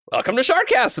Welcome to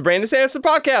Shardcast, the Brandon Sanderson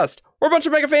podcast. We're a bunch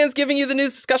of mega fans giving you the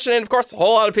news, discussion, and of course, a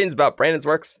whole lot of opinions about Brandon's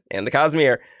works and the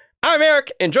Cosmere. I'm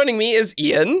Eric, and joining me is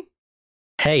Ian.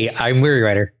 Hey, I'm Weary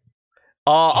Rider.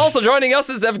 Also joining us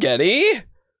is Evgeny.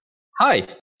 Hi,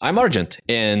 I'm Argent,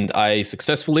 and I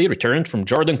successfully returned from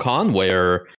Jordan Con,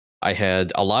 where I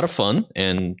had a lot of fun,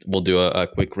 and we'll do a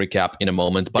quick recap in a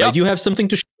moment. But I do have something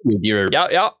to show you, dear.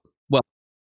 Well,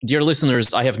 dear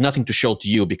listeners, I have nothing to show to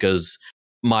you because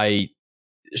my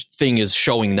thing is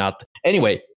showing not.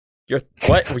 Anyway, your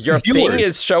thing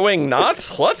is showing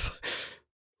not what?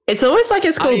 It's almost like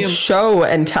it's called show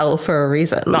and tell for a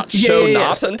reason. Not show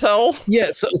not and tell.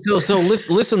 Yeah. So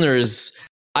listeners,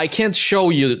 I can't show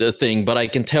you the thing, but I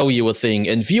can tell you a thing.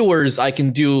 And viewers, I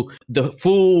can do the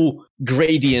full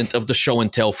gradient of the show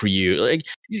and tell for you. Like,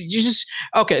 you just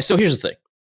okay. So here's the thing.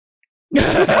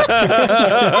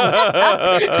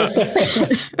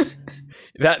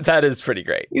 That is pretty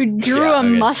great. You drew a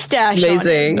mustache.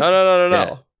 Amazing.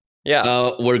 No. Yeah.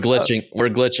 We're glitching.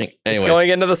 Anyway, it's going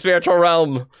into the spiritual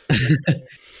realm.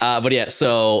 But yeah,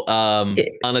 so an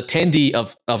attendee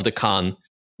of the con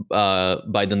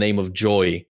by the name of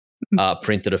Joy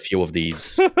printed a few of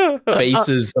these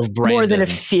faces of Brandon. More than a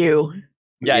few.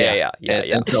 Yeah.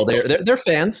 And so they're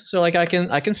fans. So like I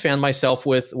can fan myself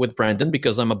with Brandon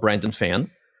because I'm a Brandon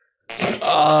fan.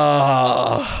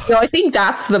 No, I think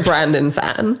that's the Brandon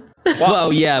fan.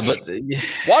 Well, yeah, but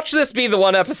watch this be the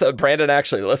one episode Brandon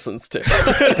actually listens to.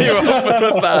 You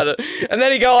open with that, and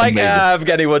then you go like,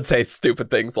 Evgeny would say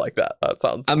stupid things like that. That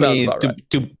sounds. I mean, about right.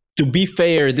 to be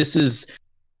fair, this is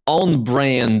on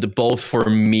brand both for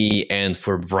me and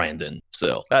for Brandon.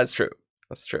 So that's true.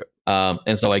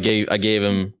 And so I gave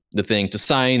him the thing to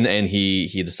sign, and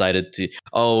he decided to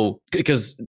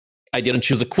because I didn't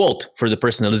choose a quote for the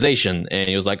personalization, and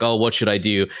he was like, "Oh, what should I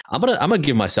do? I'm gonna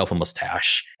give myself a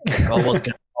mustache. What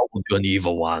can I do? An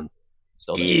evil one."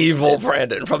 So evil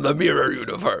Brandon from the Mirror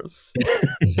Universe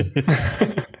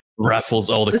raffles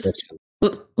all the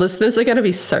questions. Listeners are going to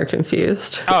be so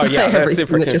confused. Oh yeah, they're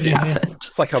super confused.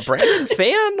 It's like a Brandon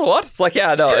fan? What? It's like,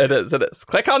 yeah, no, it is.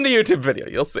 Click on the YouTube video,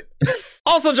 you'll see.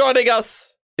 Also joining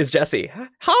us is Jesse.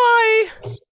 Hi.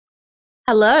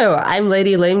 Hello, I'm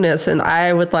Lady Lameness, and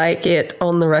I would like it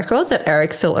on the record that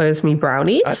Eric still owes me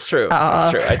brownies. That's true.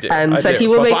 I do. And so he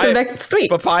will make them next week.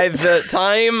 But by the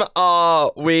time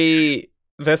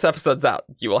this episode's out,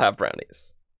 you will have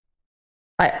brownies.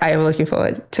 I am looking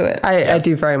forward to it. I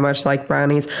do very much like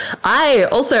brownies. I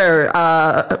also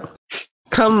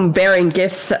come bearing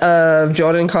gifts of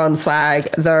Jordan Con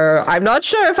swag, though I'm not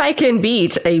sure if I can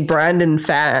beat a Brandon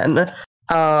fan.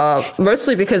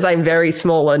 Mostly because I'm very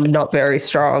small and not very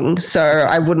strong, so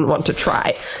I wouldn't want to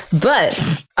try. But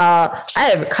I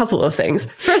have a couple of things.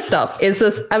 First up is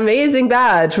this amazing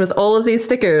badge with all of these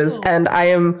stickers, and I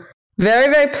am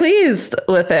very, very pleased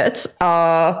with it.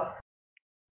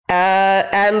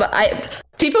 And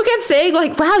people kept saying,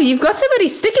 like, wow, you've got so many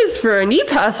stickers for a new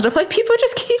person. I'm like, people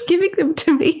just keep giving them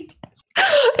to me.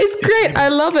 It's great. Ribbons. I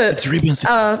love it. It's ribbons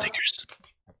and stickers.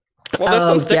 Well, there's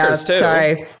some stickers too.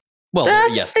 Sorry. Well,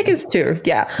 there's yes. stickers too.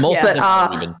 Yeah. Most but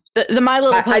the My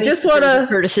Little Pony I just want to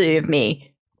courtesy of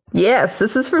me. Yes,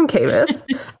 this is from Kmith.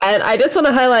 And I just want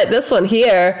to highlight this one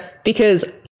here because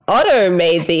Otto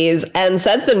made these and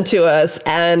sent them to us,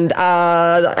 and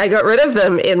I got rid of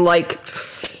them in like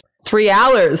 4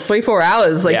 hours.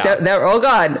 Like they're all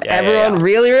gone. Everyone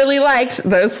really, really liked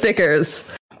those stickers.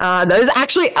 Those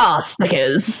actually are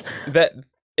stickers.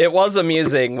 It was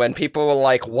amusing when people were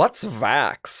like, "What's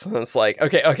Vax?" And it's like,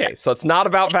 okay, so it's not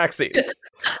about vaccines.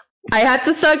 I had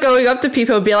to start going up to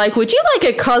people and be like, "Would you like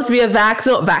a Cosmere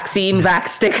Vax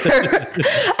sticker?"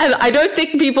 And I don't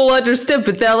think people understood,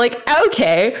 but they're like,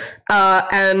 "Okay."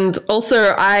 And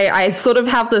also, I sort of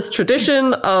have this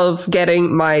tradition of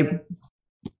getting my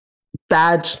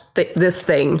badge, this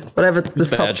thing, whatever this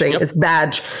top thing is,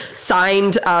 badge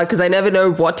signed, because I never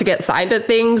know what to get signed at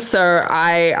things. So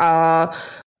I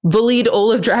bullied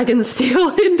all of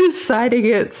Dragonsteel into signing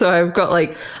it. So I've got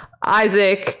like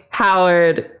Isaac,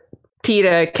 Howard,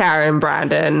 Peter, Karen,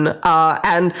 Brandon,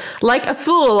 and like a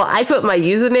fool, I put my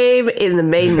username in the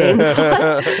main name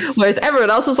slot, whereas everyone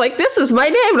else was like, "This is my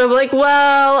name," and I'm like,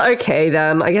 "Well, okay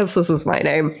then, I guess this is my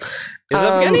name." Is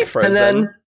Evgeny frozen? And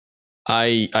then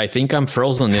I think I'm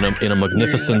frozen in a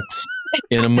magnificent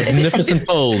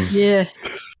pose. Yeah.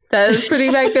 That is pretty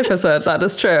magnificent. That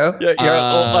is true.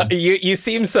 Yeah, you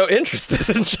seem so interested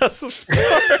in Justice Story.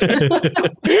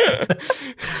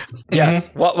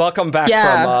 Yes. Welcome back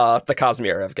from the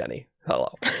Cosmere, Evgeny.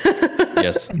 Hello.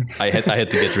 Yes, I had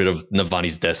to get rid of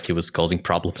Navani's desk. He was causing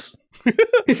problems.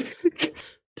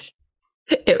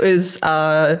 It was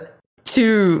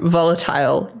too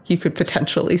volatile, you could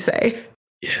potentially say.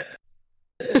 Yeah,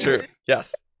 it's true.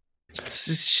 Yes.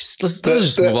 Let's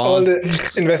just move on. All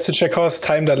the investiture caused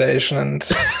time dilation and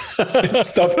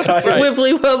stop time. Right.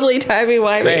 Wibbly wobbly, timey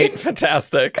wimey. Great,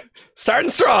 fantastic. Starting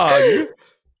strong.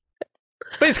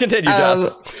 Please continue,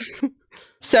 Jess.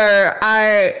 So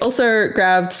I also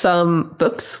grabbed some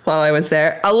books while I was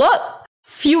there. A lot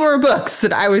fewer books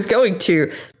than I was going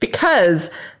to, because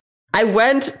I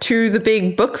went to the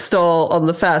big bookstall on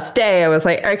the first day. I was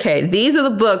like, okay, these are the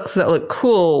books that look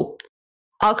cool.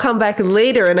 I'll come back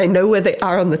later, and I know where they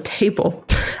are on the table.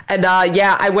 And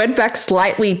I went back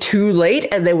slightly too late,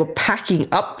 and they were packing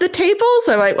up the tables.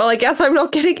 I'm like, well, I guess I'm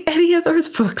not getting any of those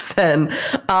books then,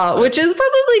 which is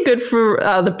probably good for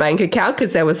the bank account,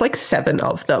 because there was like 7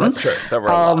 of them. That's true. There were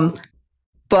a lot.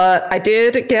 But I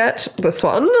did get this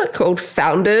one called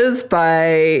Founders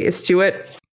by Stuart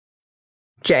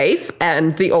Jaffe,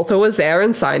 and the author was there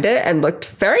and signed it and looked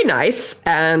very nice.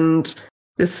 And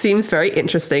this seems very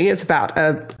interesting. It's about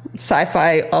a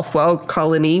sci-fi off-world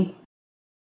colony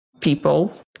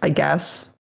people, I guess.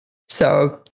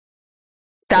 So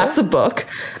that's a book.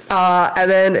 And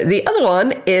then the other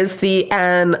one is the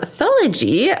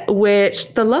anthology,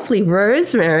 which the lovely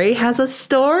Rosemary has a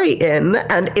story in,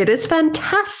 and it is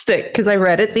fantastic because I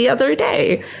read it the other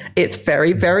day. It's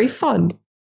very, very fun.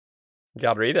 You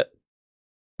gotta read it.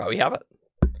 Well, we have it.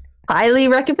 Highly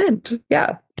recommend.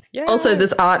 Yeah. Yay. Also,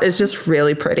 this art is just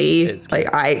really pretty. Like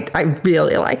I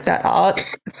really like that art.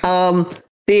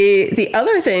 The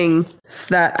other things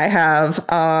that I have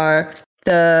are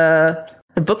the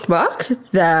bookmark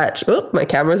that my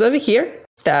camera's over here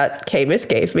that Kamith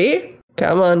gave me.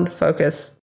 Come on,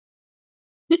 focus.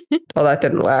 Oh, that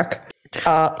didn't work.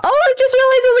 I just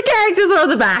realized the characters are on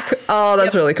the back. Oh,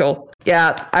 that's really cool.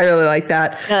 Yeah, I really like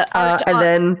that.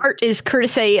 Then art is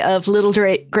courtesy of Little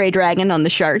Grey Dragon on the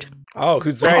Shard. Oh,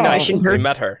 who's very nice. We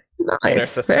met her.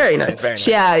 Nice. Very nice. Very nice.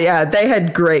 Yeah, they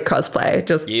had great cosplay.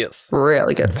 Just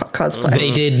really good cosplay.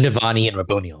 They did Navani and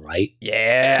Raboniel, right?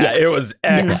 Yeah, it was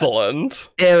excellent.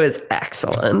 It was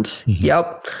excellent.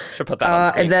 Yep. Should put that on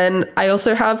screen. And then I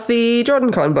also have the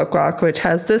JordanCon bookmark, which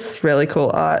has this really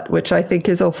cool art, which I think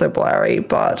is also blurry,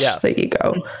 but there you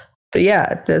go. But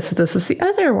yeah, this is the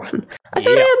other one. I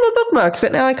thought I had my bookmarks,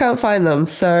 but now I can't find them.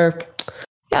 So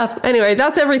yeah, anyway,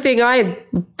 that's everything I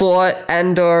bought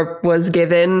and or was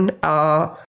given.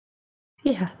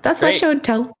 That's my show and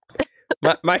tell.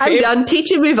 I'm done.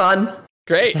 Teach and move on.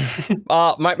 Great.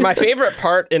 My favorite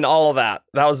part in all of that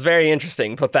was very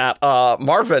interesting, but that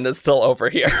Marvin is still over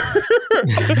here.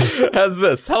 Has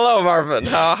this. Hello, Marvin.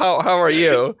 How are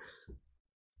you?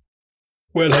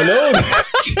 Well, hello.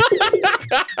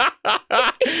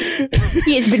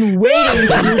 He has been waiting to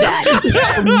do that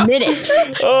for minutes.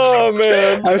 Oh,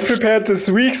 man. I've prepared this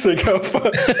weeks ago for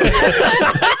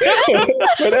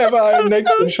whenever I'm next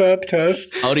in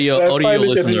Shardcast. Audio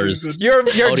listeners. You're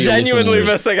genuinely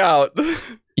missing out.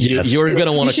 You're going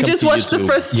to want to come to YouTube. You should just watch the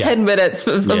first 10 minutes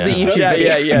of the YouTube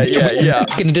video. Yeah.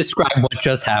 I can describe what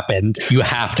just happened. You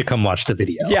have to come watch the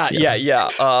video. Yeah.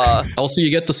 Also, you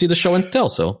get to see the show and tell,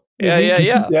 so. Yeah.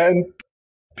 Yeah, and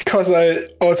because I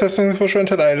also have something for show and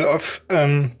tell, I'll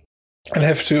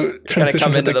have to transition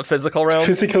come into the physical realm.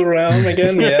 Physical realm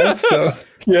again, yeah. So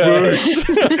yeah,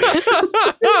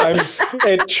 I'm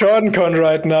at JordanCon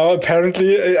right now.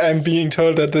 Apparently, I'm being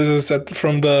told that this is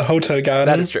from the Hotel Garden.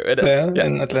 That is true. It is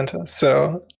in Atlanta.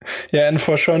 So yeah, and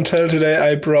for show and tell today,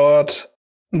 I brought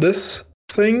this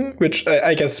thing, which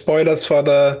I guess spoilers for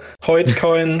the Hoyt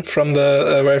coin from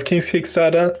the Way of Kings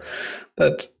Kickstarter,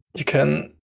 that you can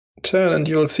turn and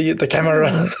you will see the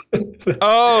camera.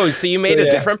 Oh, so you made a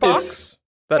different box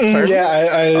that turns? Yeah,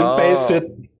 I based it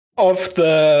off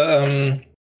the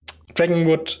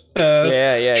Dragonwood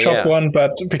shop one,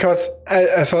 but because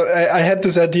I thought I had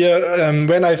this idea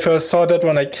when I first saw that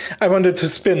one, I wanted to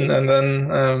spin, and then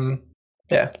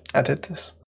I did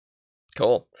this.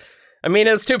 Cool. I mean,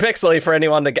 it's too pixely for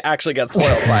anyone to actually get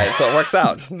spoiled by it, so it works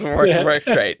out. It works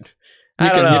great. You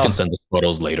can send us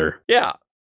photos later. Yeah.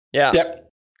 Yep.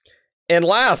 And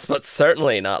last but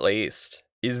certainly not least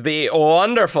is the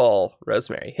wonderful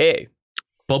Rosemary. Hey.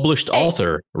 Published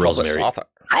author, Rosemary.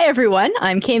 Hi, everyone.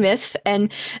 I'm Kamith, and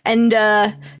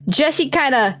Jesse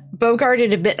kind of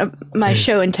bogarted a bit of my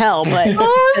show and tell, but I've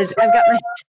got my.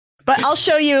 But I'll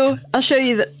show you.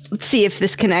 Let's see if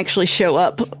this can actually show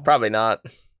up. Probably not.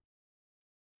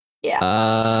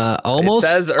 Yeah. Almost. It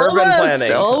says urban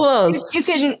planning. Almost.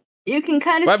 You can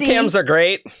kind of see. Webcams are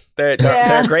great. They're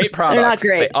great products. They're not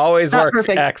great. They always Not work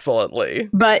perfect. excellently.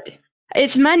 But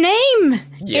it's my name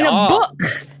in a book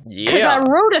because I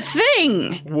wrote a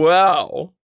thing.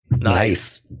 Wow.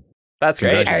 Nice. That's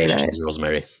great. Congratulations,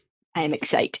 Rosemary. I am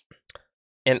excited.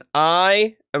 And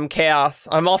I am Chaos.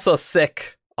 I'm also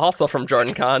sick, also from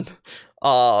JordanCon.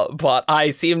 But I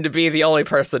seem to be the only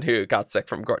person who got sick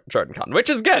from JordanCon, which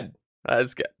is good. That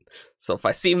is good. So if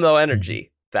I seem low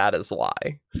energy, that is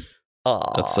why.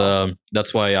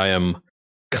 That's why I am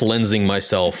cleansing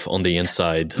myself on the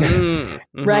inside.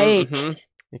 Right.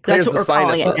 It clears That's what the we're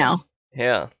calling sinuses. it now.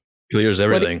 Yeah. Clears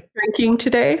everything. What are you drinking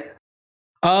today?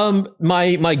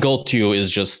 My go-to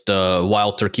is just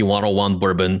Wild Turkey 101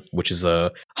 bourbon, which is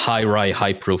a high rye,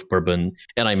 high proof bourbon,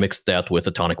 and I mixed that with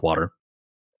a tonic water.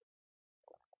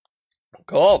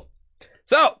 Cool.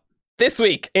 So this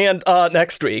week and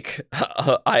next week,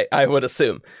 I would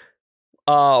assume,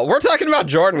 we're talking about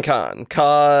JordanCon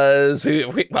because we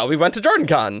went to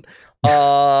JordanCon.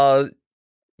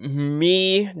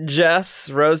 Me, Jess,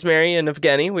 Rosemary, and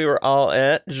Evgeny, we were all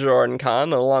at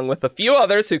JordanCon along with a few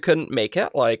others who couldn't make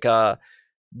it. Like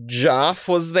Joff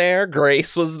was there,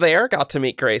 Grace was there. Got to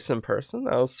meet Grace in person.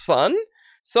 That was fun.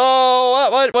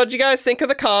 So what'd you guys think of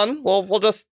the con? We'll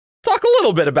just talk a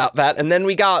little bit about that, and then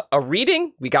we got a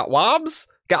reading. We got WOBs.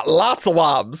 Got lots of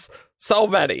WOBs. So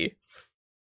many.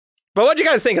 But what'd you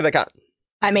guys think of the con?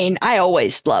 I mean, I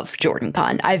always love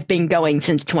JordanCon. I've been going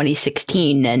since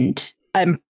 2016, and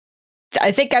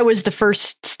I think I was the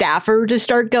first staffer to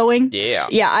start going. Yeah.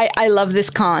 Yeah, I love this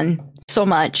con so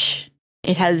much.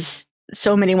 It has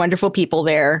so many wonderful people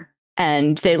there,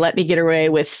 and they let me get away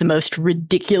with the most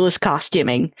ridiculous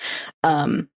costuming.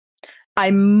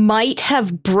 I might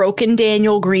have broken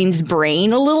Daniel Green's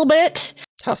brain a little bit.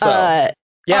 How so?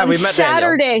 Yeah, we met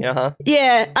Saturday. Daniel. Uh-huh.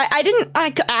 Yeah, I didn't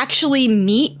actually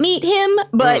meet him,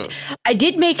 but I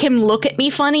did make him look at me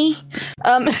funny.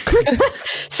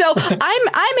 So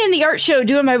I'm in the art show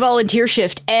doing my volunteer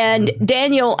shift, and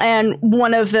Daniel and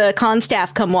one of the con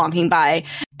staff come walking by,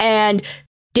 and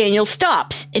Daniel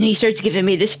stops and he starts giving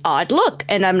me this odd look,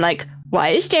 and I'm like, why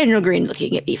is Daniel Green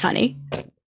looking at me funny?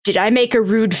 Did I make a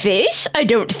rude face? I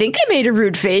don't think I made a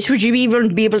rude face. Would you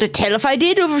even be able to tell if I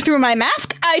did over through my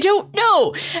mask? I don't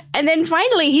know. And then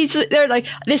finally they're like,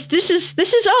 this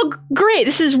is all great.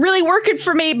 This is really working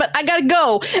for me, but I gotta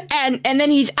go. And then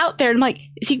he's out there and I'm like,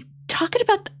 is he talking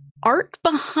about the art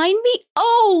behind me?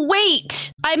 Oh,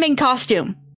 wait, I'm in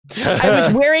costume. I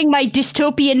was wearing my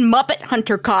dystopian Muppet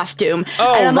Hunter costume.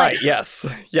 Oh, and I'm right. like, Yes.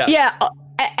 yeah.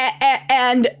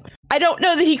 And I don't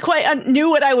know that he quite knew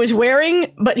what I was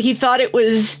wearing, but he thought it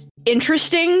was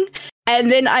interesting. And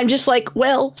then I'm just like,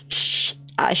 well,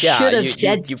 I should have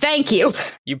said thank you.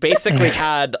 You basically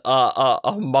had a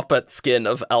Muppet skin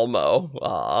of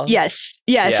Elmo. Yes.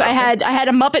 Yeah. I had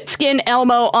a Muppet skin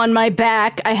Elmo on my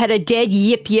back. I had a dead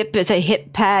Yip Yip as a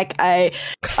hip pack.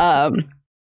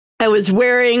 I was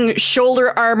wearing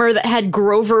shoulder armor that had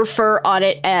Grover fur on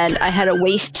it, and I had a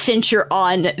waist cincher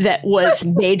on that was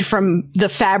made from the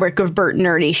fabric of Bert and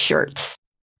Ernie's shirts.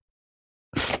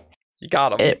 You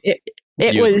got him.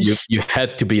 You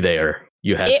had to be there.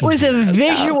 It was a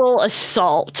visual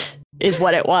assault, is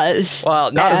what it was.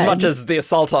 Well, not as much as the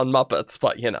assault on Muppets,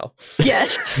 but you know.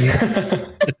 Yes.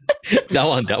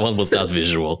 that one was not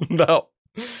visual. No.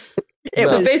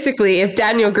 So basically, if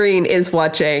Daniel Green is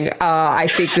watching, I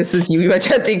think this is you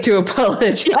attempting to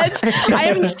apologize. I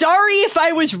am sorry if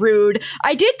I was rude.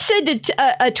 I did send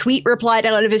a tweet reply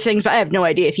to one of his things, but I have no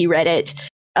idea if he read it.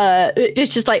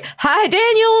 It's just like, hi,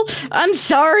 Daniel. I'm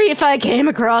sorry if I came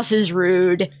across as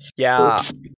rude. Yeah.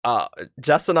 Oops.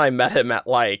 Jess and I met him at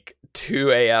like 2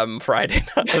 a.m. Friday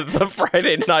night. The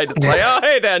Friday night. It's like, oh,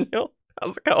 hey, Daniel.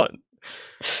 How's it going?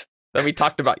 Then we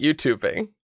talked about YouTubing.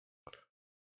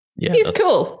 Yeah, he's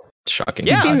cool. Shocking.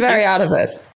 Yeah, he seemed very out of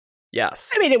it.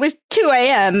 Yes. I mean, it was 2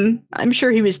 a.m. I'm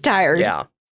sure he was tired. Yeah.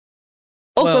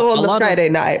 Also on the Friday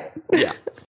night. Yeah.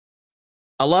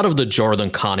 A lot of the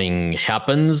Jordan conning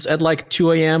happens at like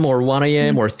 2 a.m. or 1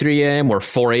 a.m. or 3 a.m. or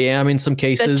 4 a.m. in some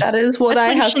cases. That is what That's I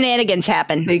when have shenanigans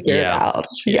happen. Figured out.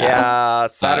 Yeah.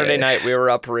 Saturday night we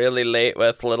were up really late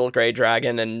with Little Grey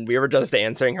Dragon, and we were just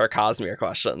answering her Cosmere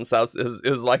questions. It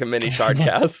was like a mini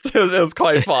Shardcast. It was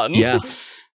quite fun.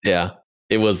 Yeah.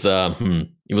 It was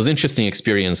interesting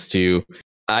experience too.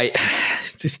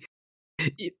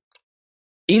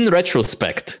 In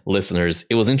retrospect, listeners,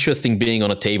 it was interesting being on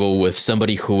a table with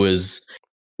somebody who is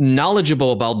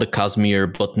knowledgeable about the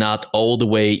Cosmere, but not all the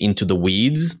way into the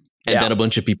weeds. And then a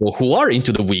bunch of people who are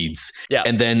into the weeds. Yes.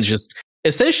 And then just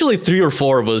essentially 3 or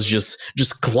 4 of us just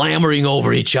clamoring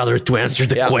over each other to answer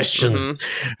the questions.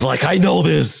 Mm-hmm. Like, I know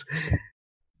this.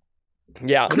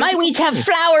 Yeah. My weeds have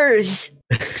flowers.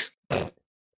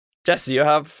 Jess, do you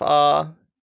have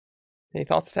any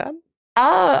thoughts to add?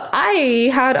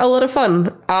 I had a lot of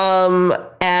fun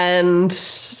and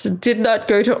did not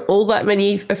go to all that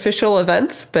many official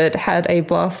events, but had a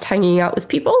blast hanging out with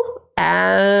people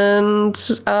and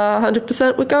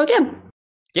 100% would go again.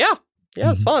 Yeah,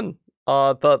 it's fun.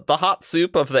 The hot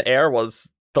soup of the air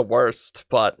was the worst,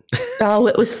 but... Oh,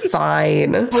 it was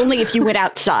fine. Only if you went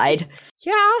outside.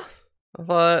 Yeah,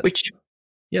 but...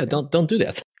 Yeah, don't do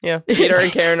that. Yeah, Peter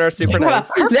and Karen are super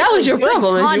nice. That was your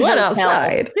problem, is you went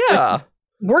outside. Yeah.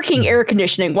 Working air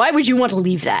conditioning. Why would you want to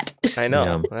leave that? I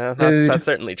know. Yeah. That's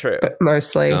certainly true.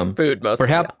 Mostly. Food, mostly.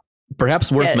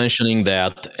 Perhaps worth mentioning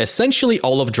that essentially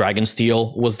all of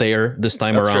Dragonsteel was there this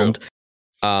time around.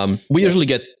 We usually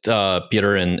get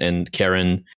Peter and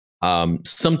Karen.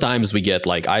 Sometimes we get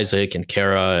like Isaac and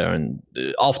Kara, and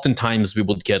oftentimes we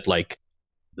would get like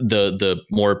the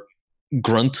more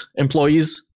grunt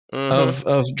employees of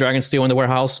Dragonsteel in the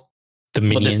warehouse. The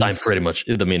minions. But this time, pretty much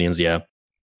the minions,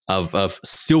 of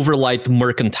Silverlight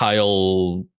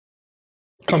Mercantile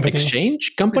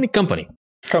Exchange Company.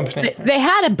 They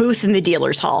had a booth in the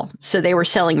dealer's hall, so they were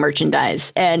selling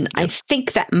merchandise, and I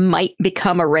think that might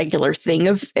become a regular thing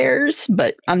of theirs,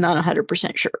 but I'm not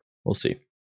 100% sure. We'll see.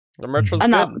 The merch was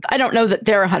good. I don't know that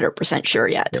they're 100% sure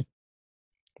yet. Yep.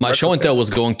 My show and tell was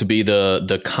going to be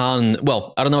the con.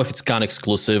 Well, I don't know if it's con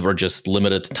exclusive or just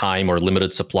limited time or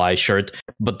limited supply shirt,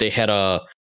 but they had the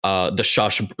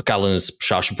Callan's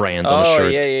Shosh brand on the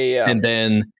shirt. Yeah. And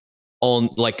then on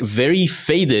like very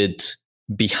faded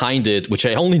behind it, which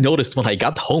I only noticed when I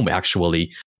got home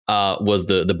actually, was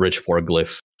the Bridge 4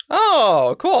 glyph.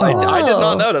 Oh, cool. I did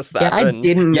not notice that. Yeah, I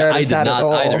didn't notice that at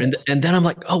all. Either. And then I'm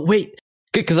like, oh wait,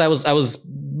 because I was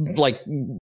like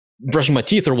brushing my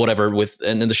teeth or whatever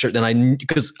and in the shirt, and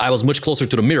because I was much closer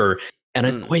to the mirror,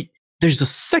 and wait, there's a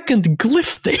second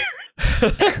glyph there.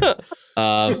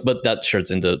 But that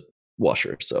shirt's in the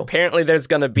washer, so apparently there's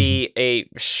gonna be a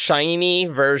shiny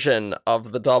version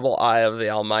of the double eye of the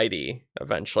Almighty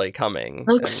eventually coming.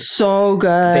 Looks so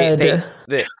good.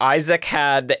 Isaac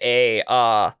had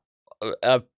a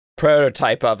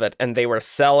prototype of it, and they were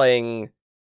selling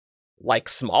like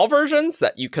small versions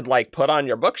that you could like put on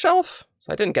your bookshelf.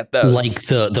 So I didn't get those. Like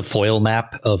the foil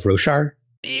map of Roshar?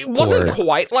 It wasn't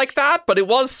quite like that, but it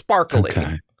was sparkly.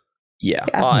 Okay. Yeah.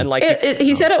 And like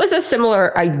he said it was a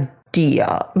similar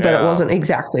idea, but it wasn't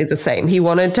exactly the same. He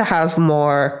wanted to have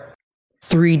more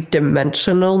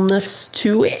three-dimensionalness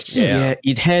to it. Yeah,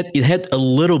 it had a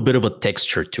little bit of a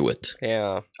texture to it.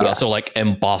 Yeah. So like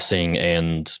embossing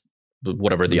and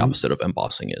whatever the opposite of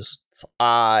embossing is.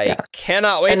 I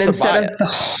cannot wait to buy it. And instead of the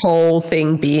whole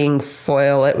thing being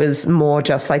foil, it was more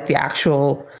just like the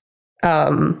actual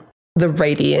the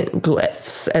radiant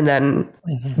glyphs, and then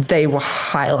they were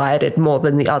highlighted more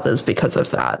than the others because of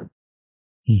that.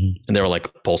 And they were like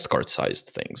postcard sized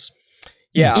things.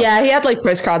 Yeah, he had like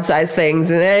postcard sized things,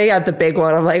 and then he had the big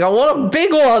one. I'm like, I want a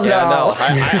big one now. No,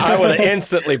 I would have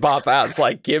instantly bought that. It's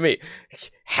like,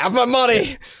 have my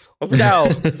money. Let's go.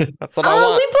 That's what I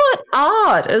want. We bought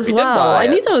art as well. I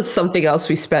knew there was something else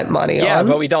we spent money on. Yeah,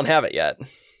 but we don't have it yet.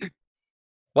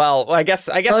 Well, I guess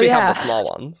we have the small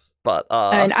ones, but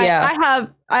and I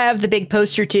have the big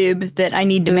poster tube that I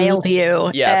need to mail to you.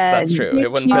 Yes, that's true.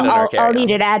 It wouldn't fit in our carry-on. I'll need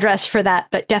an address for that,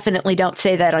 but definitely don't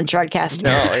say that on Shardcast.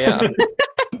 No, yeah.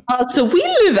 So we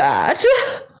live at.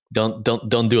 Don't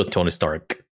do it, Tony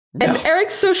Stark. No. And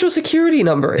Eric's social security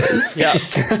number is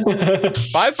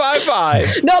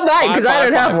 555. Not mine, because I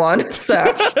don't have one. So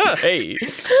hey,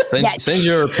 send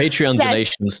your Patreon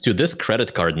donations to this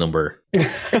credit card number.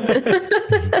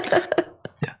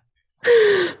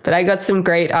 But I got some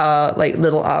great like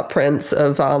little art prints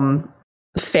of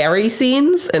fairy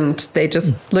scenes, and they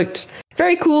just looked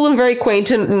very cool and very quaint,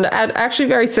 and actually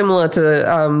very similar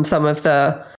to some of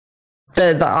the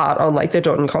art on like the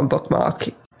JordanCon bookmark.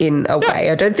 In a way,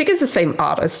 I don't think it's the same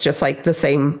artist, just like the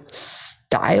same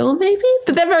style, maybe.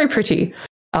 But they're very pretty.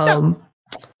 Yeah,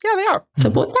 they are. So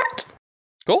bought that.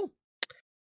 Cool.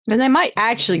 And they might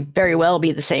actually very well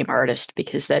be the same artist,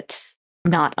 because that's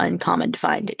not uncommon to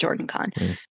find at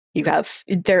JordanCon. You have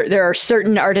there are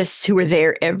certain artists who are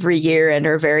there every year and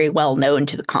are very well known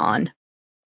to the con.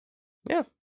 Yeah.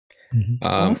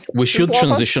 We should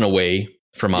transition away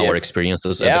from our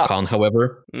experiences at the con,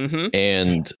 however.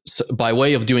 And so by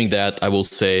way of doing that, I will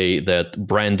say that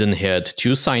Brandon had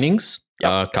 2 signings,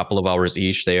 a couple of hours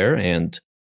each there, and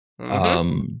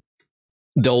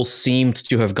those seemed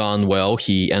to have gone well.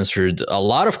 He answered a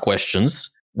lot of questions,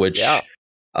 which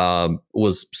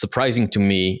was surprising to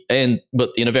me, but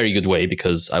in a very good way,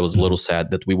 because I was a little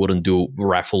sad that we wouldn't do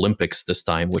Raf Olympics this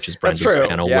time, which is Brandon's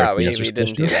panel. Yeah, we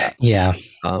didn't do that. Yeah.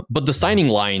 But the signing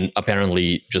line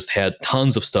apparently just had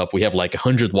tons of stuff. We have like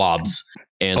 100 WOBs.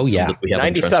 And that we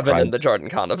 97 in the Jordan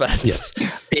Con event. Yes.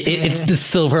 It's the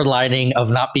silver lining of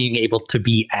not being able to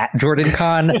be at Jordan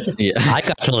Con. Yeah. I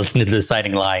got to listen to the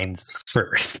signing lines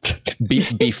first.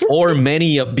 before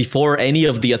any of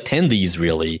the attendees,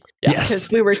 really. Yes. Because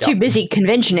we were too busy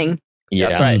conventioning. Yeah.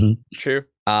 That's right. True.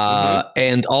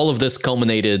 And all of this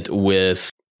culminated with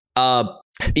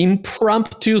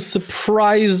impromptu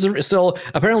surprise. So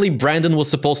apparently Brandon was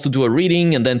supposed to do a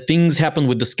reading, and then things happened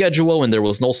with the schedule and there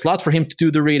was no slot for him to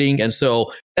do the reading. And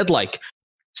so at like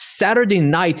Saturday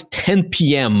night, 10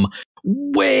 p.m.,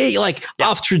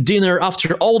 after dinner,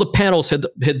 after all the panels had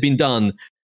been done,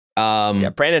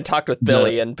 Brandon talked with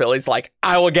Billy, and Billy's like,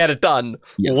 I will get it done.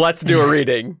 Yeah. Let's do a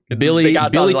reading. Billy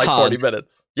got done in like 40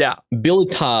 minutes. Yeah. Billy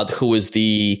Todd, who is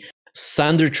the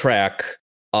Sandertrack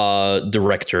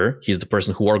director, he's the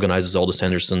person who organizes all the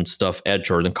Sanderson stuff at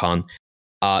Jordan Con,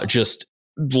 just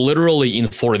literally in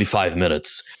 45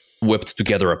 minutes whipped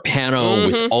together a panel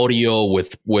with audio,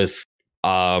 with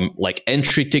like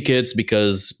entry tickets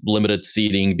because limited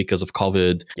seating because of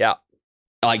COVID. Yeah.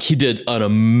 Like, he did an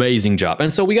amazing job.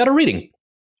 And so we got a reading.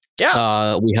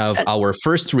 Yeah. We have our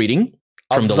first reading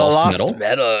from the Lost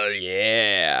Metal.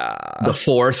 Yeah. The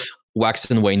fourth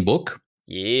Wax and Wayne book.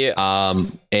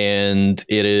 Yes. And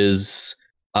it is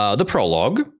the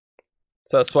prologue.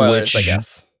 So spoilers, I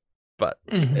guess. But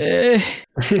if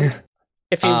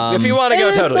you want to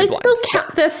go totally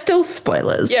blind. There's still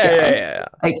spoilers. Yeah.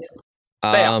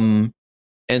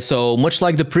 And so, much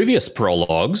like the previous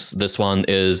prologues, this one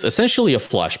is essentially a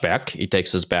flashback. It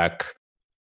takes us back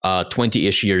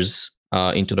 20-ish years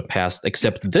into the past,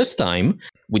 except this time,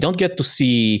 we don't get to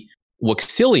see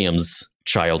Waxilium's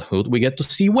childhood. We get to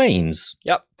see Wayne's.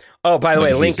 Yep. Oh, by the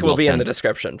way, link will be in the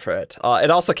description for it. It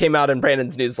also came out in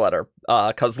Brandon's newsletter,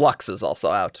 because Lux is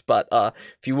also out. But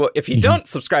if you don't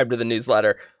subscribe to the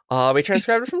newsletter, we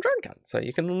transcribed it from JordanCon, so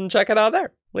you can check it out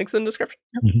there. Link's in the description.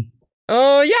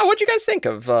 What'd you guys think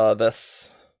of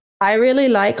this? I really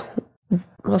like,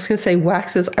 Wax's.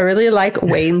 I really like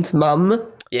Wayne's mum.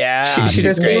 Yeah. She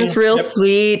just seems real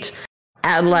sweet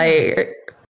and like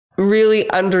really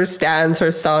understands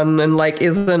her son and like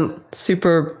isn't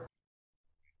super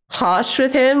harsh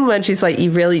with him when she's like,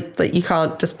 you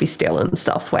can't just be stealing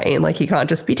stuff, Wayne. Like, you can't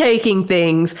just be taking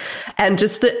things. And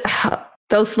just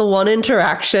there's the one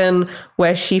interaction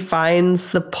where she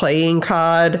finds the playing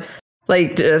card.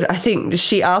 Like, I think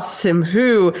she asks him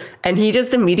who, and he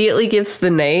just immediately gives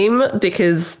the name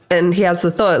and he has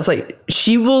the thought, it's like,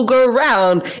 she will go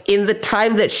around in the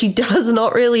time that she does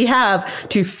not really have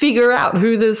to figure out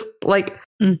who this, like,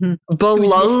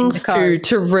 belongs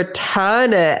to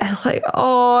return it. And like,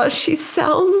 oh, she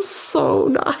sounds so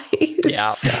nice.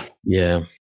 Yeah.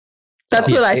 That's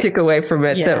what I took away from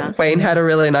it, that Wayne had a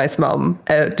really nice mom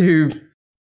who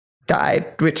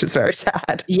died, which is very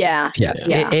sad. Yeah.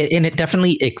 And it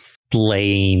definitely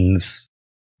explains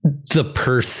the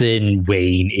person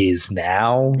Wayne is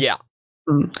now. Yeah.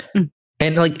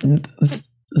 And like,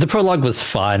 the prologue was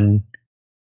fun,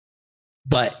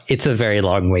 but it's a very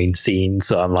long Wayne scene,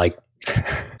 so I'm like,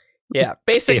 yeah,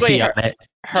 basically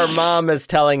her mom is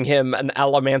telling him an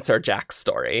Allomancer Jack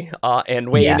story,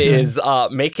 and Wayne is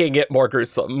making it more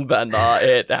gruesome than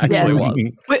it actually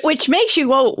was. Which makes you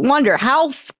wonder,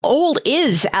 how old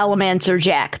is Allomancer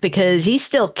Jack? Because he's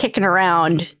still kicking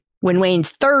around when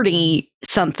Wayne's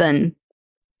 30-something.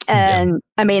 And,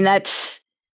 I mean,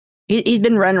 he's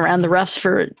been running around the roughs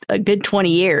for a good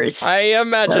 20 years. I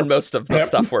imagine most of the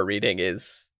stuff we're reading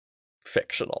is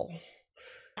fictional.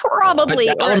 Probably.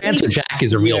 Allomancer Jack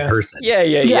is a real person. Yeah.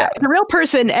 It's a real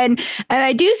person. And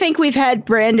I do think we've had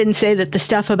Brandon say that the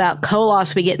stuff about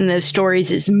Koloss we get in those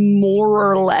stories is more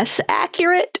or less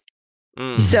accurate.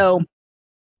 So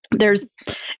there's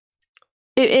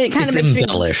it kind of makes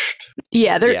embellished.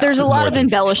 There's a lot of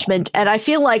embellishment, and I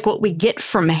feel like what we get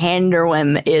from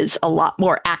Handerwim is a lot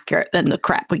more accurate than the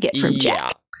crap we get from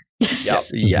Jack.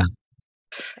 Yeah.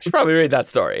 I should probably read that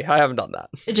story. I haven't done that.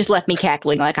 It just left me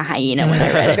cackling like a hyena when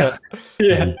I read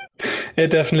it. It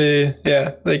definitely,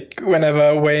 like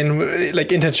whenever Wayne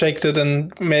like interjected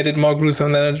and made it more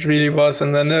gruesome than it really was,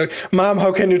 and then, Mom,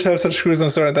 how can you tell such gruesome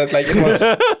story? That like it was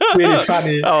really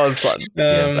funny. That was fun.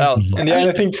 That was fun. And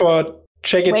I think for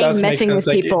Jack it Wayne does make sense.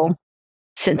 Messing with people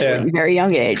since a very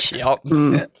young age.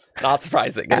 Not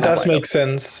surprising. It does make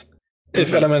sense.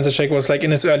 If Allomancer Jack was like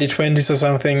in his early 20s or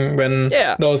something when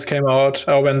those came out,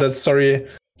 or when that story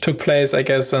took place, I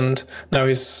guess, and now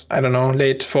he's, I don't know,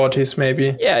 late 40s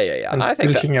maybe. Yeah. And I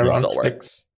think that around. still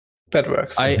works. That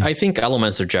works. I think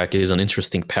Allomancer Jack is an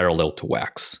interesting parallel to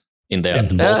Wax in that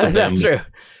that's true.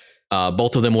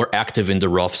 Both of them were active in the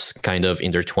roughs, kind of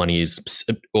in their 20s,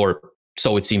 or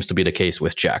so it seems to be the case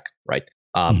with Jack, right?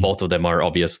 Both of them are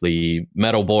obviously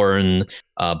metal-born.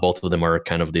 Both of them are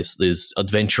kind of these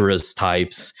adventurous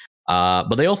types,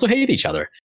 but they also hate each other.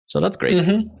 So that's great.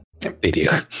 They do.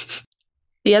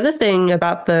 The other thing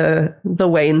about the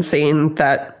Wayne scene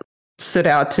that stood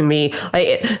out to me,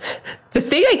 the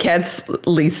thing I cared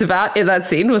least about in that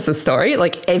scene was the story.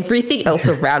 Like everything else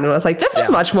around it, I was like, this is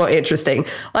much more interesting.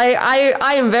 Like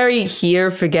I am very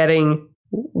here for getting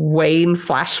Wayne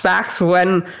flashbacks.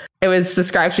 When it was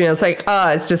described to me, I was like, oh,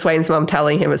 it's just Wayne's mom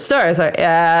telling him a story. I was like,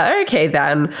 yeah, okay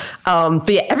then. But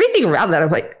yeah, everything around that, I'm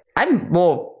like, I'm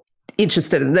more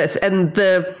interested in this. And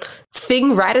the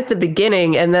thing right at the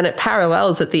beginning, and then it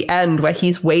parallels at the end where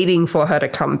he's waiting for her to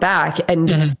come back,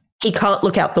 and he can't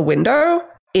look out the window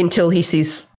until he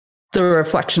sees the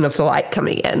reflection of the light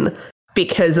coming in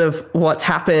because of what's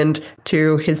happened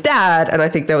to his dad. And I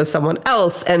think there was someone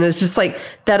else. And it's just like,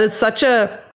 that is such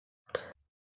a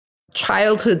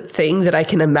childhood thing that I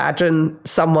can imagine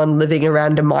someone living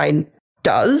around a mine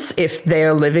does if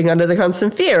they're living under the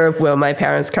constant fear of, will my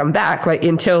parents come back? Like,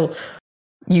 until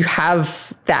you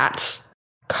have that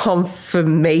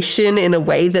confirmation in a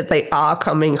way that they are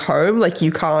coming home, like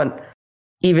you can't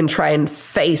even try and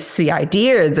face the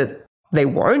idea that they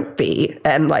won't be.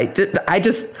 And like, I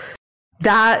just,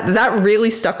 that really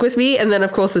stuck with me. And then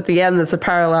of course at the end there's a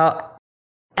parallel,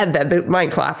 and then the mine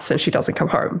collapses and she doesn't come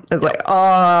home. It's like,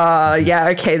 oh yeah,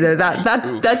 okay,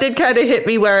 that did kind of hit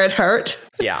me where it hurt.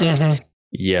 Yeah.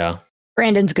 Yeah.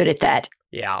 Brandon's good at that.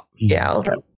 Yeah.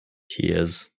 He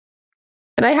is.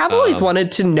 And I have always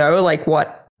wanted to know like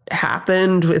what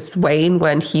happened with Wayne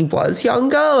when he was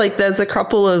younger. Like there's a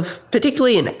couple of,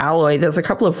 particularly in Alloy, there's a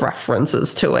couple of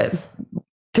references to it,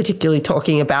 particularly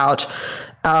talking about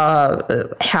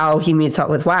how he meets up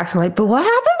with Wax. I'm like, but what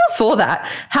happened before that?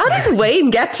 How did Wayne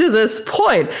get to this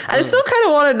point? I still kind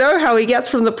of want to know how he gets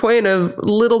from the point of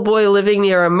little boy living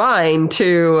near a mine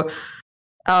to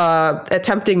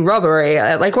attempting robbery.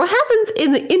 Like what happens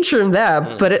in the interim there?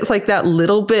 But it's like that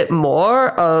little bit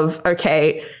more of,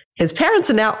 okay, his parents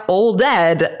are now all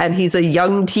dead and he's a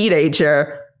young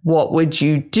teenager. What would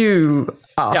you do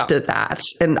after that?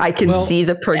 And I can see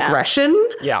the progression.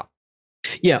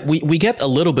 Yeah, we get a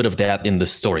little bit of that in the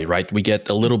story, right? We get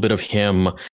a little bit of him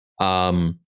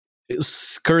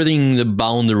skirting the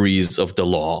boundaries of the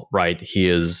law, right?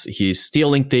 He's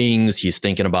stealing things. He's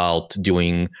thinking about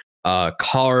doing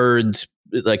cards,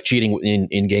 like cheating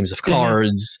in games of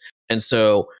cards. And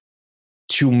so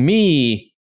to me,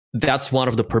 that's one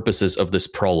of the purposes of this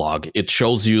prologue. It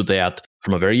shows you that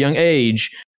from a very young age,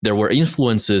 there were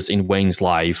influences in Wayne's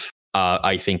life.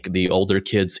 I think the older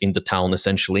kids in the town,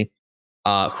 essentially,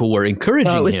 who were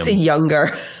encouraging him. It was the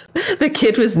younger. The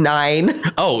kid was 9.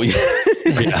 Oh,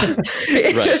 yeah.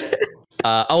 Right.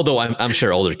 Although I'm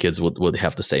sure older kids would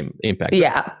have the same impact.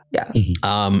 Yeah.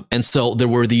 And so there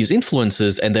were these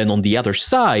influences, and then on the other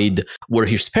side were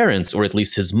his parents, or at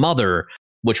least his mother,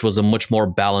 which was a much more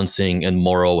balancing and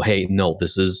moral, hey, no,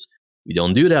 we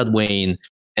don't do that, Wayne.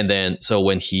 And then so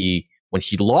when he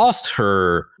lost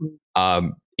her,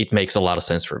 it makes a lot of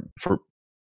sense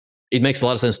it makes a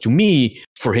lot of sense to me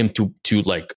for him to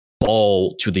like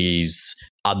fall to these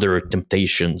other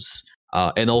temptations.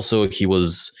 And also he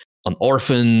was an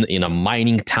orphan in a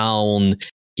mining town.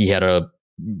 He had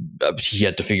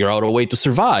to figure out a way to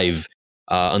survive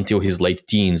until his late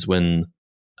teens when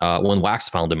Wax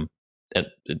found him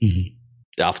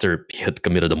after he had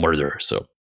committed a murder. So,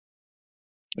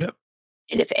 yep.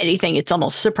 And if anything, it's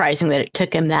almost surprising that it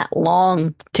took him that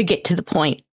long to get to the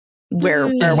point where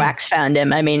Wax found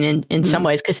him. I mean, in some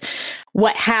ways, because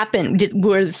what happened?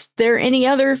 Was there any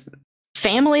other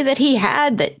family that he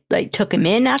had that like took him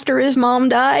in after his mom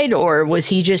died, or was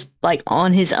he just like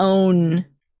on his own?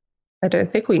 I don't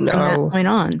think we know. From that point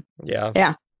on.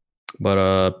 Yeah.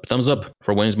 But thumbs up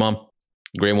for Wayne's mom.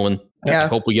 Great woman. Yeah. I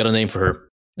hope we get a name for her.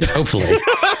 Hopefully.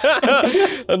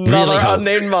 Another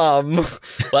unnamed mom.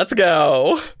 Let's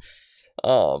go.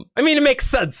 I mean, it makes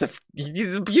sense if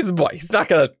he's a boy. He's not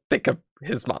gonna think of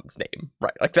his mom's name,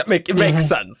 right? Like that makes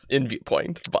sense in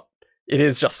viewpoint, but it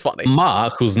is just funny. Ma,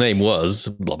 whose name was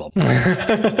blah blah blah.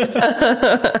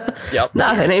 Yep.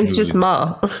 No, her name's just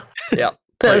Ma. Yep.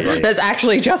 That's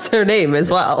actually just her name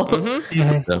as well.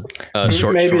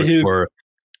 Short for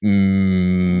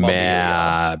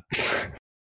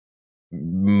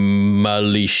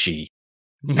Malishi.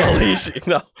 Malishi,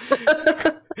 no.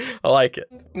 I like it.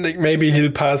 Like maybe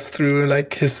he'll pass through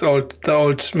like the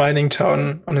old mining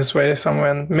town on his way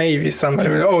somewhere, and maybe somebody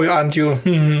will, oh, aren't you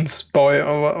boy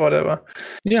or whatever.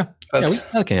 Yeah,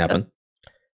 that can happen.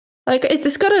 Like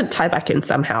it's got to tie back in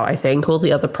somehow. I think all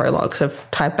the other prologues have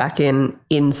tied back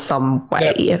in some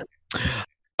way. Yep.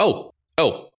 Oh,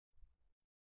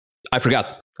 I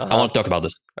forgot. I want to talk about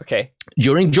this. Okay.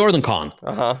 During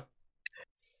JordanCon,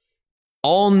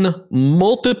 on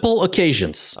multiple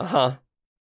occasions,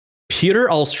 Peter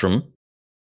Ahlstrom,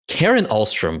 Karen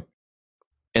Ahlstrom,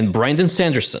 and Brandon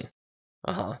Sanderson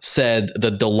said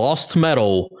that the Lost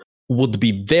Metal would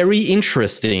be very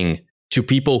interesting to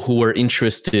people who were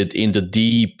interested in the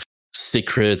deep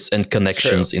secrets and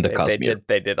connections in the Cosmere.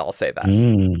 They did all say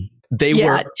that. They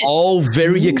were all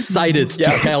very excited to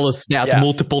tell us that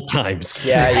multiple times.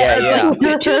 Yeah.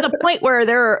 Like, to the point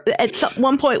where at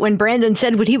one point when Brandon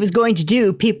said what he was going to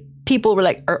do, people were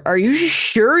like, "Are you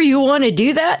sure you want to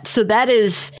do that?" So that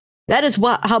is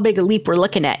how big a leap we're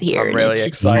looking at here. I'm really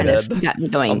excited. Kind of got me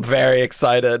going. I'm very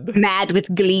excited. Mad with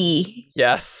glee.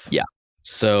 Yes. Yeah.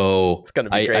 So it's gonna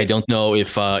be great. I don't know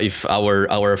if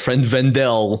our friend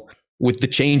Vendel with the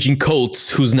changing coats,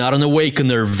 who's not an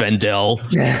Awakener, Vendel,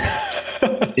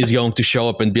 is going to show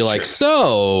up and be like,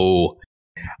 so,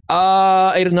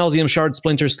 Adonalsium, Shard,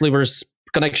 Splinter, Slivers,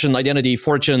 Connection, Identity,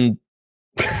 Fortune.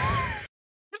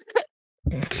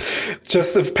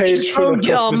 Just a page full of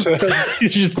terms.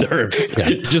 Just terms. Yeah.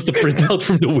 Just a printout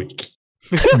from the wiki.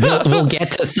 We'll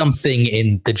get to something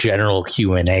in the general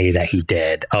Q&A that he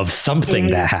did of something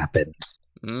that happens.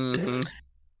 Mm-hmm.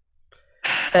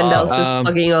 And Vendel's just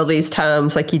plugging all these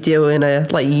terms like you do in a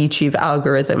YouTube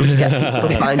algorithm to get people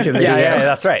to find your video. Yeah,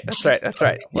 that's right.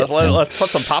 Let's put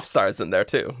some pop stars in there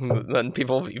too. Then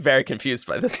people will be very confused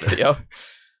by this video.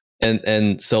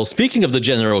 And so speaking of the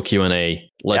general Q&A,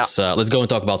 let's go and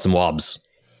talk about some WOBs.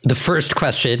 The first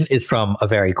question is from a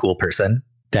very cool person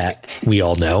that we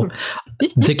all know.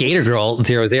 The Gator Girl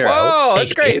 00. Oh,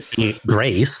 it's Grace.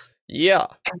 Grace. Yeah.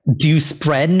 Do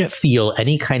Spren feel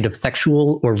any kind of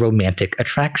sexual or romantic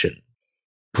attraction?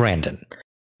 Brandon.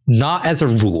 Not as a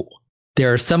rule.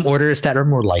 There are some orders that are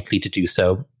more likely to do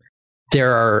so.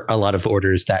 There are a lot of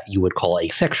orders that you would call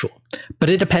asexual. But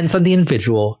it depends on the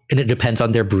individual, and it depends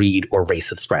on their breed or race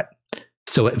of Spren.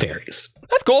 So it varies.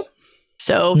 That's cool.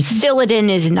 So Silladin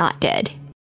is not dead.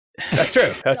 That's true.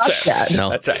 No.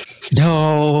 That's right.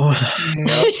 No.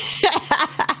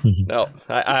 No,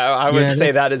 I would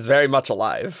say that is very much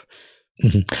alive.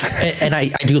 And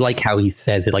I do like how he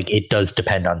says it, like it does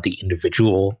depend on the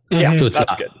individual. Yeah, so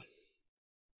that's good.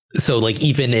 So like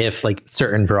even if like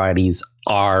certain varieties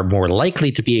are more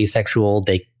likely to be asexual,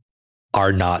 they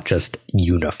are not just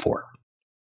uniform.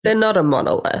 They're not a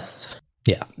monolith.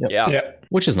 Yeah.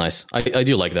 Which is nice. I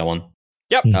do like that one.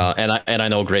 Yep. And I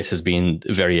know Grace has been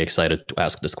very excited to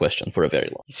ask this question for a very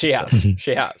long time.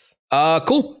 She has.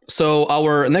 Cool. So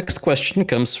our next question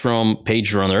comes from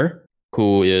Page Runner,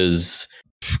 who is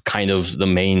kind of the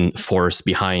main force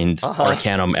behind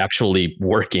Arcanum actually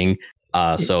working.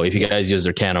 So if you guys use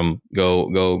Arcanum,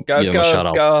 go shout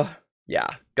out.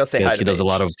 Go say hi. He does a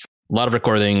lot of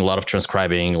recording, a lot of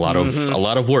transcribing, a lot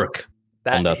of work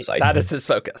on that site. That is his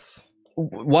focus.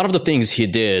 One of the things he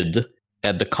did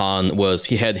at the con was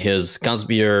he had his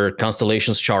Cosmere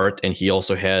constellations chart, and he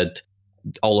also had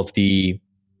all of the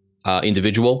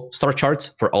individual star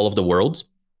charts for all of the worlds.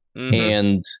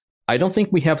 And I don't think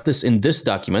we have this in this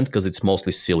document because it's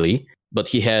mostly silly, but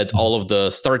he had all of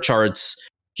the star charts.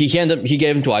 He gave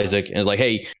them to Isaac and was like,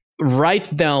 hey,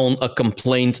 write down a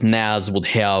complaint Naz would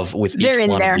have with each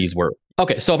one of these words.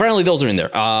 Okay, so apparently those are in there.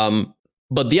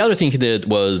 But the other thing he did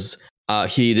was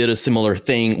he did a similar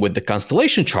thing with the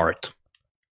constellation chart.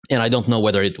 And I don't know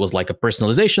whether it was like a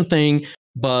personalization thing,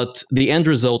 but the end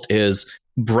result is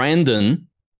Brandon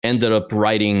ended up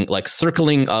writing, like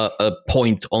circling a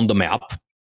point on the map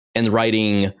and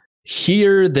writing,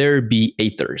 here there be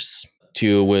Aethers,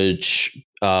 to which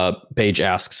Paige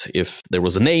asked if there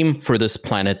was a name for this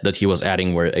planet that he was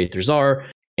adding where Aethers are.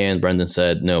 And Brandon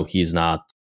said, no, he's not.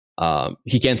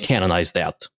 He can't canonize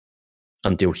that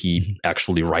until he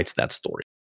actually writes that story.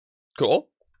 Cool.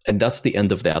 And that's the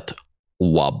end of that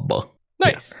WOB.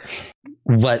 Nice.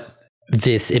 What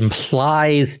this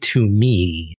implies to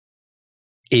me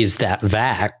is that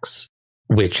Vax,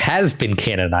 which has been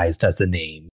canonized as a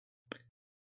name,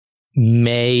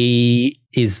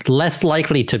 is less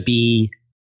likely to be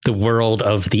the world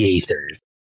of the Aethers.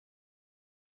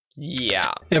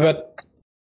 Yeah, but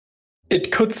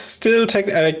it could still take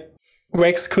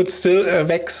Vex could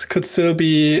still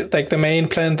be like the main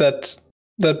planet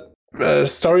that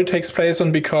story takes place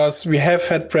on, because we have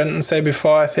had Brandon say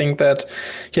before, I think, that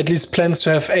he at least plans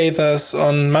to have Aethers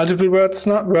on multiple worlds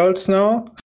now,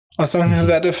 or something to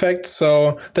that effect.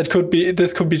 So this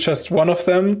could be just one of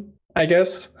them, I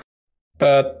guess.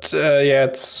 But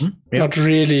it's not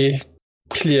really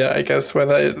clear, I guess,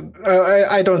 whether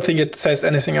I don't think it says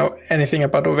anything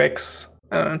about Vex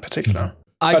in particular.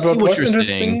 I see what you're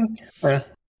saying.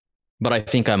 But I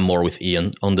think I'm more with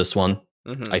Ian on this one.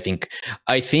 Mm-hmm.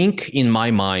 I think in my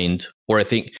mind,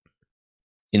 what's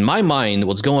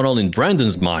going on in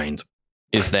Brandon's mind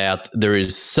is that there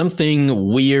is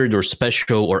something weird or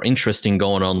special or interesting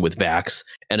going on with Vax,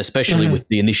 and especially with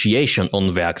the initiation on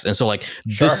Vax. And so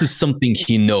this is something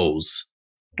he knows.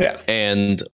 Yeah.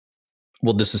 And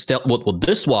what this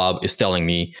swab is telling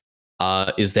me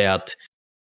is that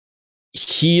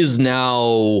he is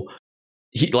now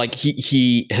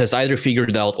he has either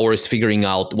figured out or is figuring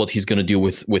out what he's going to do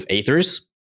with Aethers,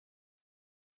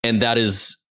 and that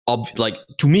is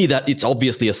to me that it's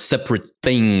obviously a separate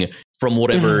thing from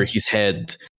whatever he's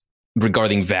had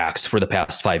regarding Vax for the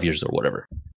past 5 years or whatever.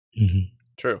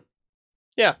 True.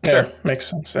 Yeah, sure. Makes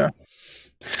sense. Yeah.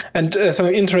 And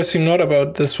something interesting note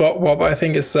about this swap, I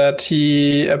think, is that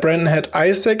Brandon had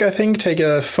Isaac, I think, take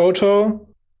a photo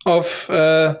of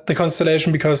the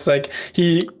constellation, because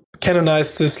he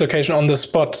canonized this location on the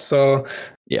spot. So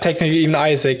technically, even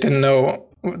Isaac didn't know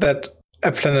that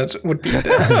a planet would be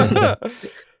there.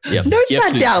 Note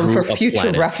that down for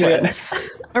future reference.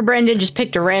 Or Brandon just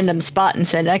picked a random spot and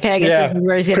said, "Okay, I guess this is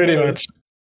where he's going to be." Pretty much.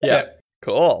 Yeah.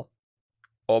 Cool.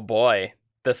 Oh boy,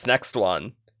 this next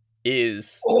one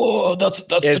is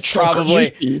that's probably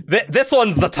this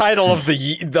one's the title of the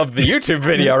YouTube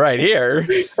video right here.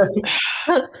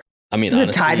 I mean, the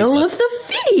title of the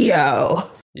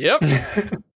video. Yep.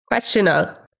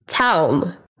 Questioner,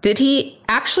 Taln, did he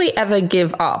actually ever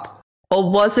give up,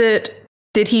 or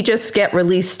did he just get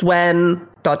released when ...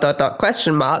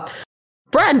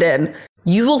 Brandon,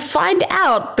 you will find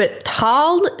out, but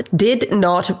Taln did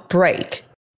not break.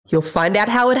 You'll find out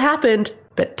how it happened,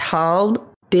 but Taln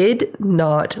did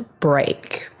not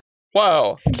break.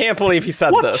 Whoa, can't believe he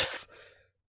said this.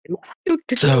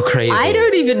 So crazy. I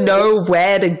don't even know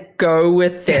where to go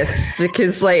with this,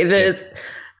 because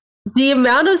the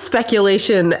amount of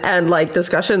speculation and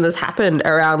discussion that's happened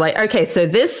around okay, so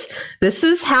this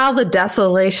is how the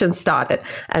desolation started,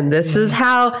 and this is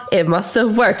how it must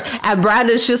have worked, and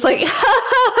Brandon's just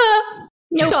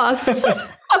toss.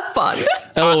 Have fun.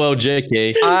 LOL,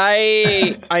 JK.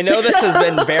 I know this has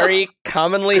been very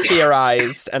commonly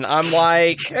theorized, and I'm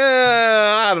I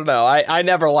don't know. I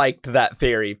never liked that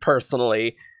theory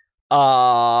personally.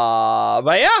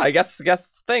 But yeah, I guess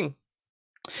it's the thing.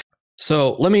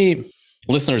 So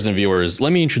listeners and viewers,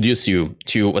 let me introduce you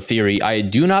to a theory I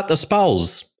do not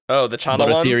espouse. Oh, the Chana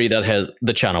one? A theory that has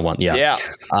the Chana one, yeah. Yeah.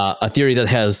 A theory that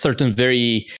has certain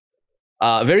very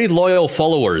loyal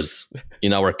followers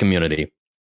in our community.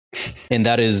 And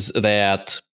that is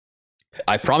that,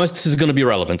 I promise this is going to be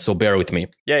relevant, so bear with me.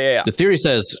 Yeah. The theory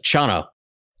says Chana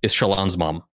is Shallan's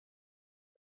mom.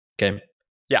 Okay?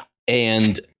 Yeah.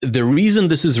 And the reason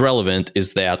this is relevant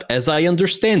is that, as I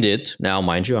understand it, now,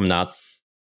 mind you, I'm not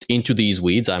into these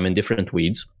weeds, I'm in different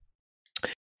weeds.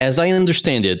 As I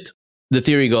understand it, the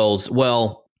theory goes,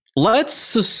 well,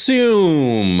 let's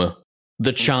assume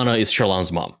that Chana is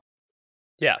Shallan's mom.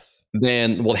 Yes.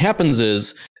 Then what happens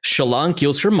is Shallan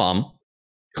kills her mom,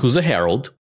 who's a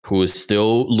herald, who is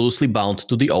still loosely bound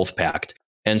to the Oath Pact.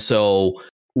 And so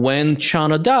when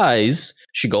Chana dies,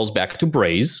 she goes back to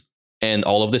Braze, and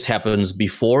all of this happens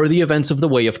before the events of the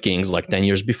Way of Kings, 10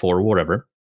 years before, or whatever.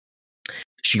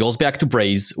 She goes back to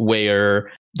Braze,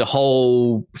 where the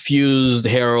whole fused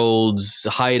heralds,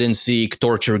 hide-and-seek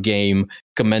torture game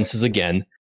commences again.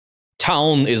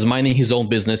 Taln is minding his own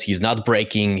business. He's not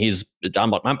breaking.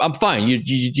 I'm fine. You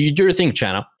do your thing,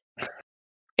 Chana.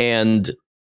 And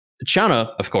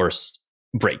Chana, of course,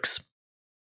 breaks.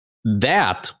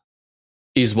 That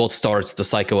is what starts the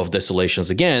cycle of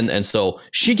desolations again. And so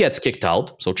she gets kicked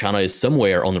out. So Chana is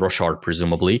somewhere on Roshar,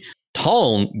 presumably.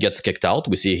 Taln gets kicked out.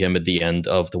 We see him at the end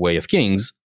of the Way of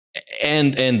Kings.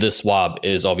 And the swab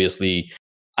is obviously...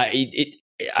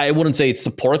 I wouldn't say it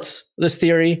supports this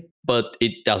theory, but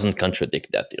it doesn't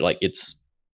contradict that. It's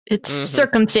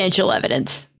circumstantial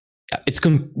evidence.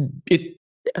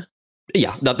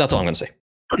 Yeah, that's all I'm going to say.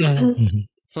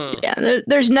 Yeah,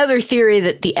 there's another theory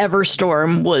that the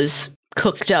Everstorm was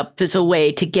cooked up as a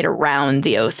way to get around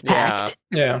the Oath Pact.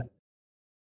 Yeah.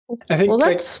 I think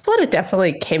that's what it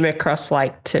definitely came across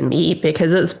to me,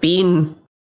 because it's been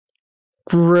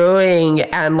brewing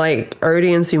and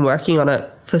Odine's been working on it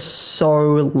for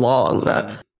so long,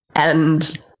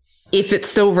 and if it's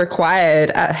still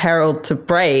required at Herald to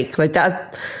break, like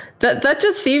that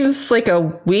just seems like a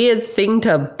weird thing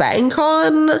to bank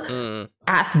on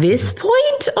at this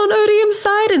point on Odium's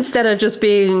side, instead of just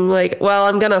being like, well,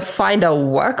 I'm gonna find a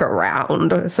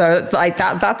workaround. So like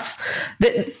that's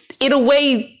in a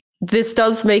way, this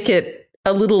does make it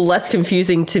a little less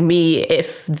confusing to me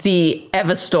if the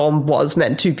Everstorm was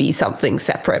meant to be something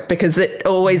separate, because it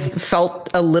always felt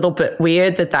a little bit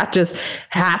weird that just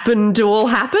happened to all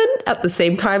happen at the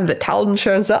same time that Talon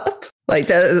shows up. Like,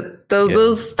 there's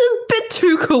a bit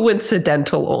too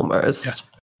coincidental almost. Yeah.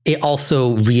 It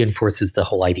also reinforces the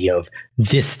whole idea of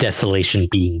this desolation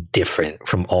being different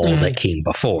from all that came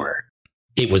before.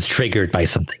 It was triggered by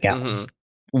something else.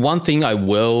 One thing I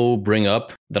will bring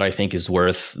up that I think is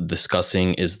worth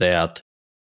discussing is that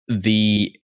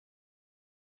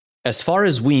as far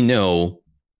as we know,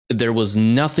 there was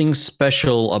nothing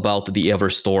special about the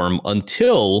Everstorm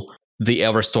until the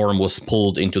Everstorm was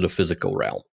pulled into the physical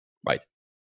realm, right?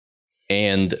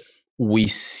 And we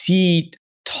see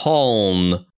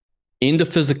Taln in the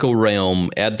physical realm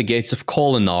at the gates of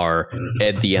Kholinar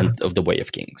at the end of the Way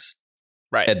of Kings.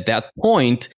 Right. At that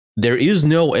point, there is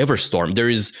no Everstorm.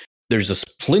 There's a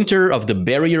splinter of the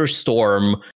barrier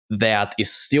storm that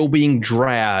is still being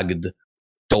dragged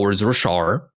towards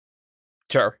Roshar.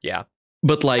 Sure, yeah.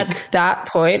 But like at that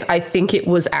point, I think it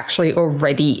was actually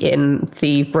already in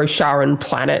the Rosharan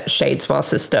planet Shadesmar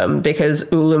system, because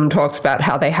Ullum talks about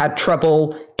how they had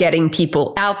trouble getting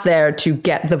people out there to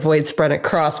get the Voidsprung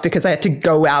across because they had to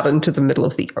go out into the middle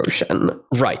of the ocean.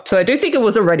 Right. So I do think it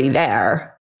was already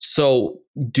there. So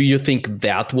do you think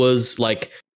that was like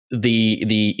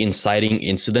the inciting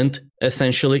incident,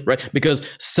 essentially, right? Because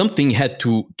something had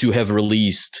to have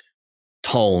released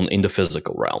Taln in the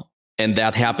physical realm. And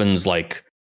that happens like,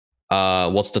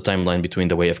 what's the timeline between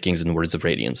the Way of Kings and Words of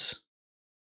Radiance?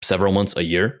 Several months, a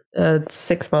year?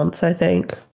 6 months, I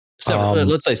think.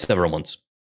 Let's say several months.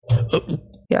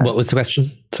 Yeah. What was the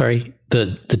question? Sorry,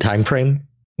 the time frame.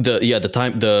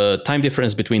 The time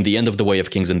difference between the end of the Way of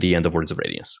Kings and the end of Words of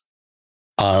Radiance.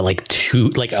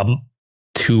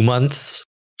 2 months.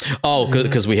 Oh,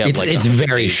 because we have it's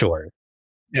very short.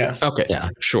 Yeah. Okay. Yeah.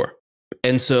 Sure.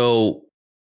 And so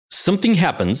something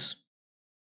happens.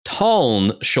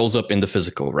 Taln shows up in the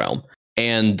physical realm,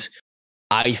 and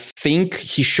I think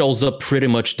he shows up pretty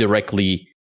much directly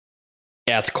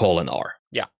at Kholinar.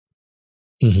 Yeah.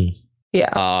 Mm-hmm.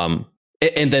 Yeah.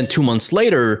 And then 2 months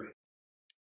later,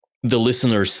 the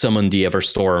listeners summon the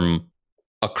Everstorm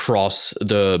across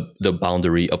the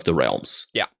boundary of the realms.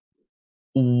 Yeah.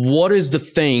 What is the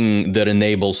thing that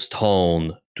enables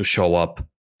Taln to show up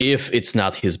if it's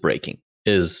not his breaking?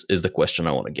 Is the question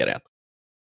I want to get at.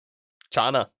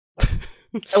 Chana.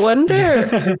 I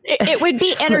wonder. It would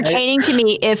be entertaining to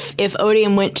me if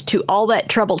Odium went to all that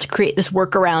trouble to create this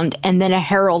workaround, and then a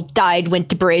herald died, went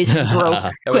to Braze, and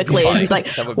broke quickly. And he's like,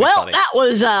 well, that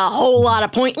was a whole lot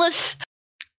of pointless.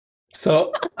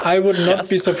 So I would not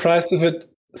be surprised if it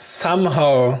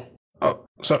somehow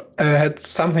had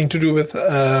something to do with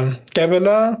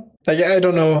Gavilar. Like, I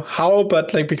don't know how,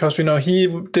 but like, because we know he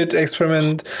did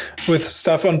experiment with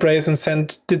stuff on Braze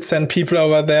and did send people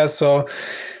over there. So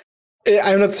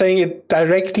I'm not saying it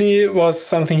directly was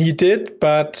something he did,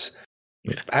 but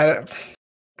I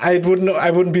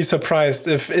wouldn't be surprised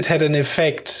if it had an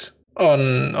effect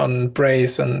on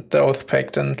Braze and the Oath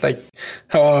Pact and like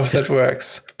how all of that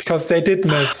works, because they did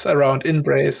mess around in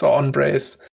Braze or on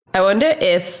Braze. I wonder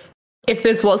if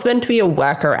this was meant to be a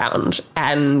workaround,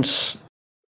 and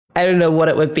I don't know what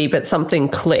it would be, but something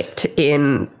clicked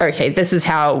in, okay, this is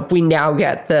how we now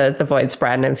get the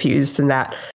Voidsprung infused and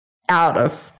that out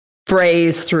of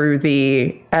Braze through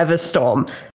the Everstorm.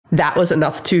 That was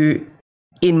enough to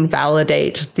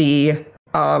invalidate the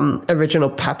original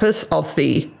purpose of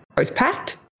the Oath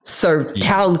Pact. So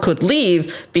Talon could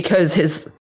leave because his,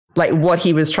 like, what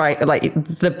he was trying, like,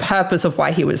 the purpose of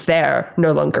why he was there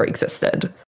no longer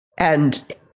existed. And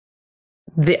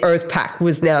the Oath Pact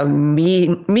was now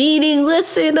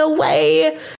meaningless in a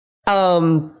way,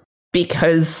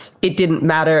 because it didn't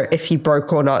matter if he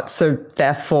broke or not. So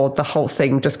therefore, the whole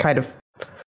thing just kind of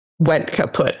went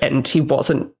kaput, and he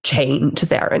wasn't chained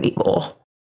there anymore.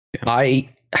 I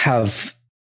have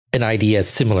an idea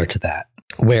similar to that,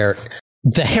 where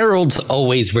the heralds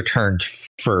always returned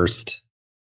first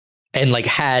and like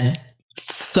had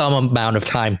some amount of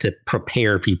time to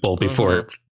prepare people before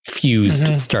Fused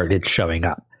started showing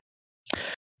up.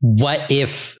 What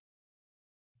if,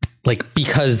 like,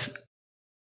 because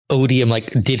Odium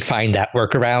like did find that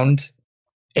workaround,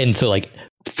 and so like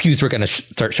Fused were going to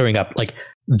start showing up, like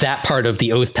that part of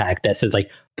the Oath Pact that says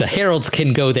like the heralds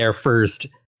can go there first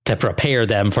to prepare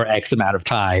them for X amount of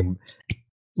time,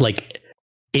 like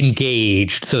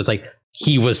engaged. So it's like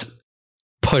he was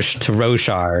pushed to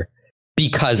Roshar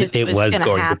because it was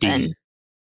going to be.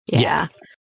 Yeah.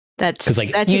 That's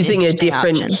like that's using a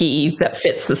different key that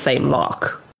fits the same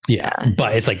lock. Yeah.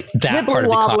 But it's like that part of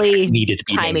the contract needed to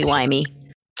be timey-wimey.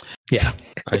 Yeah.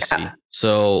 I see.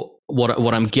 So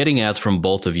what I'm getting at from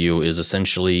both of you is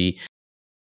essentially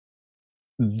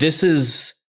this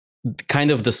is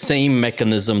kind of the same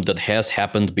mechanism that has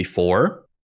happened before,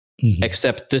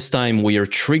 except this time we are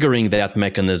triggering that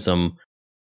mechanism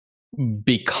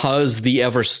because the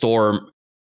Everstorm,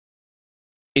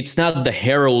 it's not the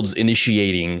Heralds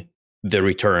initiating the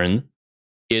return,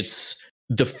 it's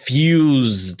the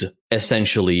Fused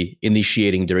essentially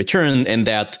initiating the return, and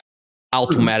that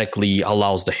automatically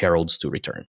allows the Heralds to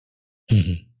return.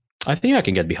 I think I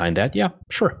can get behind that. Yeah,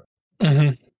 sure.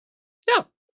 Yeah.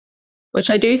 Which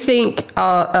I do think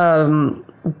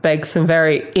begs some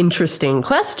very interesting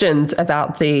questions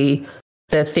about the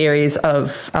theories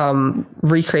of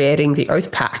recreating the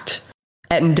Oath Pact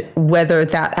and whether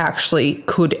that actually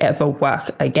could ever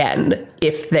work again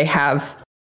if they have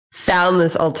found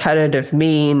this alternative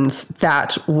means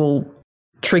that will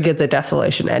trigger the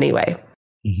desolation anyway.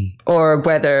 Or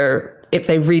whether if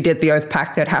they redid the Oath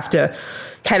Pact, they'd have to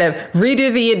kind of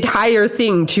redo the entire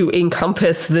thing to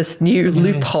encompass this new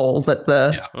loophole that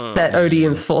that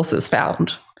Odium's forces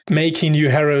found. Making new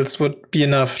heralds would be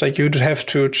enough. Like you'd have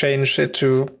to change it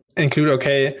to include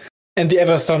and the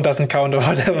Everstorm doesn't count or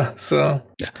whatever. So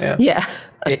yeah.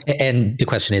 And the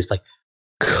question is like,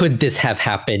 could this have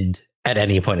happened at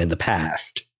any point in the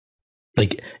past?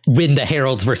 Like when the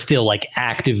heralds were still like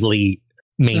actively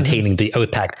maintaining the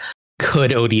Oath Pact,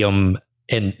 could Odium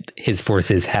and his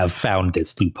forces have found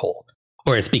this loophole?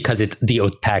 Or it's because the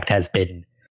Oath Pact has been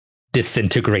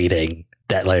disintegrating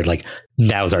that like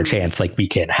now's our chance, like we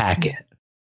can't hack it.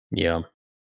 Yeah.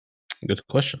 Good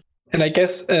question. And I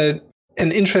guess an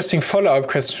interesting follow-up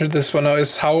question to this one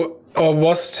is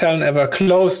was Talon ever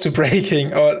close to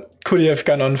breaking, or could he have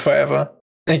gone on forever?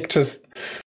 Like just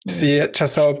see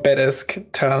just how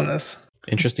badass Talon is.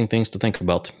 Interesting things to think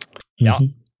about. Yeah.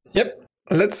 Yep.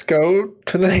 Let's go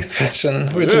to the next question,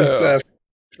 which is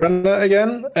Runner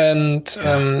again. And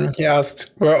he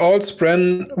asked, were all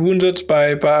Spren wounded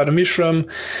by Adumishram,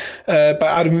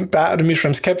 by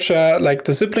Adumishram's capture like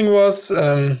the sibling was?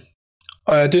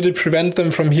 Did it prevent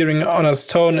them from hearing Honor's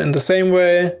tone in the same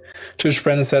way? To which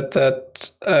Bren said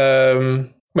that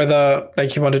whether like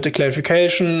he wanted a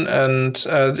clarification, and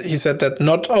he said that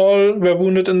not all were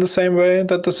wounded in the same way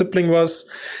that the sibling was,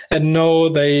 and no,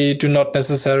 they do not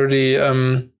necessarily are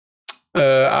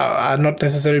not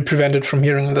necessarily prevented from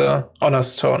hearing the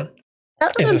Honor's tone. I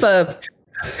don't remember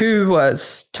who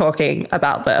was talking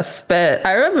about this, but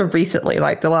I remember recently,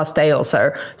 like the last day or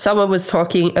so, someone was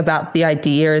talking about the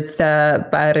idea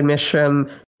that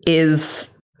Ba-Adumishram is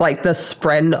like the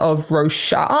Spren of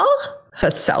Roshar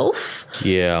herself.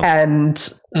 Yeah.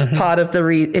 And part of the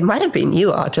it might have been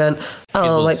you, Argent.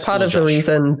 Like part of the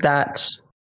reason that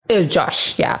it was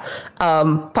Josh, yeah.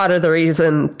 Part of the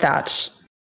reason that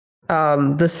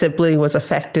the sibling was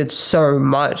affected so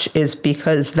much is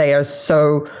because they are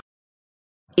so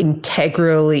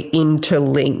integrally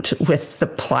interlinked with the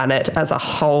planet as a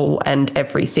whole and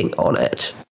everything on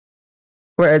it.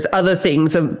 Whereas other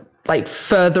things are like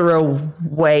further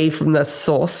away from the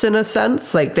source in a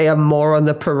sense, like they are more on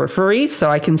the periphery. So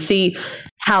I can see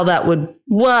how that would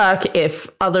work if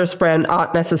other Spren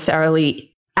aren't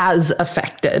necessarily as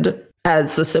affected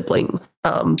as the sibling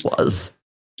was.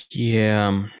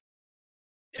 Yeah.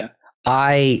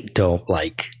 I don't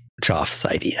like Joff's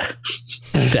idea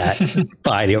that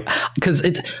because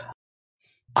the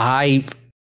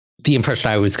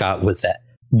impression I always got was that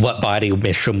what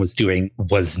Ba-Adumishram was doing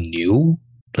was new.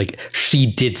 Like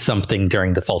she did something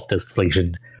during the false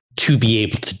distillation to be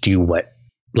able to do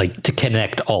to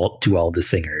connect all the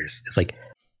singers. It's like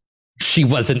she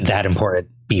wasn't that important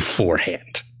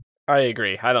beforehand. I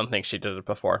agree. I don't think she did it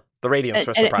before. The Radiants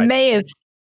were surprised. It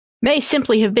may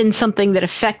simply have been something that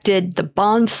affected the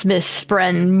Bondsmith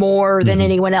Spren more than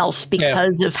anyone else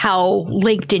because of how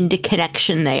linked into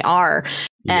connection they are.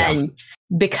 And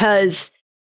because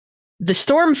the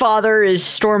Stormfather is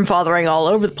Stormfathering all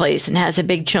over the place and has a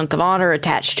big chunk of honor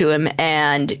attached to him.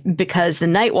 And because the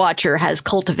Night Watcher has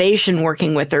cultivation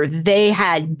working with her, they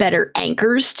had better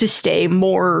anchors to stay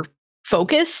more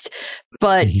focused.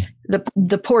 But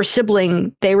the poor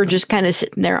sibling, they were just kind of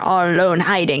sitting there all alone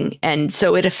hiding. And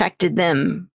so it affected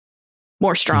them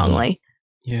more strongly.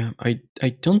 Yeah, I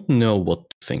don't know what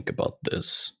to think about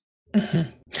this. I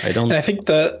don't. And I think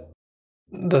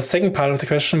the second part of the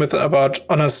question about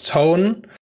Honor's tone,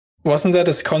 wasn't that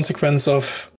as a consequence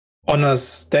of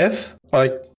Honor's death,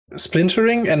 like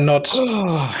splintering, and not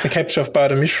the capture of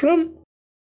Bada Mishram?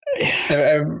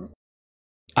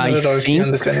 I don't know if you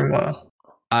understand anymore.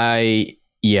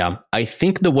 I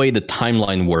think the way the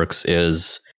timeline works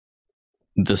is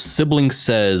the sibling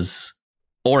says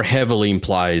or heavily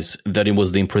implies that it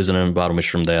was the imprisonment of Bada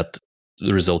Mishram that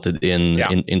resulted in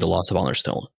the loss of Honor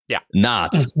Stone. Yeah.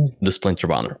 Not the Splinter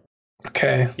of Honor.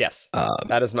 Okay. Yes.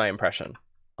 That is my impression.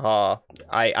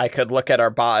 I could look at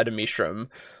our Bada Mishram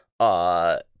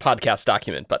podcast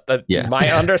document, but my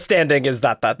understanding is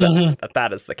that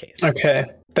is the case. Okay.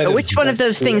 Which one of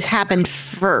those things happened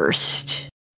first?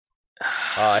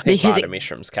 I think Bada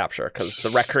Mishram's capture, because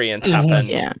the recreants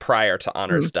happened prior to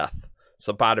Honor's death.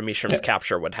 So Bada Mishram's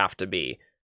capture would have to be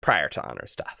prior to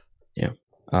Honor's death. Yeah.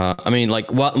 I mean,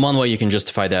 like, one way you can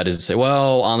justify that is to say,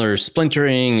 well, Honor's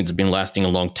splintering, it's been lasting a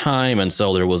long time, and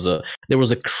so there was a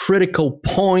critical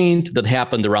point that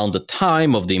happened around the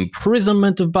time of the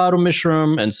imprisonment of Bada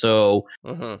Mishram, and so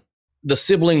the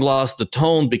sibling lost the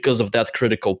tone because of that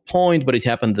critical point, but it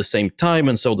happened at the same time,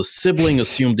 and so the sibling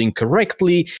assumed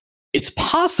incorrectly. It's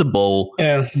possible,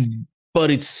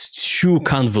 but it's too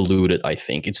convoluted, I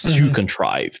think. It's too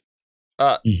contrived.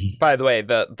 By the way,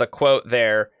 the quote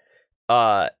there,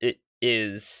 it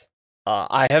is,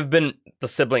 the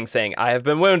sibling saying, I have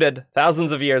been wounded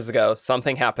thousands of years ago.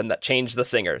 Something happened that changed the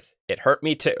singers. It hurt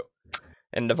me too.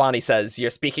 And Navani says, you're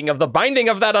speaking of the binding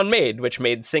of that unmade, which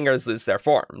made singers lose their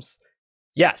forms.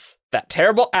 Yes, that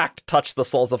terrible act touched the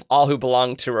souls of all who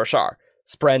belonged to Roshar.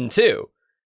 Spren too.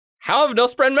 How have no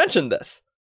Spren mentioned this?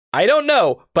 I don't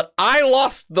know, but I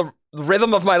lost the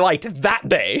rhythm of my light that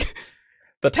day.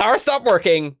 The tower stopped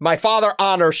working. My father,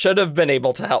 Honor, should have been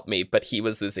able to help me, but he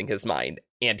was losing his mind,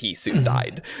 and he soon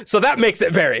died. So that makes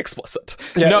it very explicit.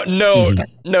 Yeah.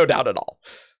 No doubt at all.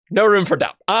 No room for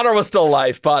doubt. Honor was still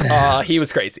alive, but he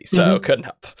was crazy, so couldn't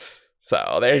help.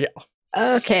 So there you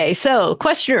go. Okay, so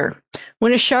questioner.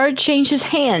 When a shard changes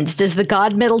hands, does the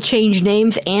god metal change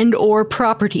names and or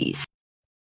properties?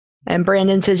 And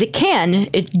Brandon says it can.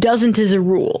 It doesn't as a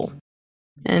rule.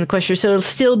 And questioner, so it'll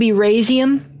still be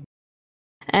Razium?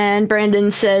 And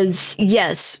Brandon says,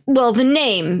 yes. Well, the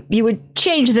name, you would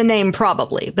change the name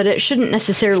probably, but it shouldn't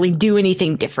necessarily do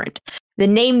anything different. The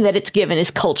name that it's given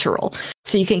is cultural,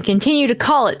 so you can continue to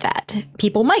call it that.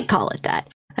 People might call it that.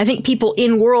 I think people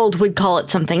in world would call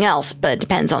it something else, but it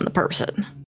depends on the person.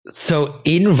 So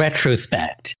in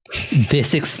retrospect,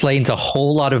 this explains a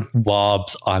whole lot of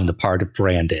wobs on the part of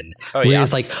Brandon. Where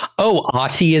it's like, oh,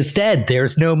 Ati is dead.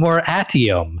 There's no more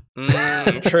Atium.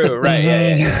 True, right.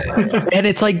 Yeah. And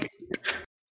it's like,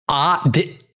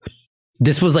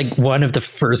 this was like one of the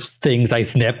first things I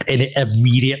snipped, and it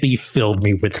immediately filled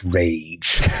me with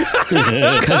rage.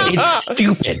 Because it's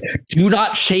stupid. Do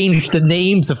not change the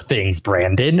names of things,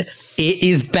 Brandon. It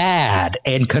is bad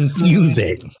and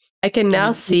confusing. I can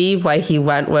now see why he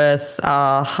went with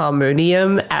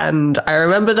Harmonium, and I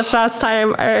remember the first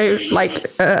time I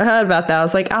heard about that, I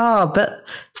was like, but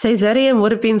Caesarium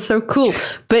would have been so cool.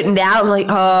 But now I'm like,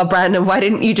 Brandon, why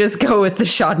didn't you just go with the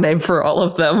shard name for all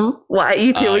of them? Why are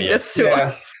you doing this to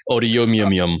us? Odium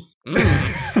yum yum.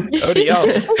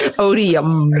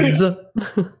 Odiums.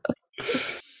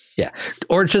 Yeah,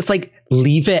 or just like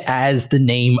leave it as the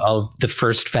name of the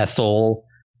first vessel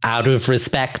out of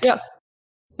respect. Yeah.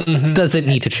 Doesn't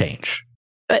need to change.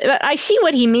 But I see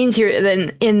what he means here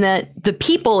then, in that the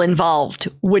people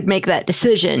involved would make that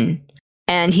decision,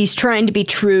 and he's trying to be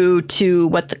true to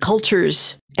what the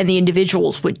cultures and the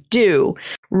individuals would do,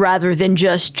 rather than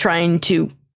just trying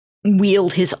to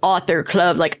wield his author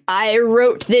club, like, I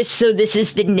wrote this, so this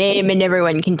is the name, and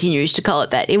everyone continues to call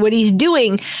it that. And what he's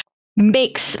doing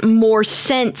makes more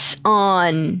sense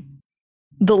on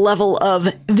the level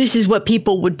of, this is what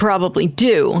people would probably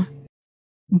do.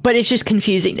 But it's just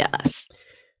confusing to us.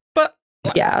 But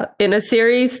yeah, in a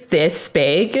series this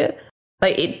big,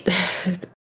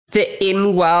 the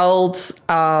in-world,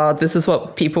 this is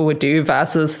what people would do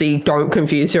versus the don't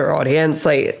confuse your audience.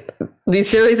 Like, these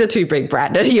series are too big,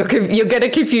 Brandon. You're going to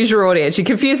confuse your audience. You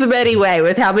confuse them anyway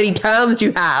with how many terms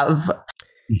you have.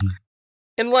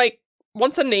 And like,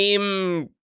 once a name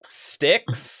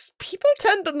sticks, people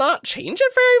tend to not change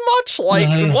it very much.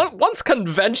 Like, once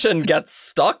convention gets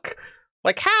stuck.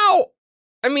 Like, how?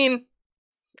 I mean,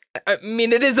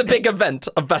 it is a big event,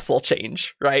 a vessel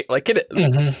change, right? Like, it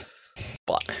is.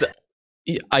 But still.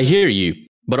 I hear you.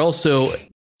 But also,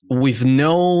 we've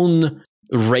known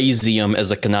Razium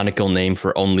as a canonical name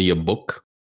for only a book.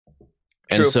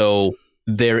 And so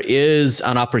there is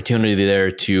an opportunity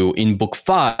there to, in book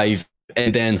 5,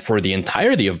 and then for the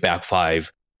entirety of back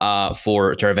 5,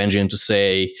 for Taravangian to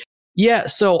say, Yeah,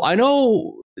 so I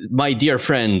know my dear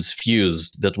friends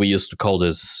Fused that we used to call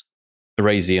this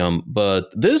Raysium,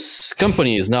 but this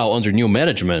company is now under new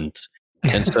management,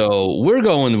 and so we're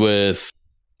going with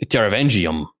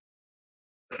Teravangium,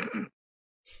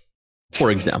 for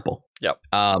example. Yep.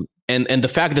 And the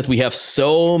fact that we have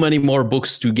so many more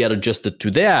books to get adjusted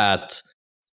to that,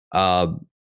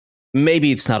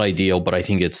 maybe it's not ideal, but I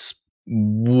think it's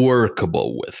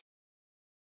workable with.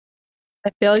 I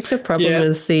feel like the problem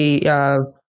is the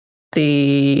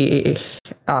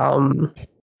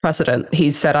precedent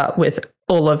he's set up with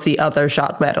all of the other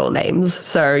shard metal names.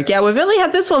 So yeah, we've only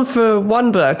had this one for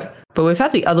one book, but we've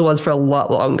had the other ones for a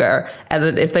lot longer. And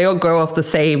then if they all go off the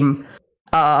same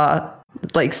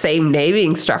same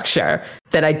naming structure,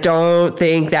 then I don't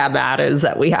think that matters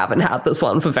that we haven't had this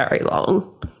one for very long.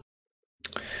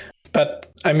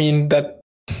 But I mean that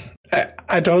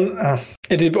I don't.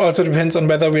 It also depends on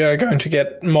whether we are going to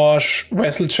get more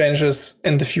vessel changes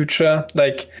in the future.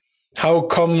 Like, how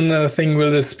common a thing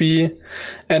will this be?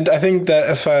 And I think that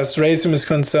as far as Raysium is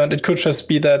concerned, it could just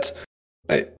be that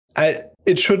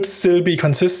it should still be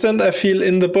consistent, I feel,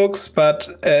 in the books, but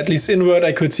at least inward,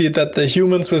 I could see that the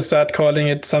humans will start calling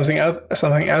it something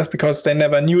else because they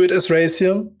never knew it as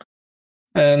Raysium.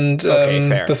 And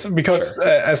because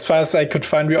as far as I could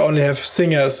find, we only have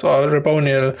Singers or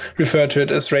Reboniel refer to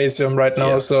it as Raysium right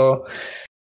now, so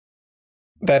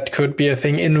that could be a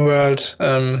thing inward.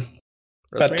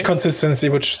 But consistency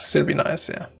would still be nice,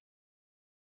 yeah.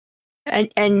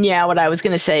 And yeah, what I was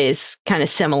going to say is kind of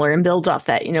similar and builds off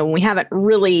that. We haven't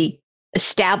really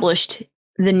established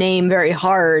the name very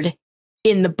hard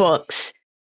in the books.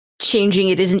 Changing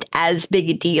it isn't as big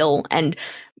a deal. And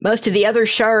most of the other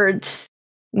shards,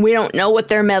 we don't know what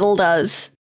their metal does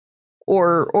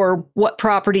or what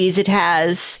properties it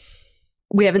has.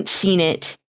 We haven't seen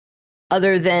it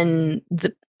other than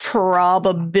the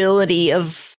probability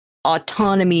of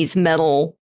Autonomy's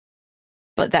metal,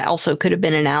 but that also could have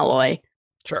been an alloy.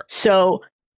 Sure. So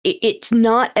it's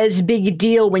not as big a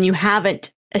deal when you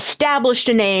haven't established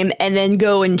a name and then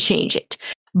go and change it.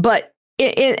 But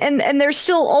and there's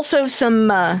still also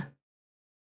some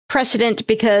precedent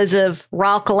because of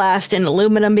Ralkalast and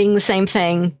aluminum being the same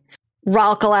thing.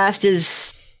 Ralkalast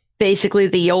is basically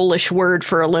the Yolish word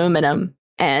for aluminum,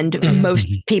 and most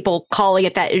people calling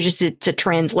it that it's a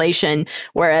translation.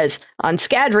 Whereas on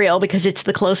Scadrial, because it's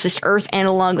the closest Earth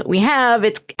analog that we have,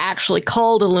 it's actually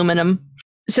called aluminum.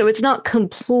 So it's not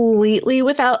completely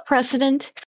without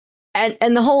precedent.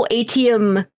 And the whole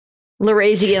Atium,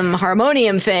 Lerasium,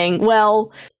 Harmonium thing,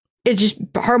 well,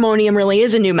 Harmonium really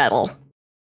is a new metal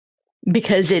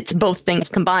because it's both things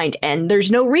combined. And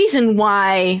there's no reason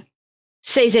why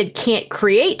Sazed can't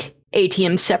create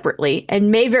Atium separately and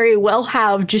may very well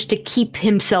have, just to keep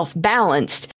himself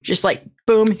balanced, just like,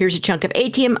 boom, here's a chunk of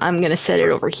Atium, I'm going to set it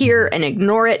over here and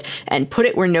ignore it and put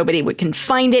it where nobody can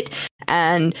find it.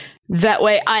 And that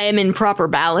way I am in proper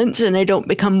balance and I don't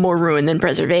become more ruin than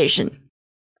preservation.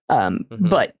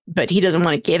 But he doesn't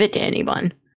want to give it to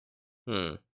anyone.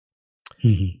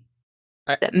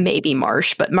 That may be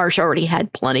Marsh, but Marsh already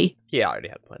had plenty. Yeah, already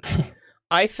had plenty.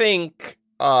 I think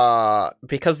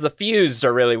because the Fused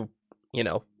are really,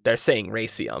 they're saying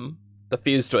Raysium. The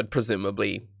Fused would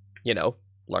presumably,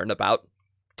 learn about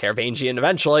Teravangian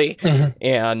eventually.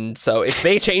 And so if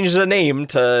they change the name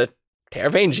to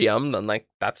Teravangium, then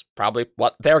that's probably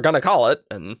what they're going to call it.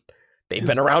 And they've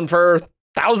been around for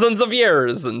thousands of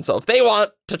years. And so if they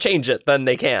want to change it, then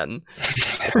they can.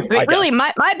 Really,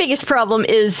 my biggest problem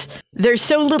is there's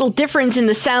so little difference in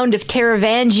the sound of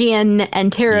Teravangian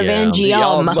and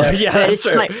Teravangium. Yeah, that's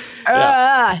true.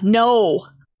 No.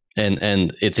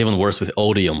 And it's even worse with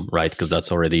Odium, right? Because that's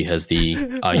already has the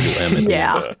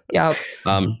IUM.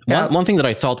 One thing that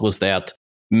I thought was that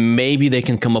maybe they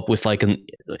can come up with an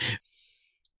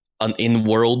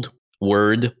in-world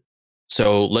word.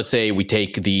 So let's say we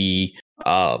take the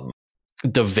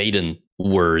Vaden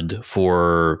word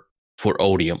for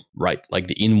Odium, right? Like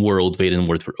the in-world Vaden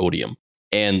word for Odium.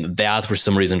 And that, for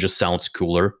some reason, just sounds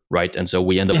cooler, right? And so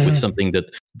we end up with something that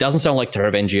doesn't sound like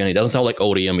Teravangian, it doesn't sound like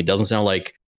Odium, it doesn't sound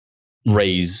like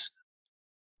Rays.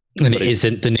 And it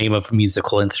isn't the name of a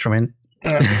musical instrument.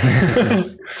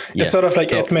 It's sort of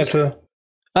like Ed Metal.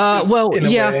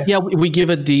 We give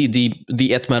it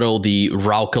the Ed Metal, the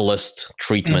Raukalist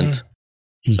treatment.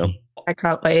 So I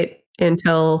can't wait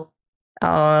until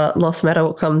Lost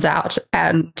Metal comes out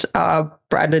and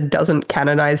Brandon doesn't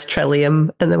canonize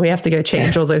Trillium, and then we have to go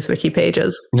change all those wiki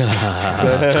pages.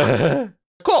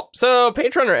 Cool. So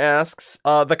Patrunner asks,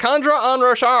 the Kandra on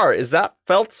Roshar, is that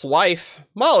Felt's wife,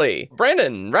 Molly?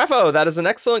 Brandon, Rapho, that is an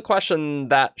excellent question.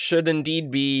 That should indeed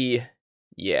be,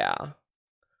 yeah.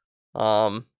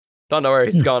 Don't know where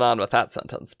he's going on with that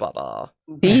sentence, but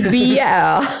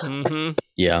yeah. Mm-hmm.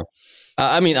 Yeah.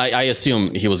 I mean, I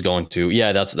assume he was going to.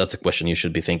 Yeah, that's a question you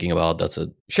should be thinking about. That's a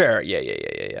sure.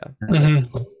 Yeah.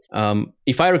 Mm-hmm.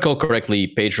 If I recall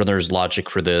correctly, PageRunner's logic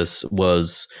for this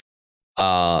was,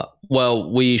 well,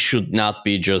 we should not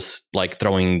be just like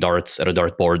throwing darts at a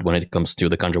dartboard when it comes to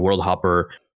the Kandra World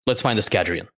Hopper. Let's find a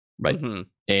Scadrian, right? Mm-hmm.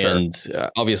 And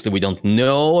obviously, we don't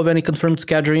know of any confirmed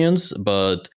Scadrians,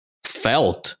 but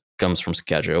Felt comes from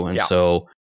Scadrio, and so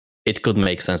it could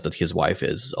make sense that his wife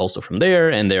is also from there,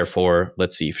 and therefore,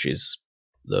 let's see if she's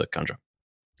the Kandra.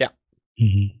 Yeah.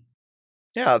 Mm-hmm.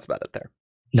 Yeah, that's about it there.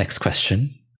 Next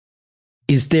question.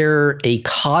 Is there a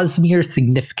Cosmere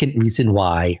significant reason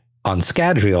why, on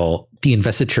Scadrial, the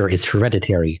investiture is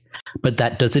hereditary, but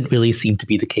that doesn't really seem to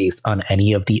be the case on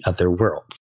any of the other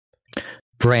worlds?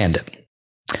 Brandon.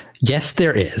 Yes,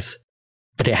 there is.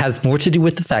 But it has more to do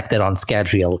with the fact that on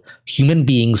Scadrial, human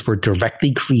beings were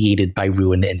directly created by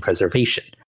ruin and preservation.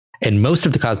 And most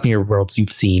of the Cosmere worlds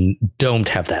you've seen don't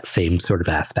have that same sort of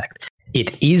aspect.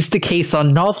 It is the case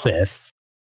on Nalthis,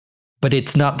 but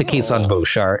it's not the case on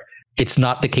Voshar. It's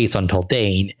not the case on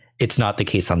Taldane. It's not the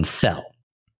case on Cell.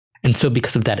 And so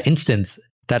because of that instance,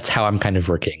 that's how I'm kind of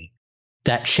working.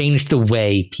 That changed the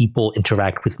way people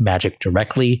interact with magic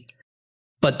directly.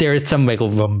 But there is some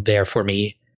wiggle room there for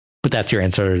me. But that's your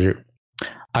answer.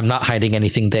 I'm not hiding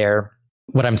anything there.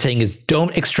 What I'm saying is don't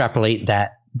extrapolate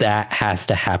that has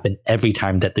to happen every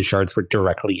time that the shards were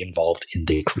directly involved in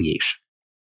the creation.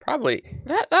 Probably.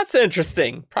 That's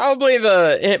interesting. Probably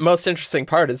the most interesting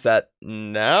part is that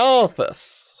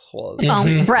Nalthis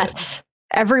was... breaths.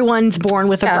 Everyone's born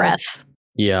with a breath.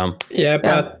 Yeah. Yeah,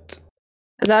 but...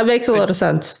 That makes a lot of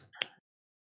sense.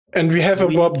 And we have a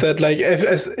mob that, like,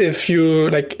 if you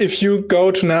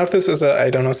go to Nalthis as a, I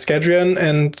don't know, Scadrian,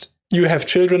 and you have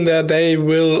children there, they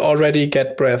will already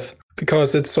get breath,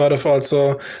 because it's sort of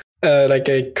also like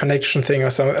a connection thing or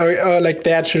something, or like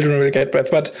their children will get breath.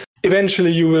 But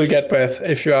eventually you will get breath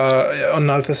if you are on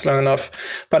Nalthis long enough.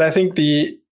 But I think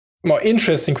the more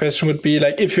interesting question would be,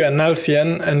 like, if you're a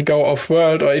Nalthian and go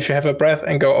off-world, or if you have a breath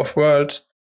and go off-world,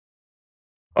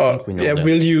 or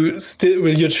will your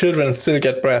children still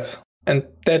get breath? And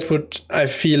that would, I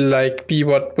feel like, be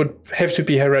what would have to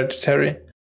be hereditary.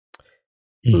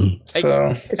 Mm-hmm.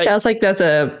 So it sounds like there's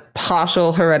a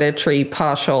partial hereditary,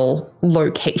 partial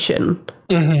location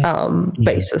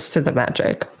basis to the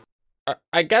magic.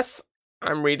 I guess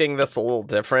I'm reading this a little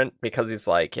different, because he's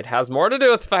like, it has more to do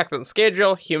with the fact that in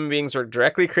Scadrial, human beings were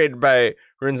directly created by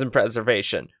runes and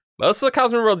preservation. Most of the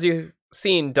Cosmere worlds you've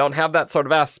seen don't have that sort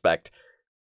of aspect.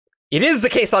 It is the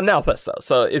case on Nalthis, though.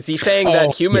 So is he saying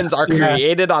that humans are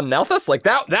created on Nalthis? Like,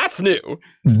 that's new.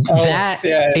 That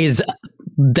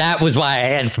was why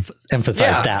I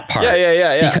emphasized that part.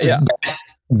 Yeah. Because that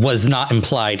was not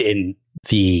implied in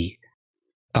the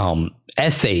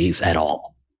essays at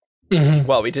all. Mm-hmm.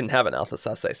 Well, we didn't have an Nalthis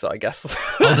essay, so I guess.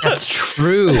 Oh, that's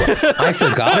true. I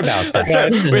forgot about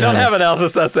that. We don't have an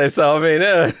Nalthis essay, so I mean...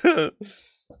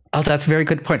 Oh, that's a very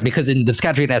good point, because in the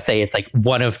Scadrian essay, it's like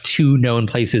one of two known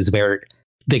places where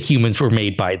the humans were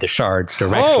made by the shards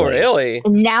directly. Oh, really?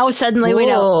 Now suddenly we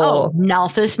know,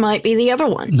 Nalthis might be the other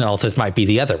one. Nalthis might be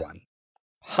the other one.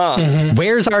 Huh. Mm-hmm.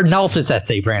 Where's our Nalthis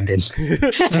essay, Brandon? In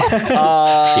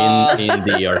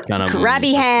the Arcana.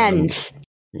 Grabby hands.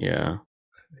 Yeah.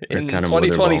 In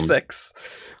 2026,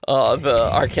 the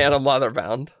Arcanum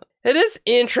Leatherbound. It is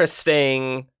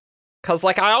interesting... Because,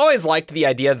 like, I always liked the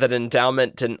idea that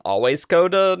endowment didn't always go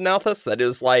to Nalthis. That it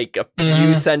was, like, a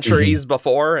few centuries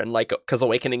before, and, like, because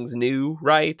Awakening's new,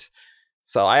 right?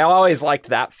 So I always liked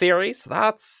that theory, so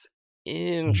that's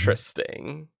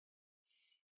interesting.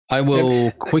 I will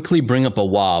quickly bring up a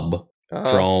WOB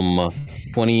from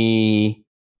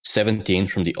 2017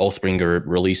 from the Oathbringer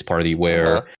release party,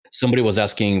 where somebody was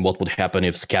asking what would happen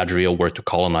if Scadrial were to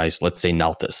colonize, let's say,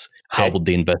 Nalthis. How would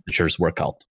the investitures work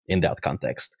out in that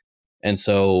context? And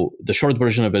so the short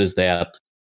version of it is that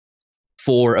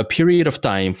for a period of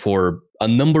time, for a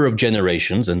number of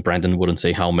generations, and Brandon wouldn't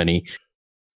say how many,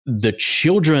 the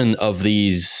children of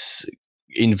these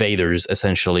invaders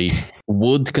essentially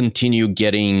would continue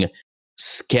getting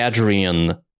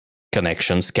Scadrian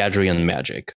connections, Scadrian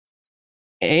magic,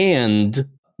 and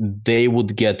they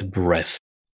would get breath.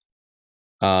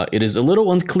 It is a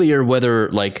little unclear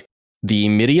whether, like, the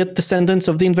immediate descendants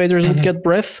of the invaders would get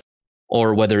breath,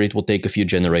 or whether it will take a few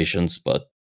generations, but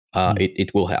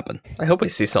it will happen. I hope we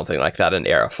see something like that in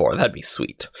Era 4. That'd be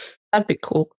sweet. That'd be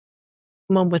cool.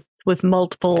 One with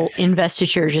multiple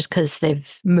investitures just because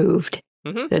they've moved.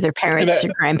 Their parents or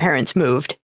grandparents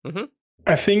moved.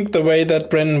 I think the way that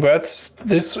Brandon words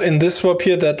this in this swap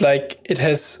here, that like it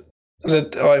has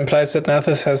that or implies that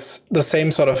Nethys has the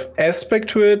same sort of aspect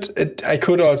to it. I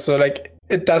could also like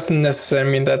it doesn't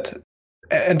necessarily mean that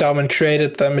Endowment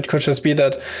created them. It could just be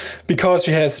that because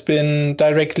she has been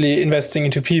directly investing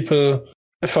into people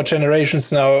for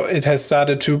generations now, it has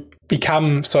started to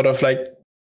become sort of like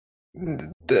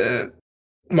the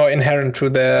more inherent to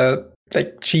their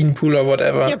like gene pool or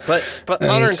whatever. Yeah, but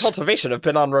honor and cultivation have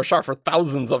been on Roshar for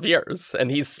thousands of years,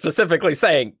 and he's specifically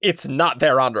saying it's not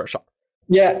there on Roshar.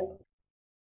 Yeah.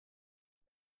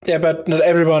 Yeah, but not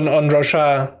everyone on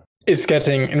Roshar is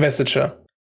getting investiture.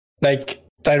 Like,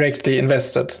 directly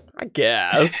invested. I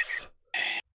guess.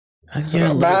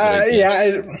 So,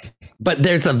 but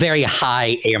there's a very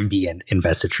high ambient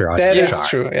investiture on Roshar. That is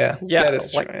true, yeah. Yeah, that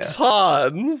is like true, yeah.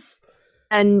 tons.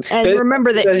 And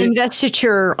remember that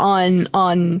investiture on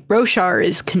Roshar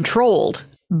is controlled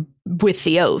with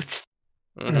the oaths.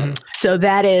 Mm-hmm. So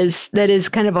that is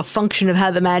kind of a function of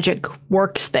how the magic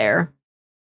works there.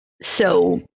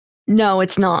 So no,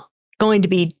 it's not going to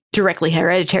be directly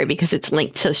hereditary because it's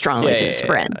linked so strongly to the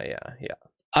spread. Yeah.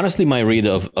 Honestly, my read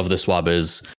of the swab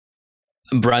is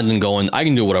Brandon going, I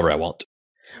can do whatever I want.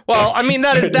 Well, I mean,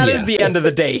 that is the end of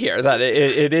the day here. That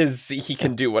it is, he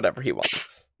can do whatever he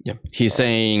wants. Yeah, he's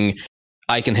saying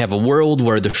I can have a world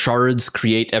where the shards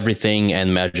create everything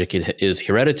and magic is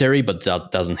hereditary, but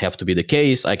that doesn't have to be the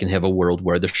case. I can have a world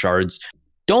where the shards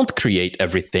don't create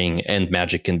everything and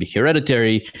magic can be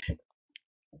hereditary,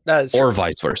 or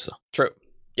vice versa. True.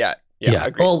 Yeah.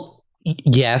 Well,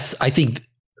 yes, I think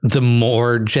the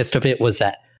more gist of it was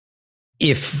that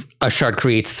if a shard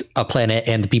creates a planet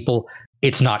and the people,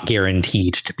 it's not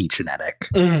guaranteed to be genetic,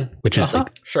 which is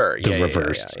like the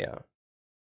reverse. Yeah.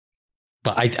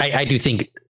 But I do think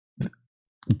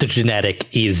the genetic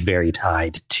is very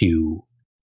tied to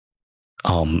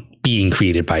being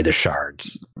created by the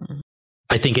shards.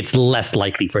 I think it's less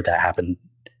likely for that to happen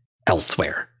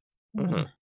elsewhere. Mm-hmm.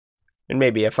 And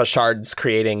maybe if a shard's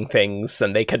creating things,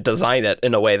 then they could design it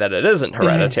in a way that it isn't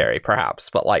hereditary, perhaps.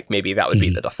 But like maybe that would be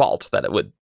the default, that it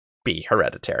would be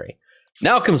hereditary.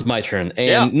 Now comes my turn.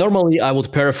 And normally I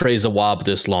would paraphrase a WAB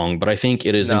this long, but I think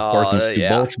it is important to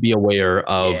both be aware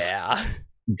of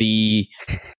the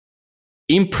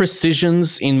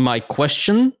imprecisions in my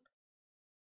question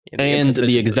and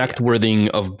the exact wording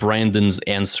of Brandon's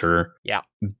answer. Yeah.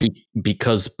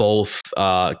 Because both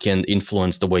can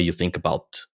influence the way you think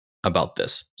about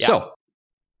this. Yeah. So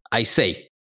I say,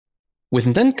 with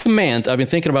Intent Command, I've been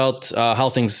thinking about how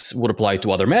things would apply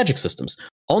to other magic systems.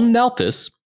 On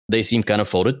Nethys, they seem kind of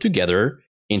folded together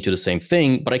into the same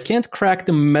thing, but I can't crack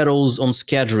the metals on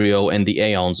Scadrio and the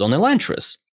Aeons on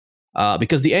Elantris.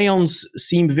 Because the Aeons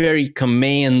seem very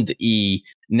command-y,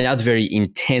 not very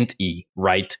intent-y,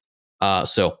 right?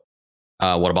 So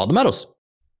what about the metals?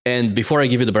 And before I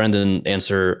give you the Brandon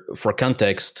answer, for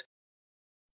context,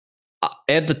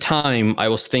 at the time, I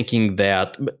was thinking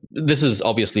that this is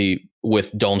obviously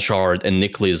with Dawn Shard and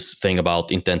Nikli's thing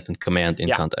about intent and command in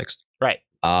context. Right.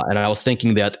 And I was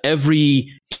thinking that every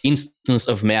instance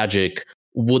of magic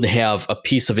would have a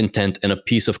piece of intent and a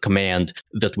piece of command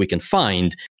that we can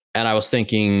find. And I was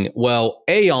thinking, well,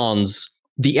 Aeons,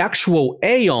 the actual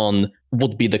Aeon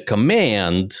would be the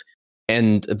command,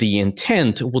 and the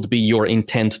intent would be your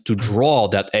intent to draw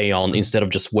that Aeon instead of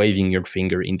just waving your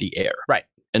finger in the air. Right.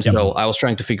 And so I was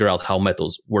trying to figure out how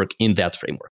metals work in that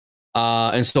framework.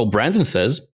 And so Brandon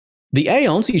says, the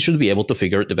Aeons, you should be able to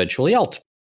figure it eventually out.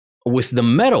 With the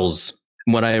metals,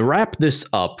 when I wrap this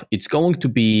up, it's going to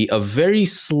be a very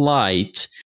slight,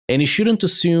 and you shouldn't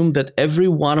assume that every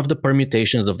one of the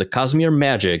permutations of the Cosmere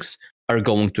magics are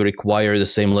going to require the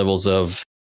same levels of...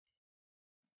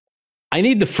 I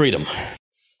need the freedom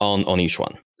on each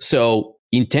one. So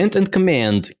intent and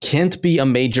command can't be a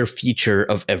major feature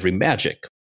of every magic.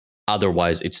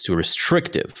 Otherwise, it's too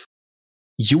restrictive.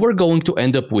 You are going to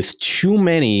end up with too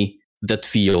many that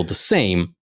feel the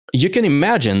same. You can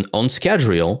imagine on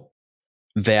Scadrial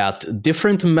that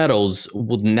different metals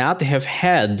would not have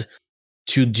had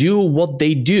to do what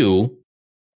they do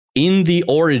in the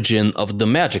origin of the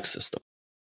magic system.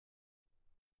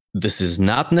 This is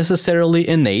not necessarily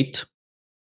innate.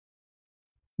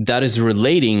 That is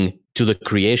relating to the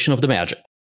creation of the magic.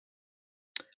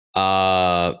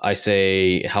 I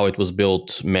say how it was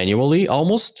built manually,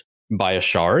 almost, by a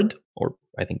shard, or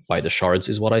I think by the shards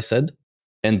is what I said.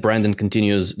 And Brandon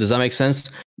continues, does that make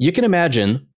sense? You can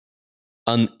imagine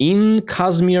an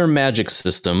in-Cosmere magic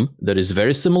system that is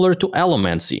very similar to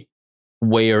Allomancy,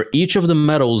 where each of the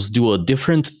metals do a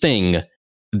different thing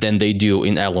than they do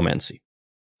in Allomancy.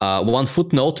 One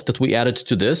footnote that we added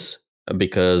to this,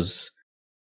 because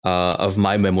of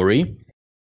my memory,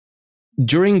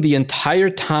 during the entire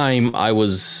time I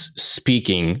was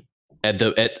speaking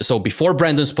so before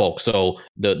Brandon spoke, so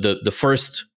the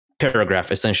first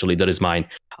paragraph essentially that is mine,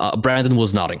 Brandon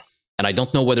was nodding. And I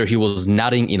don't know whether he was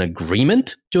nodding in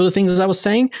agreement to the things I was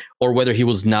saying, or whether he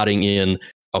was nodding in,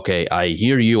 okay, I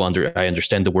hear you, I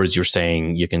understand the words you're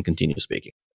saying, you can continue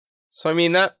speaking. So, I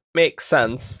mean, that makes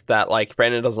sense that, like,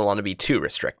 Brandon doesn't want to be too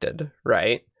restricted,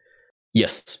 right?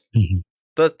 Yes. Mm-hmm.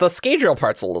 The Scadrial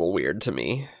part's a little weird to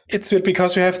me. It's weird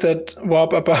because we have that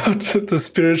warp about the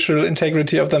spiritual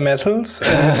integrity of the metals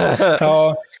and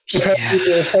how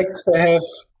the effects they have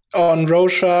on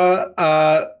Rosha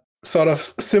are sort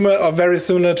of similar or very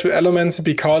similar to Allomancy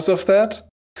because of that.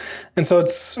 And so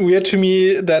it's weird to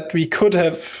me that we could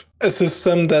have a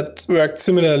system that worked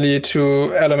similarly to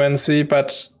Allomancy,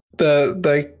 but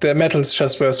the metals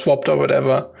just were swapped or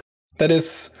whatever. That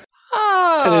is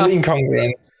a little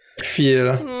incongruent, I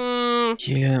feel.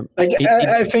 Yeah. Like,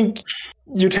 I think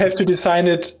you'd have to design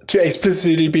it to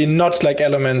explicitly be not like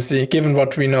Allomancy, given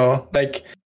what we know. Like,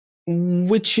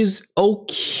 which is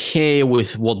okay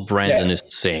with what Brandon is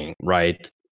saying, right?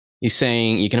 He's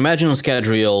saying, you can imagine on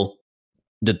Scadrial,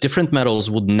 the different metals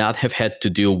would not have had to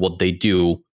do what they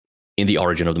do in the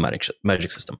origin of the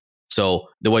magic system. So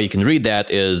the way you can read that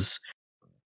is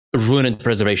Ruin and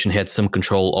Preservation had some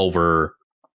control over,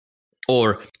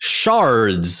 or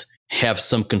shards have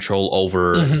some control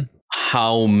over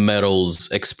how metals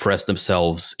express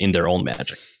themselves in their own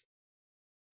magic.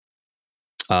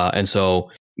 And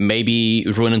so maybe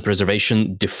Ruin and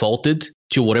Preservation defaulted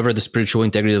to whatever the spiritual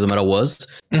integrity of the metal was,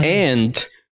 and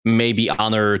maybe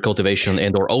Honor, Cultivation,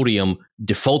 and or Odium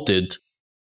defaulted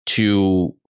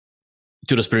to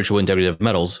the spiritual integrity of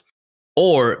metals.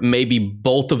 Or maybe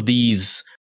both of these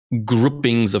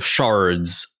groupings of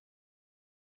shards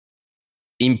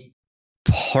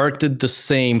imparted the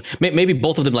same. Maybe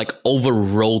both of them like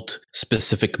overwrote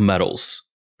specific metals.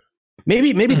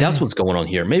 Maybe that's what's going on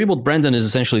here. Maybe what Brandon is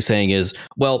essentially saying is,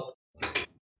 well,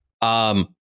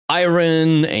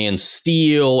 iron and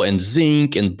steel and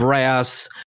zinc and brass,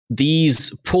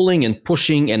 these pulling and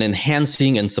pushing and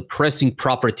enhancing and suppressing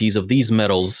properties of these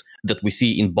metals that we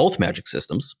see in both magic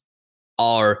systems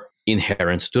are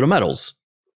inherent to the metals.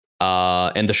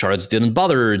 And the shards didn't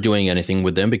bother doing anything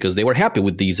with them because they were happy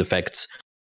with these effects.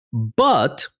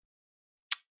 But,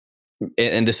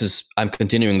 and this is, I'm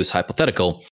continuing this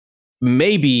hypothetical,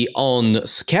 maybe on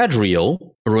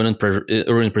Scadrial, Ruin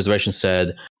and Preservation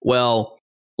said, well,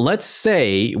 let's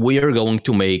say we are going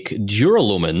to make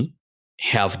Duralumin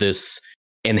have this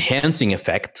enhancing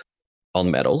effect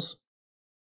on metals.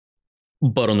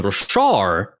 But on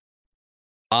Roshar,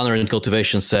 Honor and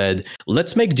Cultivation said,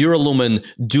 let's make Duralumin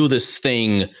do this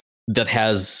thing that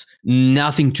has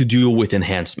nothing to do with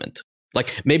enhancement.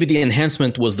 Like maybe the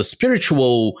enhancement was the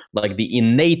spiritual, like the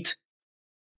innate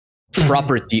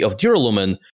property of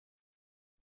Duralumin,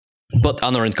 but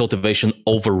Honor and Cultivation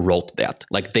overwrote that.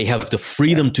 Like they have the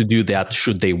freedom to do that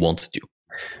should they want to.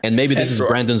 And maybe this is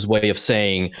Brandon's way of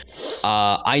saying,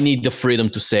 I need the freedom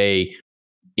to say,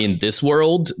 in this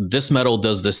world, this metal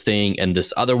does this thing, and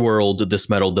this other world, this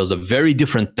metal does a very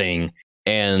different thing.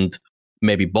 And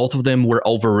maybe both of them were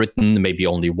overwritten, maybe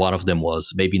only one of them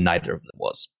was, maybe neither of them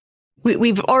was.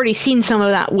 We've already seen some of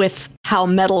that with how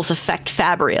metals affect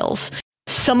fabrials.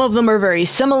 Some of them are very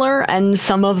similar, and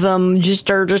some of them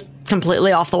are just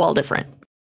completely off the wall different.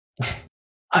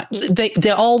 They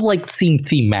all like seem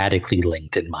thematically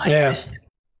linked in my head.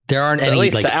 There aren't any, at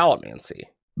least like, to Allomancy.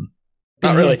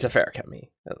 Not really to Feruchemy,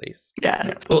 at least.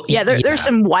 Yeah. Well, there's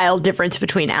some wild difference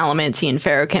between Allomancy and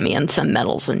Feruchemy on some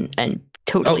metals and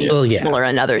totally similar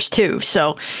on others too.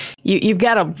 So you've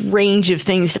got a range of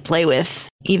things to play with,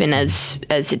 even as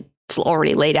it's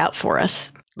already laid out for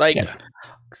us. Like,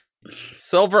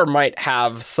 silver might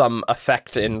have some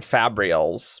effect in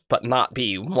Fabrials, but not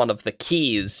be one of the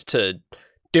keys to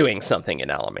doing something in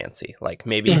Allomancy. Like,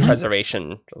 maybe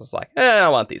Preservation was like, I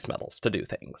want these metals to do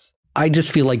things. I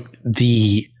just feel like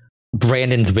the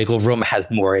Brandon's wiggle room has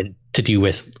more to do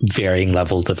with varying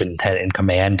levels of intent and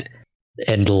command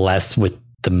and less with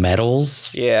the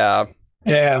metals. Yeah.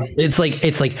 It's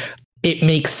like it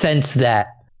makes sense that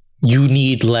you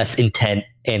need less intent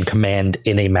and command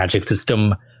in a magic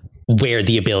system where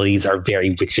the abilities are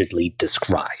very rigidly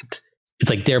described. It's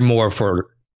like they're more for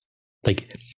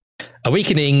like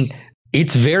Awakening,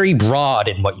 it's very broad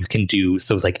in what you can do.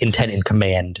 So it's like intent and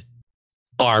command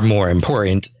are more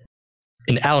important.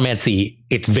 In Allomancy,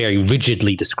 it's very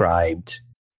rigidly described.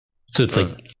 So it's like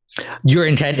your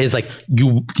intent is like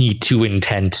you need to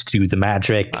intend to do the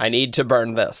magic. I need to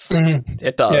burn this.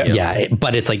 It does. Yeah,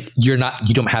 but it's like you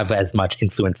don't have as much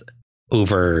influence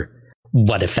over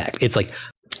what effect. It's like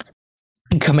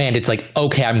command. It's like,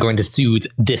 okay, I'm going to soothe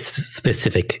this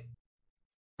specific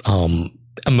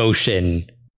emotion.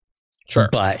 Sure.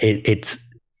 But it's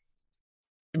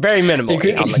very minimal.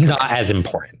 It's not as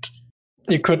important.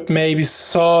 You could maybe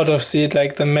sort of see it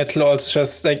like the metal also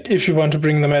just like if you want to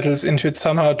bring the metals into it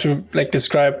somehow to like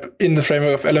describe in the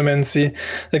framework of Elomancy,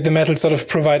 like the metals sort of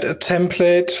provide a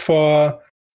template for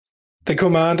the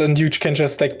command and you can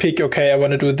just like pick, okay, I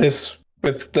want to do this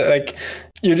with the like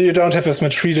you don't have as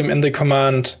much freedom in the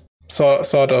command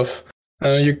sort of.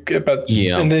 But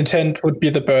in the intent would be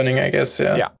the burning, I guess.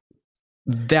 Yeah.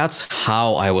 That's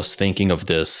how I was thinking of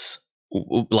this,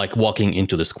 like walking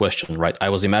into this question, right? I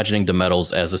was imagining the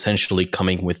metals as essentially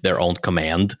coming with their own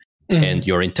command, and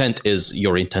your intent is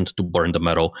your intent to burn the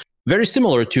metal. Very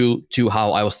similar to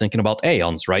how I was thinking about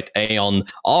Aeons, right? Aeon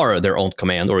are their own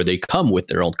command, or they come with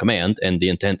their own command, and the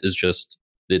intent is just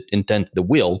the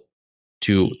will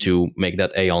to make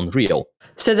that Aeon real.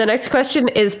 So the next question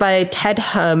is by Ted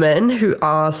Herman, who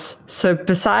asks, so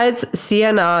besides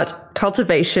Cianart,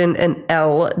 Cultivation, and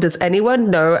L, does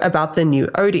anyone know about the new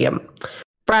Odium?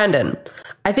 Brandon,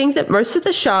 I think that most of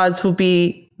the shards will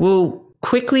be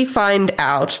quickly finding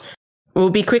out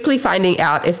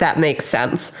if that makes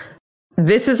sense.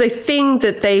 This is a thing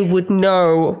that they would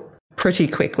know pretty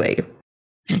quickly.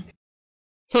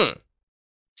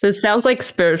 So it sounds like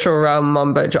spiritual realm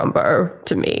mumbo jumbo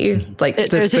to me. Like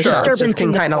there's a disturbance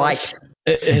can kind of like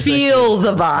feel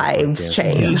the vibes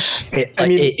change.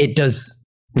 It does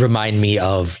remind me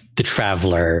of The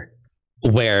Traveler,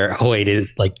 where Hoid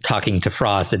is like talking to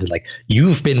Frost and is like,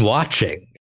 "You've been watching."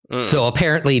 So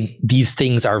apparently these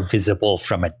things are visible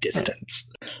from a distance.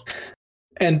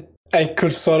 And I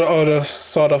could sort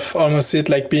of almost see it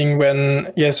like being when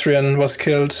Yesrian was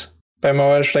killed by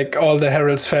Moash, like all the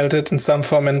heralds felt it in some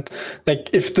form, and like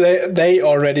if they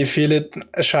already feel it,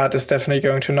 a shard is definitely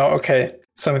going to know, okay,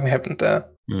 something happened there.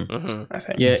 I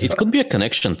think. Yeah, it could be a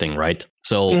connection thing, right?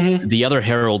 So the other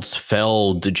heralds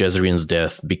felt Jezrian's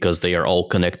death because they are all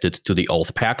connected to the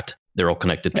Oath Pact. They're all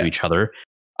connected to each other.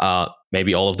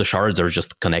 Maybe all of the shards are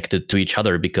just connected to each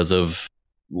other because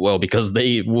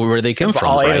they where they came from.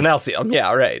 All right? and Elsium,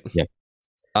 yeah, right. Yeah.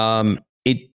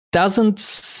 It doesn't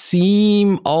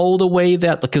seem all the way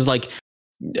that, because like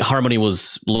Harmony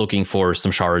was looking for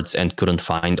some shards and couldn't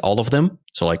find all of them.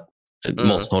 So like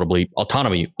most notably,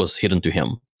 Autonomy was hidden to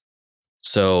him.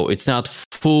 So it's not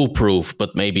foolproof,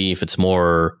 but maybe if it's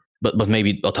more, but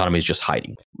maybe Autonomy is just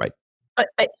hiding, right? But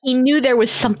he knew there was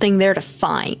something there to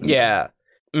find. Yeah.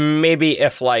 Maybe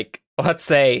if like, let's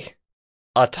say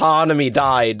Autonomy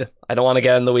died, I don't want to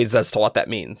get in the weeds as to what that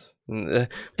means,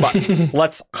 but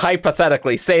let's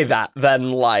hypothetically say that,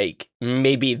 then like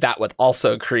maybe that would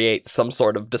also create some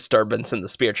sort of disturbance in the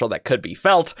spiritual that could be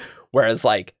felt, whereas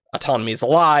like Autonomy's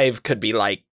alive could be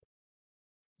like,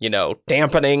 you know,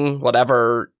 dampening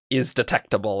whatever is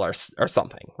detectable or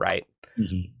something, right?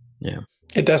 Yeah.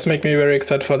 It does make me very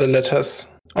excited for the letters.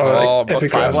 Or like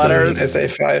Epic 5 letters.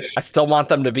 SA5. I still want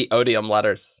them to be Odium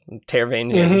letters.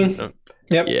 Tervanian.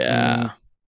 Yep. Yeah.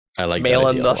 I like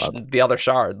mailing the other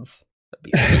shards.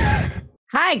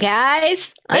 Hi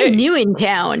guys, Hey. I'm new in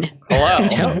town.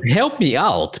 Hello. Help me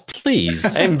out,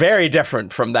 please. I'm very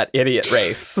different from that idiot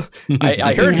race.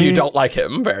 I heard you don't like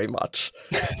him very much.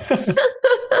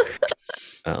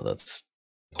 Oh, that's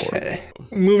okay.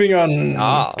 Moving on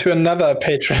to another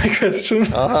Patreon question.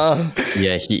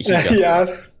 Yeah, he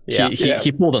asked.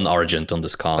 He pulled an Argent on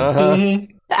this con.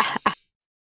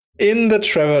 In The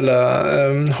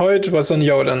Traveler, Hoid was on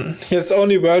Yolan. He has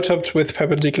only world-topped with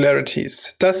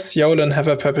perpendicularities. Does Yolan have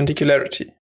a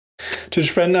perpendicularity? To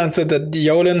which Brendan answered that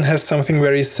Yolan has something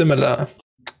very similar.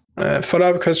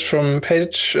 Follow-up question from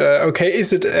Paige. Okay,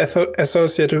 is it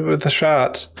associated with a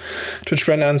shard? To which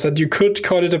Brendan answered, you could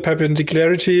call it a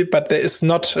perpendicularity, but there is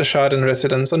not a shard in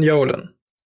residence on Yolan.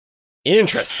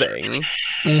 Interesting.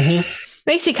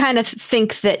 Makes you kind of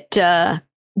think that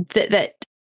that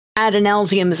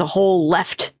Adonelsium as a whole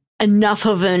left enough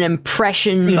of an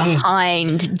impression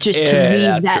behind just to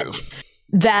read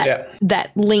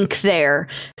that link there.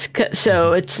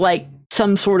 So it's like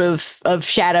some sort of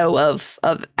shadow of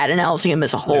Adonelsium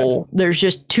as a whole. There's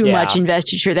just too much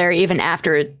investiture there, even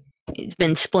after it's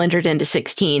been splintered into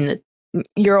 16. That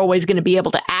you're always going to be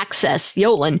able to access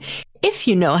Yolan if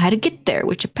you know how to get there,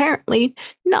 which apparently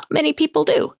not many people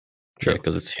do. Sure,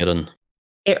 because it's hidden.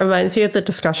 It reminds me of the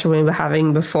discussion we were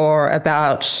having before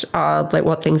about like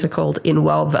what things are called in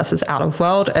world versus out of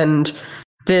world, and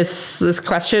this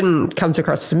question comes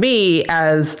across to me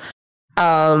as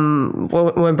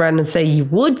when Brandon say you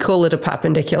would call it a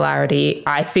perpendicularity.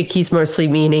 I think he's mostly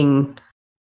meaning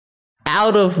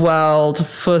out of world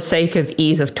for sake of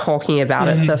ease of talking about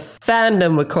it. The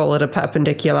fandom would call it a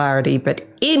perpendicularity, but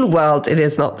in world, it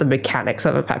is not the mechanics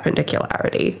of a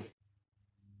perpendicularity.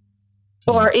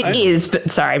 Or it is,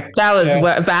 but sorry, that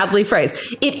was badly phrased.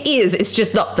 It is, it's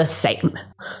just not the same.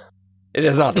 It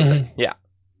is not the same, yeah.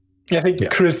 I think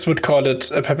Chris would call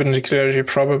it a perpendicularity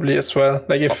probably as well.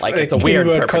 Like if it's a weird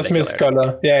word Cosmere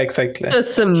Scholar. Yeah, exactly. A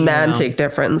semantic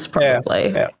difference, probably.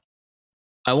 Yeah.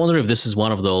 I wonder if this is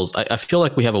one of those. I feel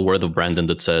like we have a word of Brandon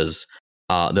that says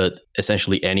that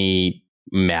essentially any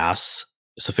mass,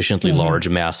 sufficiently large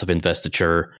mass of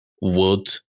investiture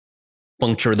would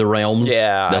puncture the realms.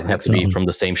 Yeah, doesn't have to be from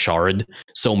the same shard.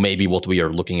 So maybe what we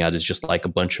are looking at is just like a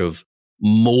bunch of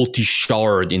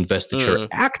multi-shard investiture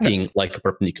acting like a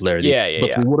perpendicularity.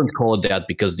 But we wouldn't call it that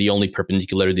because the only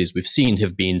perpendicularities we've seen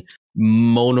have been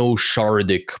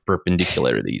monoshardic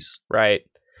perpendicularities. Right.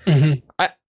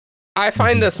 I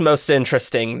find this most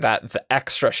interesting that the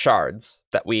extra shards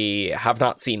that we have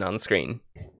not seen on screen,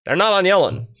 they're not on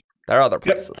Yulin. They're other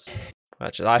places,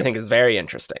 which I think is very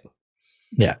interesting.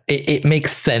 Yeah, it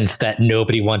makes sense that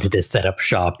nobody wanted to set up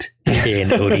shop in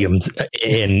Odium's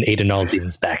in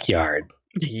Adonalzian's backyard.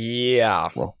 Yeah,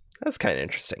 well, that's kind of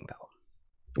interesting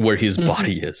though. Where his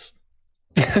body is.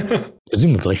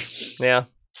 Presumably. Yeah.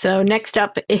 So next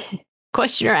up,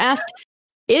 questioner asked,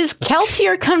 is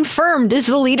Kelsier confirmed as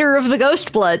the leader of the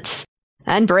Ghostbloods?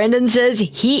 And Brandon says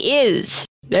he is.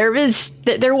 There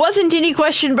wasn't any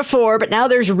question before, but now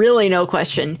there's really no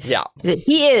question. Yeah. That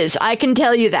he is. I can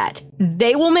tell you that.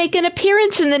 They will make an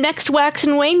appearance in the next Wax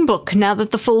and Wayne book now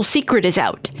that the full secret is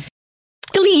out.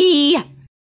 Glee!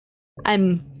 I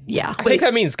think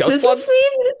that means Ghostbloods?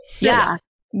 Yeah.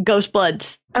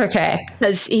 Ghostbloods. Okay.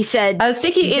 Because he said I was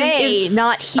thinking they,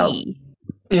 not he.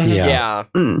 Yeah.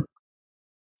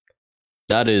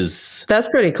 That's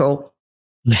pretty cool.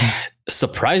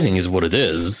 Surprising is what it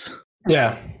is.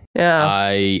 Yeah.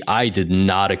 I did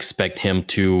not expect him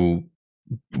to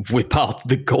whip out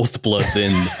the Ghostbloods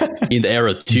in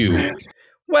Era 2.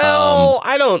 Well,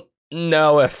 I don't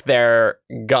know if they're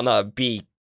gonna be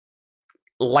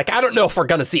like, I don't know if we're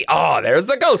gonna see, there's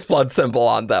the Ghostblood symbol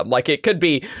on them. Like, it could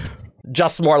be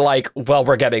just more like, well,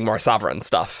 we're getting more Sovereign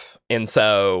stuff. And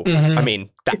so, I mean,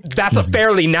 that's a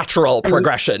fairly natural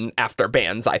progression after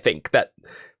bans, I think, that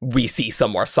we see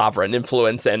some more Sovereign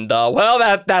influence. And,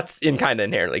 that's in kind of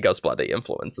inherently Ghostbloody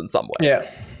influence in some way. Yeah.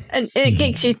 And it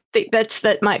makes you think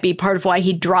that might be part of why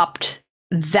he dropped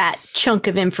that chunk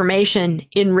of information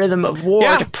in Rhythm of War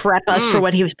to prep us for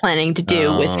what he was planning to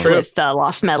do with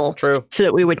Lost Metal. True. So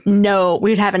that we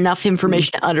would have enough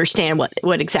information to understand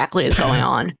what exactly is going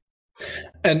on.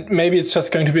 And maybe it's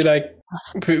just going to be like,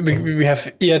 we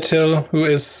have Eatil, who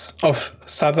is of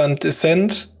Southern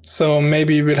descent, so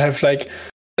maybe we'll have like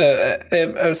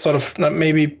a sort of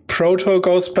maybe proto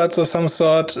Ghostbloods or some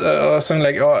sort, or something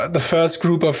like, or the first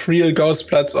group of real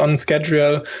Ghostbloods on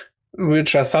schedule,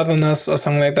 which are Southerners or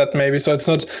something like that. Maybe so it's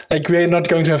not like we're not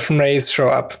going to have Mraze show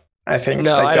up. I think.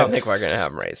 No, I don't think we're going to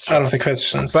have Mraze out of the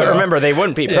question. But remember, they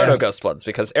wouldn't be proto Ghostbloods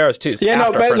because Eros 2 is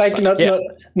after but first like fight.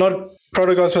 not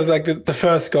proto Ghostbloods, like the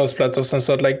first Ghostbloods of some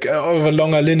sort, like of a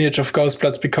longer lineage of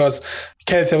Ghostbloods, because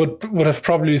Kelsier would have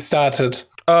probably started.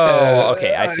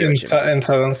 Okay, I see in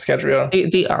Southern schedule.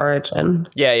 The origin.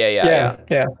 Yeah.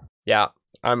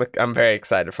 I'm very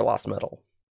excited for Lost Metal.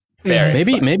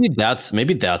 Maybe that's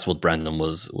what Brandon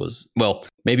was. Well,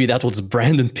 maybe that was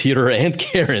Brandon, Peter, and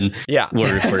Karen.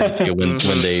 Were when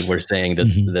they were saying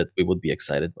that we would be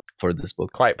excited for this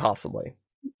book. Quite possibly.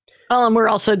 Well, and we're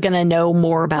also gonna know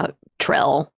more about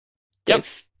Trell. Yep.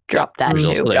 Drop that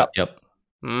too. Yep.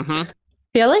 Mm-hmm. I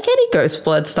feel like any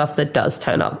Ghostblood stuff that does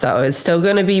turn up though is still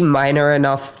going to be minor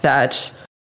enough that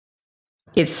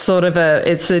it's sort of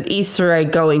it's an Easter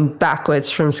egg going backwards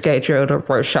from Scadrial to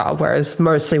Rorschach, whereas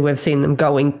mostly we've seen them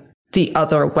going the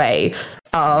other way.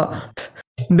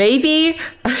 Maybe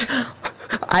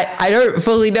I don't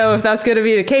fully know if that's going to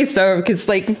be the case though, because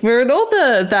like for an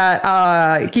author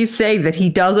that keeps saying that he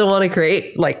doesn't want to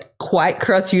create like quite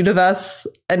cross universe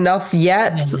enough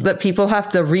yet that people have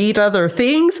to read other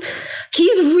things,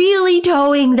 he's really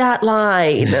towing that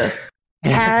line.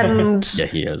 And yeah,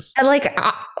 he is. And like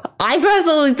I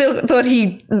personally thought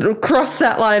he crossed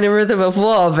that line in Rhythm of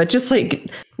War, but just like,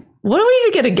 what are we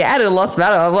even going to get in Lost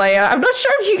Metal? I'm like, I'm not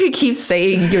sure if you could keep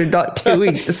saying you're not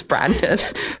doing this, Brandon.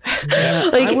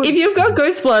 If you've got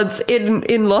Ghostbloods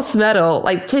in Lost Metal,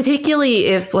 like particularly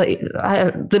if like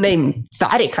the name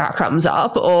Vatica comes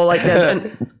up, or like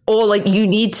or like you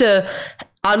need to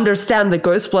understand the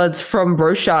Ghostbloods from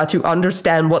Rorschach to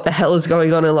understand what the hell is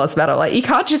going on in Lost Metal. Like you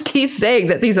can't just keep saying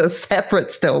that these are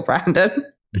separate still, Brandon.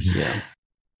 Yeah.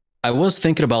 I was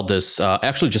thinking about this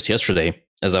actually just yesterday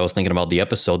as I was thinking about the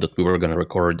episode that we were going to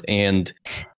record. And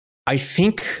I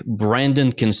think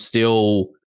Brandon can still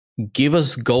give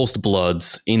us Ghost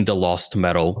Bloods in the Lost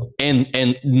Metal and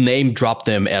name drop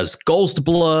them as Ghost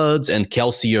Bloods and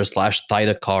Kelsier /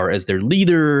 Thaidakar as their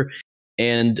leader.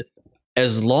 And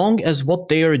as long as what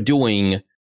they are doing,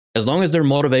 as long as their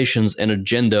motivations and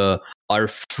agenda are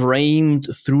framed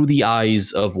through the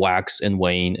eyes of Wax and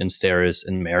Wayne and Steris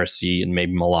and Marcy and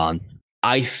maybe Milan,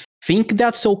 I think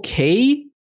that's okay.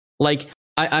 Like,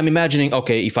 I'm imagining,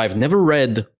 okay, if I've never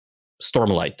read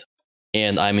Stormlight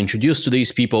and I'm introduced to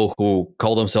these people who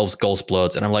call themselves Ghost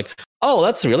Bloods, and I'm like, oh,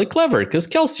 that's really clever because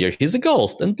Kelsier, he's a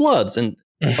ghost, and Bloods, and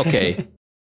okay.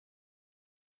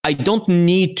 I don't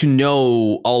need to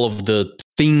know all of the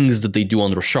things that they do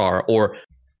on Roshar, or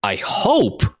I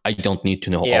hope I don't need to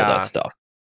know all that stuff.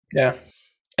 Yeah.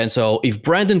 And so if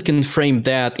Brandon can frame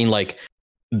that in like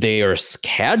their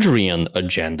Scadrian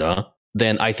agenda,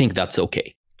 then I think that's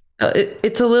okay.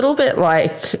 It's a little bit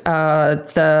like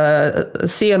the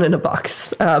Sion in a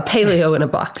box, Paleo in a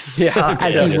box,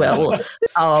 as you will,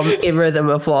 in Rhythm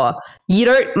of War. You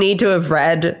don't need to have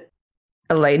read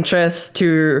Elantris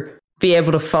to be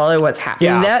able to follow what's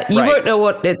happening there. You won't know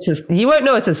what you won't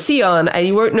know it's a Sion, and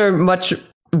you won't know much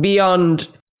beyond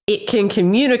it can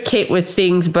communicate with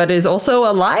things, but is also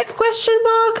alive, ?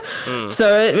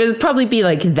 So it would probably be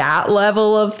like that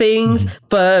level of things.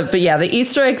 But yeah, the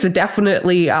Easter eggs are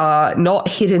definitely not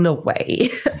hidden away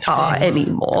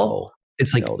anymore.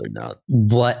 It's like, no, they're not.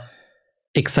 What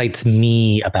excites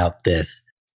me about this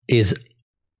is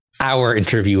our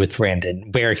interview with Brandon,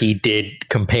 where he did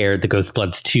compare the Ghost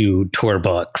Bloods to tour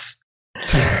books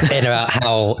and about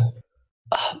how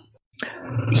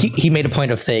he made a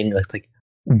point of saying like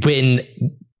when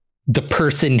the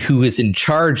person who is in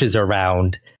charge is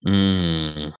around,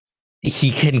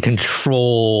 he can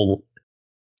control,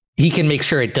 he can make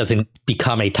sure it doesn't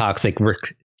become a toxic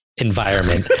work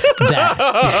environment.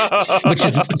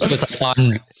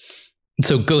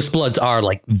 So Ghost Bloods are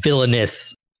like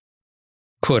villainous,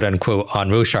 quote unquote, on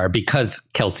Roshar because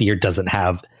Kelsier doesn't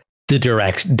have the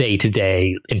direct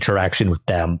day-to-day interaction with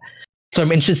them. So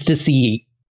I'm interested to see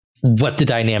what the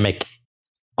dynamic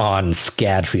on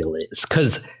Scadrial is,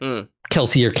 because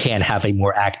Kelsier can have a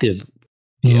more active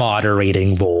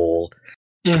moderating role,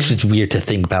 which is weird to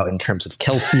think about in terms of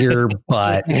Kelsier,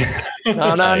 but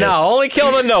no, only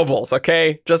kill the nobles,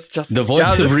 okay? Just the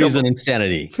voice of reason and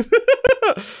sanity.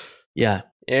 Yeah.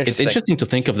 It's interesting to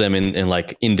think of them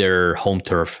in their home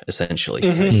turf, essentially.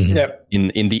 Yeah.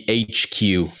 In the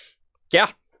HQ. Yeah.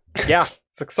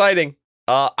 It's exciting.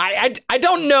 I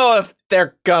don't know if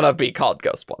they're gonna be called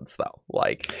Ghost Bloods though.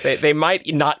 Like they might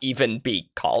not even be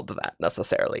called that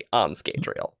necessarily on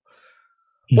Scadrial.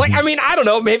 Like, I mean, I don't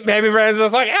know. Maybe Brandon's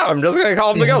just like, yeah, I'm just gonna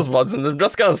call them the Ghost Bloods, and I'm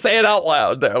just gonna say it out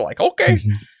loud. They're like, okay.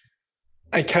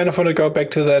 I kind of want to go back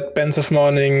to that Bands of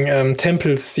Mourning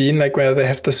temple scene, like where they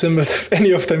have the symbols. If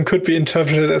any of them could be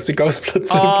interpreted as the Ghost Blood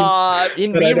symbol.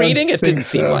 In rereading, it didn't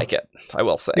seem like it, I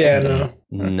will say. Yeah,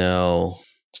 no.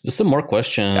 Just some more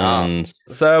questions.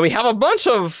 So we have a bunch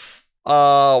of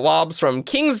wobs from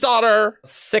King's Daughter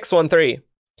 613.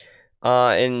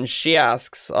 And she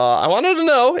asks, I wanted to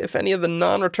know if any of the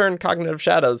non-returned cognitive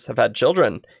shadows have had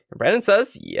children. And Brandon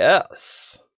says,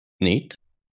 yes. Neat.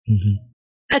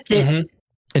 That's it.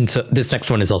 And so this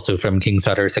next one is also from King's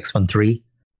Daughter 613.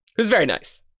 Who's very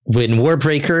nice. When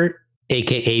Warbreaker,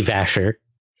 aka Vasher,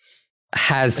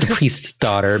 has the priest's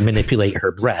daughter manipulate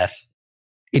her breath,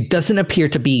 it doesn't appear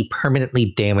to be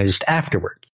permanently damaged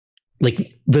afterwards.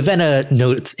 Like, Vivenna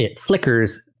notes it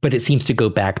flickers, but it seems to go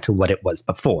back to what it was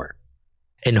before.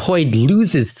 And Hoid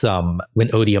loses some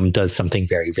when Odium does something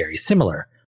very, very similar.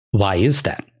 Why is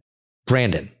that?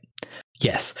 Brandon.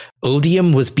 Yes,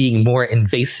 Odium was being more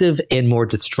invasive and more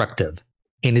destructive,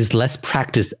 and is less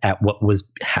practiced at what was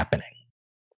happening.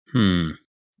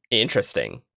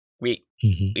 Interesting. We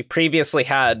previously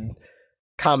had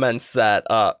comments that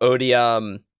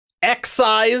Odium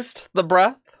excised the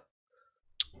breath.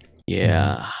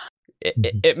 Yeah.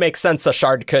 It makes sense a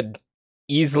shard could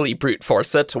easily brute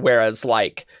force it, whereas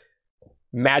like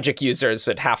magic users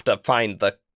would have to find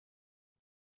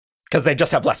because they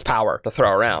just have less power to throw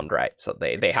around, right? So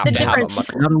they have to have a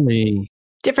much more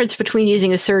difference between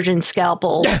using a surgeon's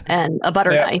scalpel and a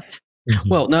butter knife.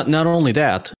 Well, not only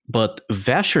that, but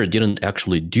Vasher didn't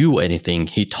actually do anything.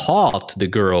 He taught the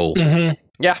girl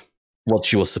what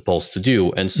she was supposed to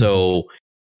do. And so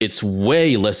it's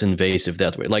way less invasive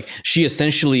that way. Like, she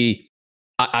essentially,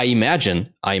 I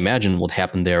imagine what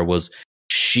happened there was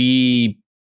she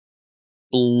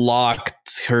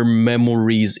locked her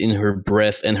memories in her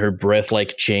breath, and her breath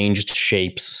like changed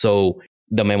shapes, so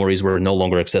the memories were no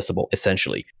longer accessible,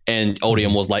 essentially. And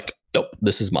Odium was like, nope,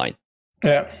 this is mine.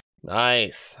 Yeah.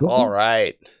 Nice. All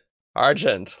right.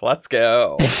 Argent, let's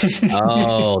go.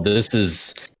 Oh, this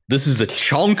is a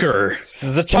chunker. This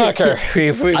is a chunker.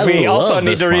 We also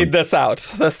need to read this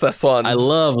out. This one. I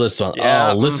love this one.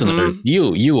 Yeah. Oh, listeners,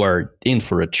 you are in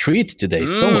for a treat today.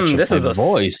 So much of this is my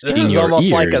voice in This is your almost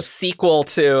ears. like a sequel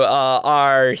to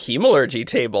our Hemalurgy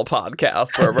Table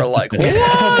podcast, where we're like, what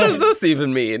does this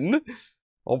even mean?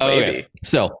 Oh, baby. Okay.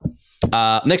 So,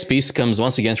 next piece comes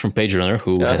once again from PageRunner,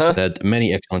 who has had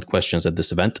many excellent questions at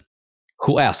this event,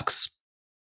 who asks,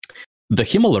 the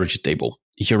Hemalurgy table,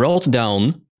 he wrote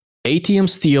down, Atium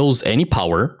steals any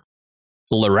power,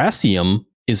 Lerasium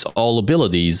is all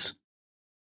abilities,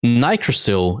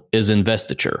 Nigrosil is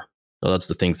investiture. So that's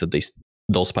the things that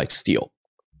those spikes steal.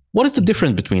 What is the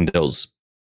difference between those?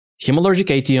 Hemalurgic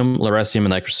Atium, Lerasium,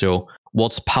 and Nigrosil,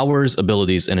 what's powers,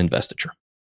 abilities, and investiture?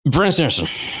 Brandon Sanderson.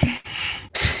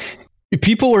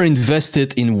 People are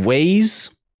invested in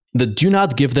ways that do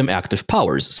not give them active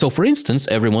powers. So, for instance,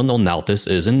 everyone on Nalthis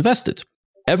is invested.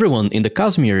 Everyone in the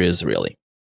Cosmere is, really.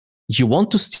 You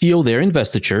want to steal their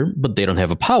investiture, but they don't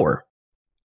have a power.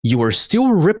 You are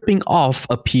still ripping off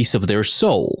a piece of their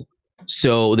soul.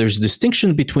 So there's a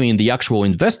distinction between the actual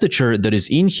investiture that is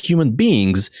in human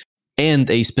beings and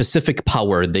a specific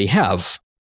power they have.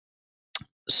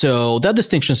 So that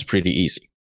distinction is pretty easy.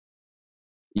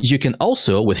 You can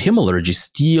also, with Hemalurgy,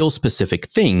 steal specific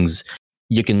things.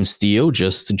 You can steal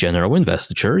just general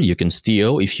investiture. You can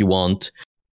steal, if you want,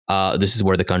 this is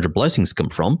where the Conjure Blessings come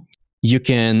from. You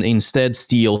can instead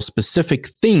steal specific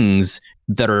things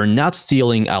that are not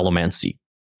stealing allomancy.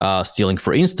 Stealing,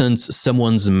 for instance,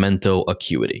 someone's mental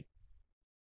acuity.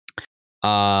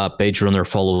 PageRunner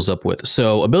follows up with,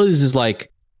 so abilities is like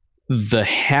the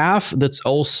half that's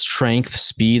all strength,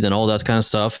 speed, and all that kind of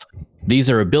stuff.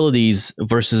 These are abilities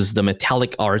versus the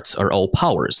metallic arts are all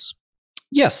powers.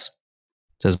 Yes,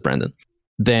 says Brandon.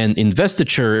 Then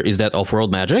investiture, is that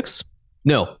off-world magics?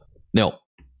 No,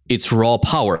 it's raw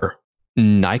power.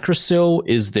 Nigrosil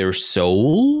is their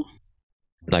soul.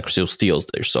 Nigrosil steals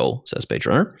their soul, says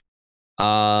PageRunner.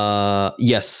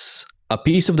 Yes, a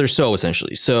piece of their soul,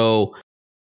 essentially. So,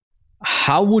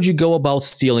 how would you go about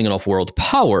stealing an off-world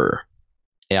power?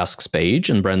 Asks Page,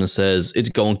 and Brandon says, it's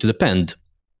going to depend.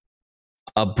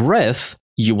 A breath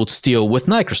you would steal with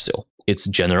Nigrosil. It's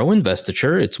general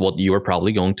investiture. It's what you are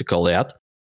probably going to call that.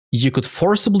 You could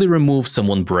forcibly remove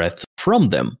someone's breath from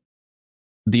them.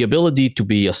 The ability to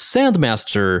be a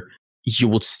Sandmaster, you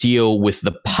would steal with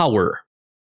the power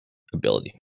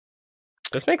ability.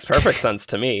 This makes perfect sense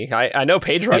to me. I know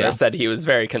PageRunner said he was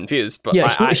very confused, but he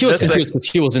was confused because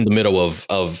he was in the middle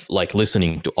of like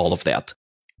listening to all of that.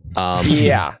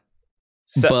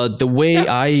 But the way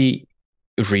I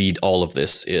read all of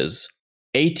this is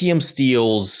Atium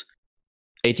steals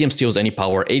any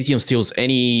power. Atium steals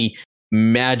any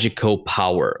magical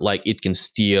power. Like it can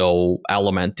steal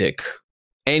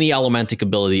any allomantic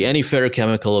ability, any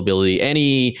ferrochemical ability,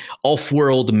 any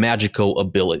off-world magical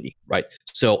ability, right?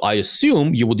 So I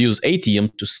assume you would use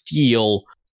Atium to steal.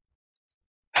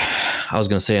 I was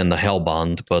going to say in the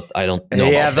Hellbond, but I don't know.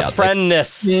 Yeah, the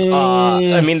Sprenness.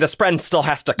 I mean, the Sprenn still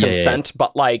has to consent,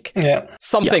 but like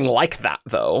something like that,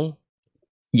 though.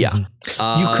 Yeah.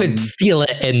 You could steal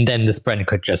it, and then the Sprenn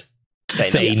could just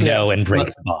say no and break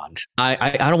the bond.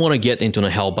 I don't want to get into a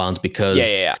Hellbond because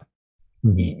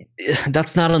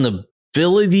that's not an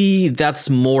ability. That's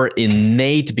more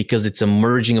innate because it's a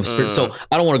merging of spirit. So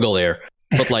I don't want to go there.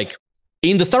 But like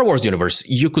in the Star Wars universe,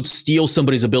 you could steal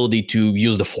somebody's ability to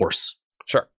use the Force.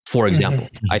 Sure. For example,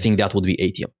 I think that would be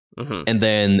Atium. And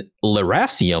then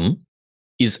Lerasium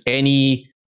is any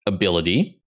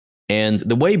ability. And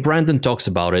the way Brandon talks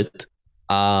about it,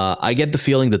 I get the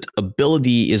feeling that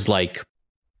ability is like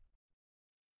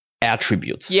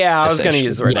attributes. Yeah, I was going to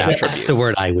use the word attributes. That's the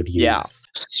word I would use. Yeah.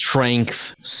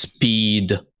 Strength,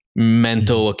 speed,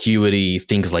 mental acuity,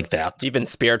 things like that. Even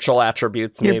spiritual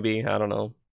attributes, maybe. I don't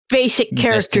know. Basic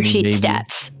character sheet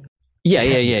stats. Yeah.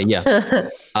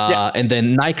 And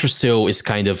then Nigrosil is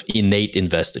kind of innate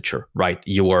investiture, right?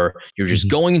 You're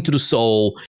just going into the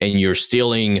soul and you're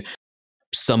stealing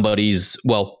somebody's,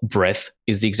 breath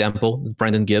is the example that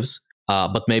Brandon gives.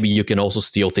 But maybe you can also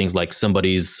steal things like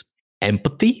somebody's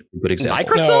empathy. Good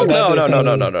example. Nigrosil?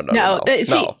 No.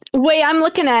 See, the way I'm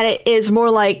looking at it is more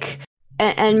like,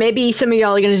 and maybe some of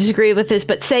y'all are going to disagree with this,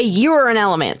 but say you're an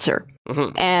Allomancer.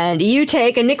 And you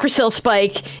take a Nigrosil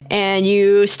spike and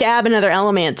you stab another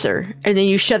Allomancer, and then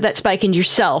you shove that spike into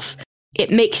yourself.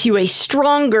 It makes you a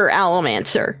stronger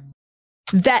Allomancer.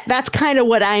 that's kind of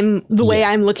what the way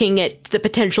I'm looking at the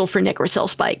potential for Necrocell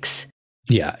spikes.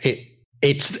 Yeah,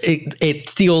 it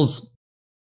steals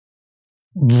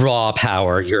raw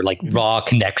power, your like raw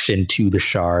connection to the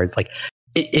shards. Like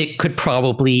it could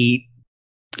probably,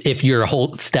 if you're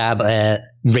stab at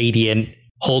Radiant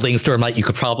holding Stormlight, you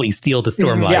could probably steal the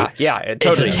Stormlight. Yeah,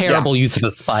 totally. It's a terrible use of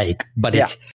a spike, but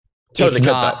it's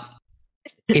not.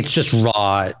 It's just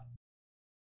raw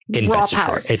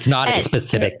power. It's not a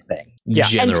specific thing. Yeah,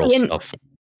 general stuff.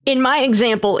 In my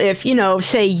example, if,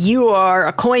 say you are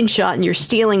a coin shot and you're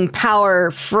stealing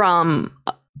power from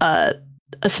a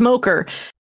smoker,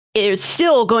 it's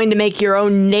still going to make your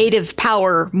own native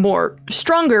power more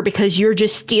stronger because you're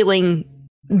just stealing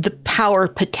the power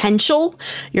potential.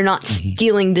 You're not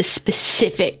stealing the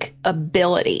specific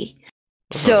ability.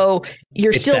 So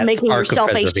you're still making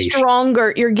yourself a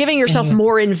stronger, you're giving yourself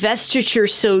more investiture,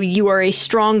 so you are a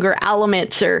stronger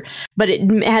Alamancer, but it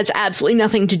has absolutely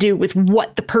nothing to do with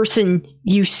what the person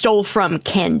you stole from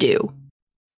can do.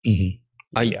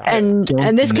 And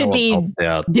this could be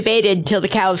debated till the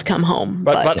cows come home.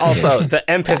 But also the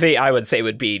empathy, I would say,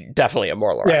 would be definitely a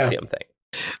more Lerasium thing.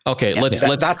 Okay, let's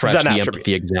scratch the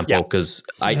empathy example, because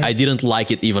I didn't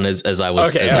like it even as I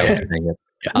was saying it.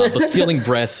 But stealing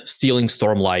breath, stealing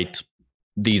Stormlight,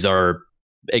 these are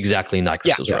exactly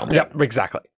Necrocell's realm. Yeah,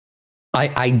 exactly.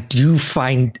 I do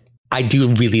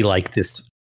really like this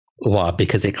law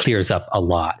because it clears up a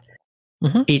lot.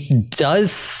 It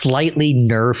does slightly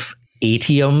nerf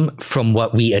Atium from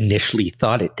what we initially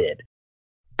thought it did.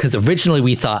 Because originally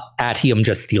we thought Atium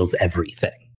just steals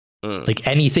everything. Like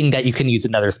anything that you can use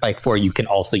another spike for, you can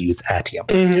also use Atium.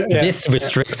 This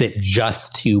restricts it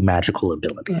just to magical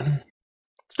abilities.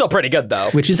 Still pretty good, though.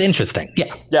 Which is interesting.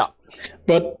 Yeah.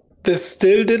 But this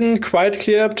still didn't quite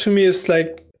clear up to me. It's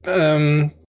like,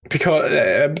 because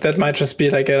that might just be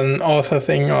like an author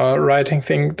thing or writing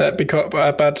thing.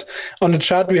 But on the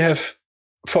chart, we have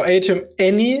for Atium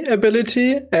any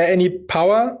ability, any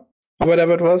power, or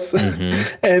whatever it was.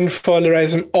 And for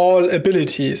Lerasium, all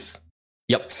abilities.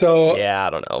 Yep. So, I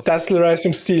don't know. Does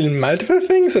Lerasium steal multiple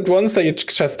things at once? Like it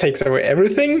just takes away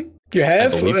everything you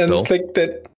have? And it's like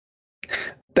that.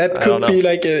 That could be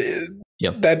like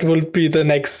that will be the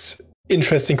next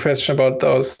interesting question about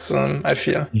those, I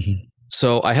feel.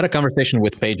 So I had a conversation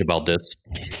with Paige about this.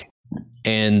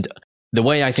 And the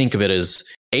way I think of it is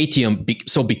Atium,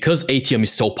 so because Atium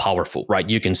is so powerful, right?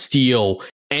 You can steal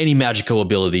any magical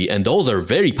ability, and those are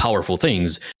very powerful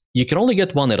things. You can only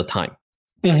get one at a time.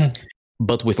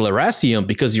 But with Lerasium,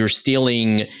 because you're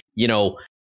stealing,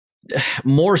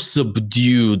 more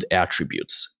subdued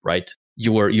attributes, right?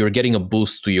 You're getting a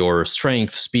boost to your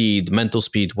strength, speed, mental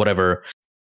speed, whatever.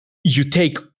 You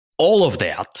take all of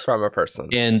that from a person,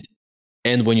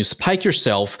 and when you spike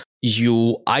yourself,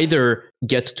 you either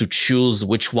get to choose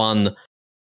which one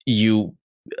you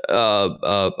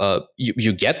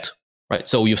get, right?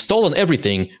 So you've stolen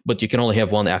everything, but you can only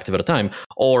have one active at a time.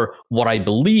 Or what I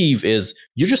believe is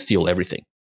you just steal everything,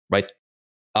 right?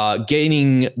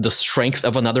 Gaining the strength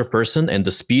of another person and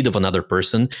the speed of another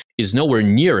person is nowhere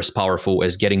near as powerful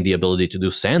as getting the ability to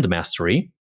do Sand Mastery.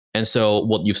 And so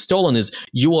what you've stolen is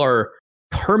you are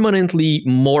permanently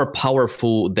more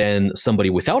powerful than somebody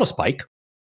without a spike,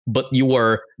 but you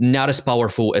are not as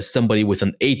powerful as somebody with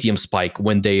an Atium spike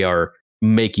when they are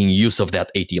making use of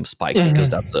that Atium spike, because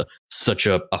that's such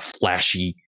a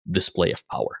flashy display of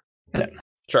power. Yeah.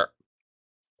 Sure.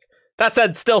 That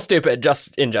said, still stupid.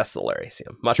 Just ingest the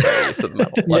Lerasium. Much better use of the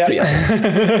metal. Let's be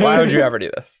honest. Why would you ever do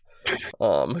this?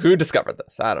 Who discovered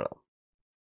this? I don't know.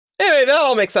 Anyway, that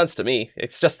all makes sense to me.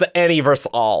 It's just the any versus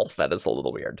all that is a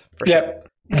little weird. Yep.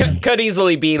 Could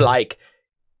easily be like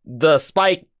the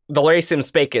Lerasium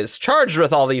spike is charged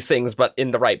with all these things, but in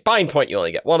the right bind point, you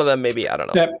only get one of them. Maybe, I don't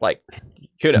know. Yep. Like,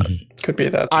 who knows? Could be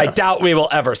that. I doubt we will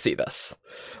ever see this.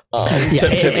 To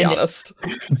be honest,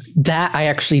 that I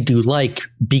actually do like,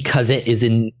 because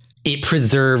it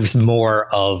preserves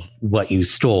more of what you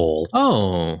stole.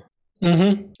 Oh,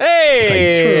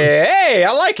 hey,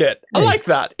 I like it. I like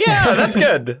that. Yeah, that's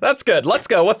good. That's good. Let's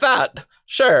go with that.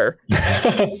 Sure.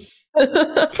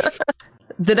 The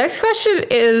next question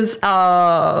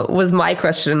was my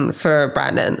question for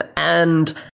Brandon,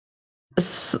 and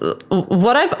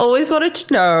what I've always wanted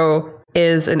to know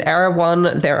is, in Era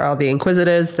 1, there are the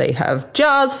Inquisitors. They have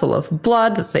jars full of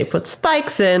blood that they put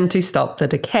spikes in to stop the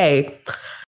decay.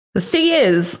 The thing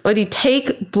is, when you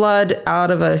take blood out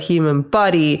of a human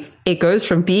body, it goes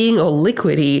from being all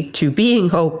liquidy to being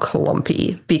all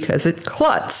clumpy, because it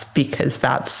clots, because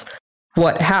that's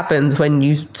what happens when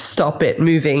you stop it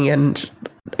moving and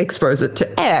expose it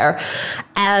to air.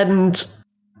 And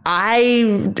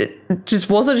I just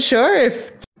wasn't sure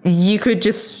if you could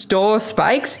just store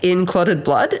spikes in clotted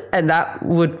blood and that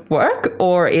would work,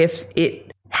 or if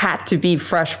it had to be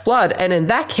fresh blood. And in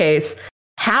that case,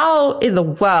 how in the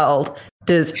world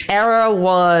does Era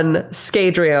 1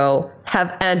 Scadrial have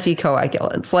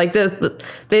anticoagulants? Like,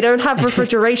 they don't have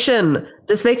refrigeration.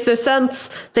 This makes no sense.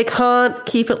 They can't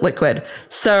keep it liquid.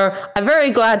 So I'm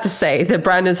very glad to say that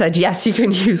Brandon said, yes, you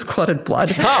can use clotted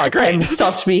blood. Oh, great. And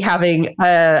stopped me having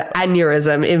an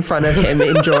aneurysm in front of him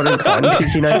in JordanCon,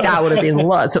 because, that would have been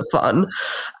lots of fun.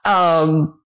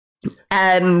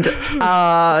 And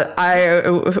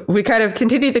we kind of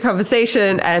continued the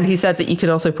conversation, and he said that you could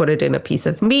also put it in a piece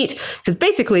of meat, because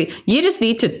basically you just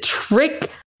need to trick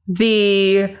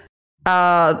the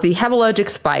hemalurgic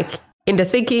spike into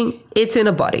thinking it's in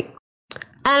a body.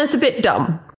 And it's a bit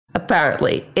dumb,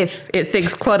 apparently, if it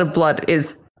thinks clotted blood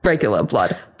is regular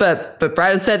blood. But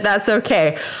Brian said that's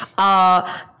okay.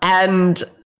 And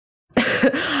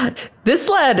this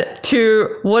led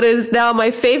to what is now my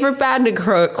favorite Brandon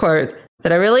quote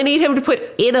that I really need him to put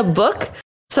in a book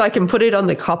so I can put it on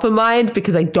the Coppermind,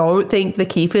 because I don't think the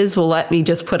Keepers will let me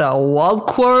just put a WoB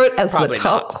quote as Probably the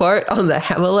top quote on the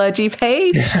Hemalurgy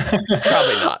page.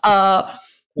 Probably not.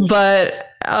 But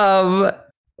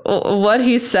what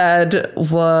he said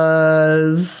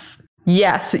was,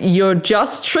 yes, you're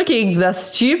just tricking the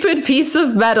stupid piece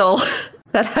of metal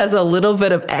that has a little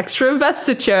bit of extra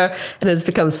investiture and has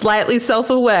become slightly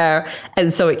self-aware,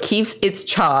 and so it keeps its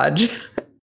charge.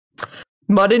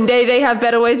 Modern day, they have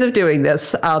better ways of doing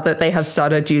this that they have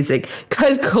started using.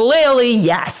 Because clearly,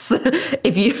 yes,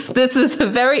 this is a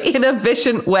very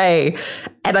inefficient way,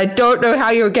 and I don't know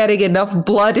how you're getting enough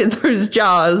blood in those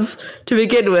jars to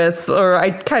begin with, or I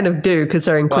kind of do because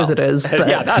they're Inquisitors. Well,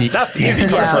 yeah, that's the easy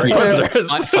part for Inquisitors.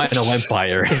 I find an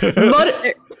empire.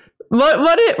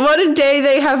 Modern day,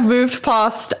 they have moved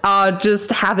past just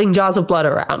having jars of blood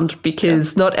around,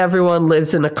 because not everyone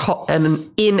lives in an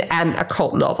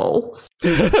occult novel.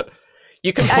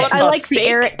 You can put I a like steak, the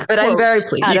Eric, but I'm very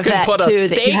pleased. You can put a steak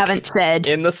that you haven't said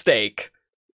in the steak.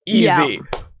 Easy. Yeah.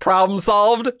 Problem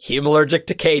solved. Hemalurgic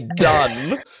decay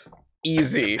done.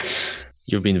 Easy.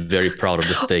 You've been very proud of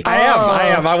the steak. I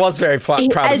am. I was very proud of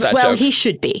that as well. joke. He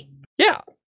should be. Yeah.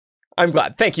 I'm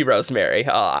glad. Thank you, Rosemary.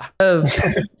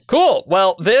 Cool.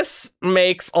 Well, this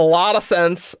makes a lot of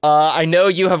sense. I know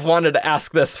you have wanted to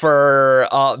ask this for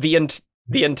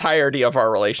the entirety of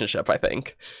our relationship, I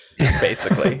think,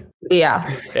 basically. Yeah.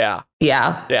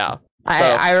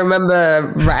 I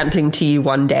remember ranting to you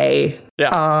one day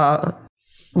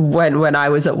when I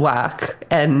was at work,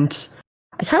 and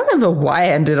I can't remember why I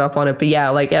ended up on it, but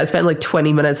I spent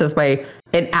 20 minutes of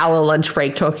an hour lunch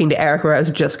break talking to Eric where I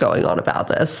was just going on about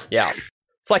this. Yeah.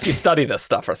 It's like you study this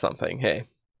stuff or something. Hey.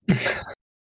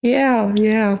 Yeah.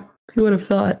 Who would have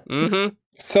thought? Mm-hmm.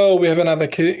 So we have another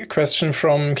question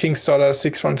from Kingsdaughter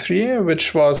 613,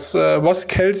 which was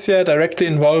Kelsier directly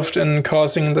involved in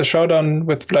causing the showdown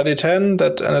with Bloody Ten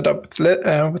that ended up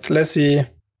with Leslie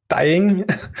dying?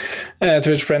 To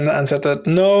which Brandon answered that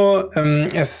no,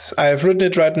 as I have written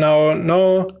it right now,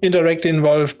 no, indirectly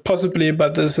involved, possibly,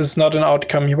 but this is not an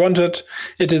outcome he wanted.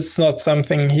 It is not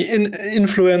something he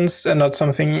influenced, and not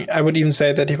something I would even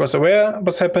say that he was aware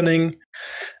was happening.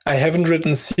 I haven't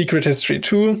written Secret History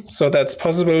 2, so that's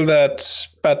possible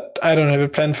but I don't have a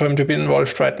plan for him to be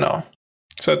involved right now.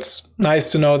 So it's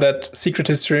nice to know that Secret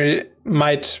History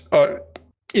might or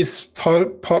is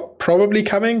probably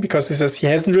coming, because he says he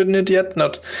hasn't written it yet,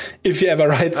 not if he ever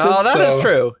writes it. Oh, that is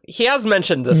true. He has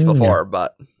mentioned this before,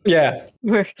 but... Yeah.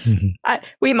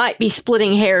 We might be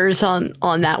splitting hairs on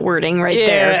that wording there.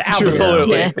 Yeah,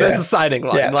 absolutely. Yeah. This is signing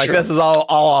line. This is all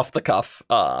off the cuff.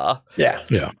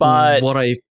 Yeah. But what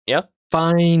I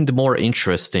find more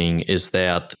interesting is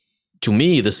that, to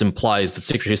me, this implies that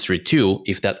Secret History 2,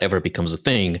 if that ever becomes a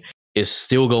thing, is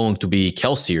still going to be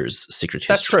Kelsier's Secret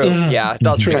History. That's true. Yeah, it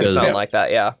does kind of sound like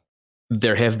that, yeah.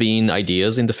 There have been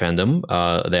ideas in the fandom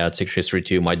that Secret History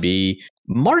 2 might be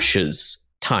Marsh's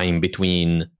time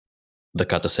between the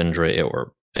Catasandra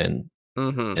and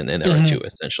Era 2,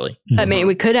 essentially. I mean,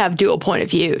 we could have dual point of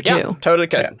view, too. Yeah, totally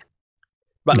could. Yeah.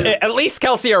 But at least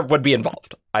Kelsier would be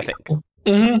involved, I think.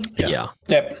 Mm-hmm. Yeah.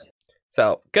 Yep.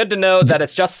 So, good to know that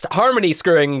it's just Harmony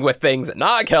screwing with things and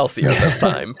not Kelsier this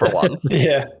time, for once.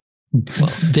 Yeah.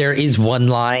 There is one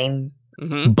line,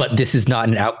 but this is not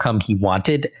an outcome he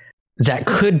wanted, that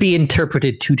could be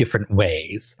interpreted two different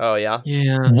ways. Oh, yeah?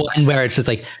 Yeah. One where it's just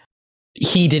like,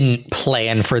 he didn't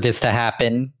plan for this to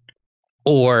happen,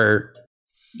 or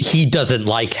he doesn't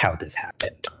like how this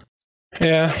happened.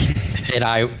 Yeah. And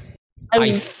I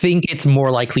think it's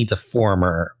more likely the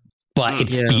former, but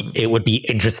it would be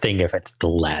interesting if it's the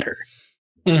latter.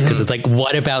 Because it's like,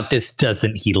 what about this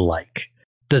doesn't he like?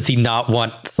 Does he not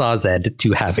want Sazed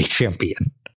to have a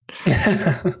champion?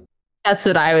 That's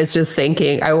what I was just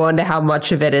thinking. I wonder how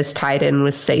much of it is tied in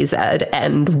with Sazed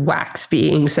and Wax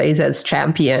being Sazed's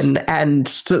champion, and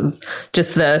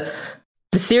just the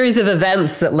series of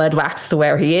events that led Wax to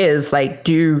where he is, like,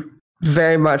 do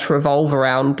very much revolve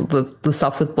around the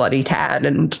stuff with Bloody Tan.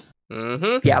 And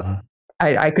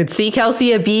I could see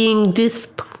Kelsier being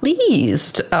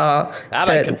displeased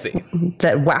I can see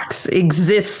that Wax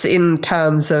exists in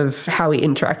terms of how he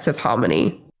interacts with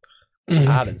Harmony.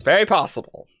 That is very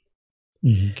possible.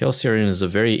 Kelsier is a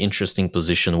very interesting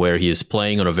position where he is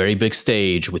playing on a very big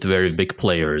stage with very big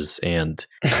players, and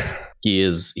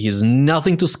he's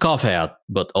nothing to scoff at,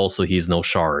 but also he's no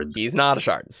shard. He's not a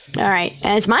shard. All right,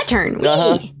 and it's my turn.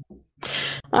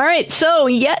 All right, so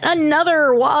yet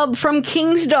another wob from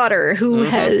King's Daughter, who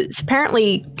is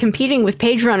apparently competing with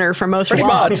Page Runner for most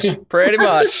wobs. Pretty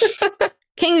much.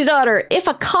 King's Daughter, if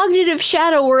a cognitive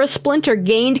shadow or a splinter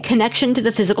gained connection to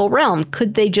the physical realm,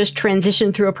 could they just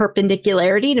transition through a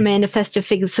perpendicularity to manifest a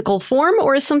physical form,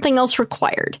 or is something else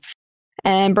required?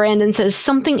 And Brandon says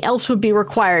something else would be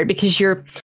required because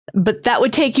but that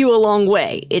would take you a long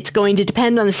way. It's going to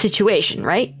depend on the situation,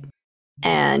 right?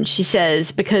 And she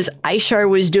says, because Ishar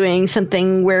was doing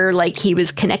something where, like, he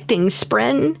was connecting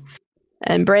Spren.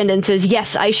 And Brandon says,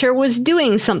 yes, Ishar was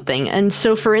doing something. And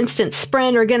so, for instance,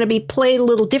 Spren are going to be played a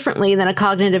little differently than a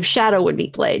cognitive shadow would be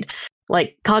played.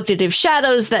 Like, cognitive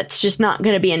shadows, that's just not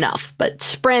going to be enough. But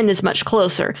Spren is much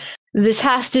closer. This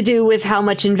has to do with how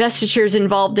much investiture is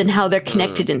involved and how they're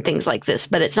connected and things like this.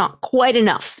 But it's not quite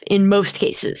enough in most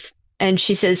cases. And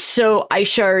she says, so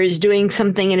Ishar is doing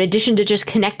something in addition to just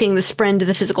connecting the Spren to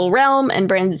the physical realm. And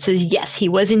Brandon says, yes, he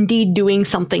was indeed doing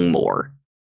something more.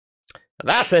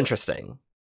 That's interesting.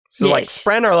 So, like,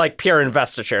 Spren are, like, pure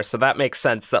investiture. So that makes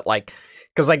sense that, like,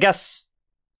 because I guess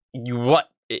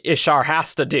what Ishar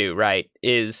has to do, right,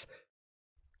 is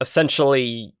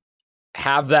essentially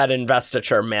have that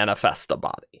investiture manifest a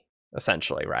body,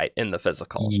 essentially, right, in the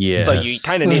physical. Yes. So you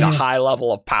kind of need a high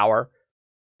level of power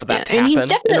for that to happen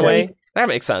in a way. That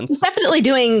makes sense. He's definitely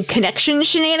doing connection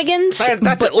shenanigans.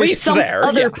 That's at least some there.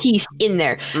 Other piece in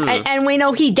there. And we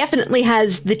know he definitely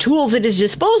has the tools at his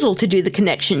disposal to do the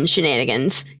connection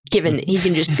shenanigans, given that he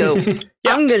can just go,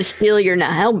 I'm going to steal your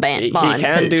Hellband bond. He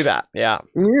can do that, yeah.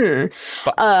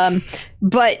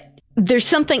 But there's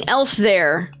something else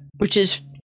there, which is,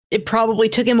 it probably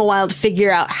took him a while to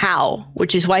figure out how,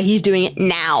 which is why he's doing it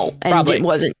now. And it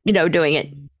wasn't, doing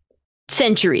it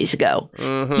centuries ago.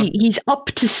 He's up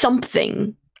to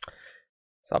something.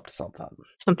 It's up to something.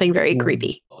 Something very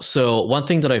creepy. So one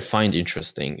thing that I find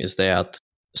interesting is that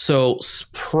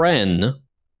Spren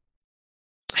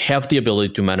have the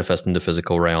ability to manifest in the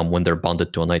physical realm when they're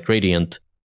bonded to a Night Radiant,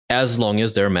 as long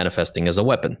as they're manifesting as a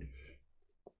weapon.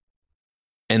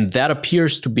 And that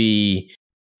appears to be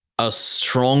a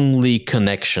strongly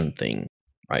connection thing,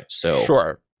 right? So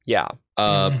sure, yeah.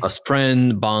 A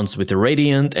Spren bonds with a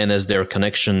Radiant, and as their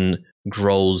connection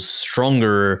grows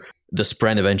stronger, the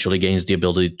Spren eventually gains the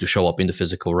ability to show up in the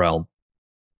physical realm,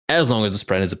 as long as the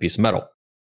Spren is a piece of metal.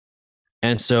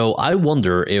 And so I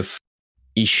wonder if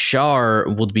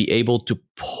Ishar would be able to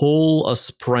pull a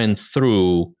Spren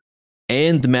through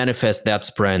and manifest that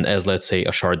Spren as, let's say,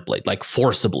 a shard blade, like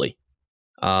forcibly.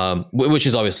 Which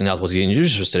is obviously not what he's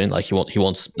interested in. Like he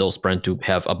wants those Spren to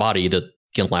have a body that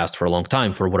can last for a long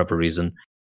time for whatever reason.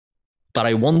 But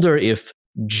I wonder if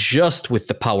just with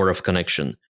the power of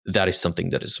connection, that is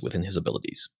something that is within his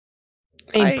abilities.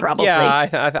 Probably. Yeah,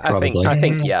 I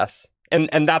think yes.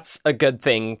 And that's a good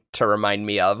thing to remind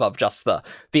me of just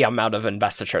the amount of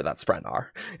investiture that Spren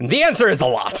are. And the answer is a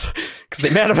lot, because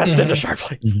they manifest into sharp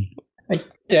blades.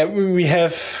 Yeah, we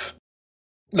have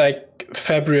like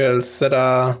Fabrials that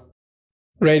are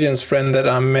Radiant Spren that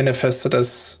are manifested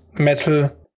as metal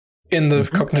in the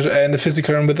cognitive in the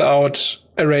physical and without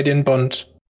a Radiant bond.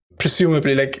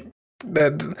 Presumably, like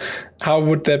that. How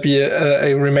would there be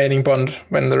a remaining bond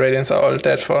when the Radiants are all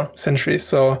dead for centuries?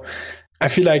 So I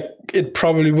feel like it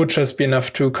probably would just be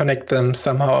enough to connect them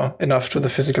somehow enough to the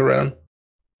physical realm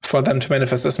for them to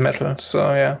manifest as metal.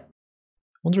 So yeah.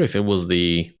 I wonder if it was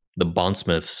the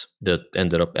bondsmiths that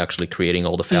ended up actually creating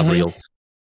all the Fabrials.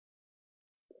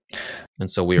 And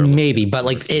so we are maybe, but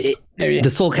like maybe. The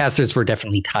Soulcasters were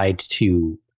definitely tied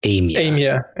to Aimia.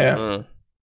 Aimia, yeah.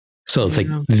 So it's like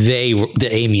the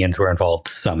Aimians were involved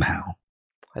somehow.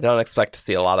 I don't expect to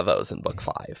see a lot of those in book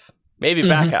 5. Maybe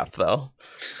back half though.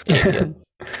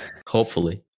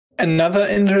 Hopefully. another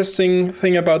interesting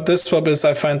thing about this swap is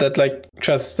I find that like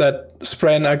just that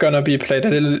Spren are gonna be played a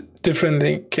little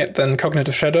differently than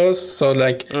Cognitive Shadows. So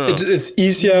like it is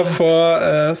easier for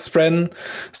Spren.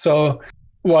 So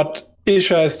what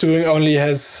Isha is doing only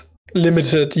has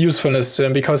limited usefulness to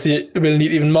him because he will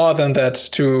need even more than that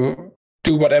to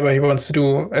do whatever he wants to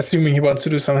do, assuming he wants to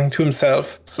do something to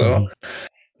himself. So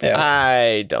yeah.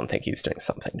 I don't think he's doing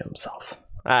something to himself.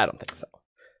 I don't think so.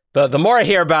 The more I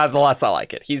hear about it, the less I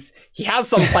like it. He has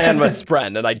some plan with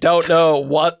Spren, and I don't know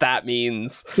what that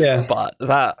means. Yeah. But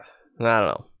that, I don't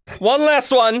know. One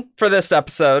last one for this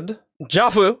episode.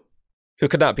 Jafu, who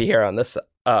could not be here on this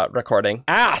recording,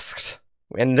 asked,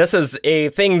 and this is a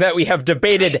thing that we have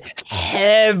debated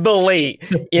heavily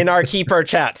in our Keeper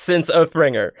chat since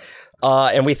Oathbringer,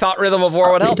 and we thought Rhythm of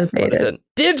War would help.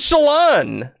 Did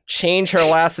Shallan change her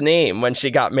last name when she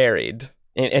got married?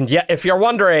 And yet, if you're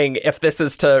wondering if this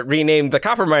is to rename the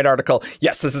Coppermind article,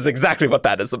 yes, this is exactly what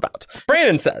that is about.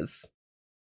 Brandon says,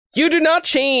 you do not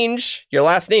change your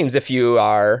last names if you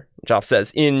are, Joff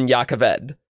says, in Jah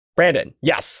Keved. Brandon,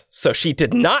 yes. So she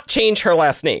did not change her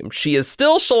last name. She is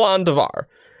still Shallan Davar.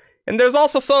 And there's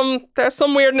also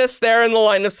some weirdness there in the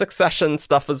line of succession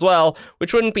stuff as well,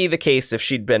 which wouldn't be the case if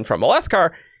she'd been from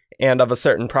Alethkar and of a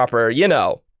certain proper,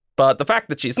 But the fact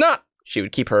that she's not, she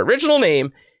would keep her original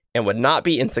name and would not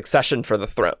be in succession for the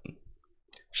throne.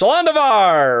 Shallan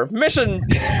Davar! Mission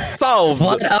solved!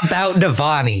 What about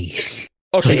Navani?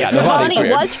 Okay, yeah, Navani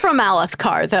was from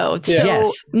Alethkar, though. Yeah. So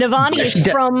Yes.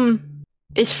 Navani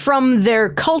is from their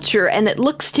culture, and it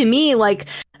looks to me like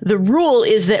the rule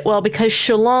is that, well, because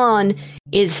Shallan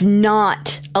is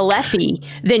not Alethi,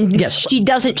 then she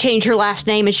doesn't change her last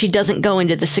name and she doesn't go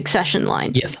into the succession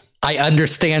line. Yes, I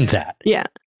understand that. Yeah.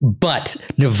 But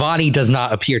Navani does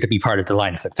not appear to be part of the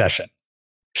line of succession.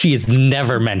 She is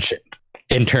never mentioned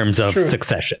in terms of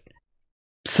succession.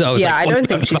 So yeah, I don't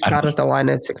think she's part of the line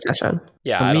of succession.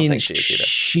 Yeah, I don't think she is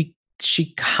either.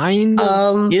 She kind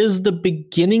of is the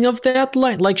beginning of that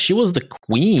line. Like she was the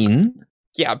queen.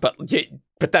 Yeah, but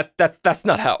that's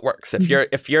not how it works. If you're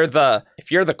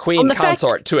the queen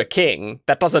consort to a king,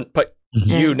 that doesn't put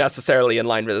you necessarily in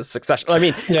line with the succession. I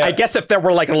mean, I guess if there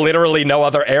were like literally no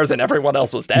other heirs and everyone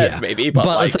else was dead, maybe.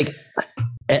 But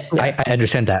it's like I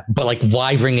understand that. But like,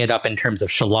 why bring it up in terms of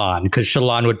Shallan? Because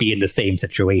Shallan would be in the same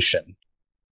situation.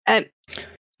 And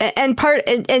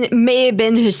it may have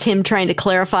been just him trying to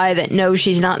clarify that no,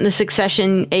 she's not in the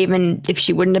succession, even if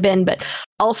she wouldn't have been. But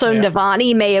also,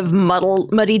 Navani may have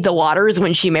muddied the waters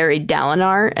when she married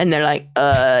Dalinar, and they're like,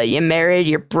 you married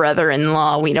your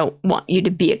brother-in-law. We don't want you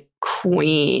to be a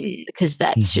queen because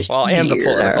that's just and weird. the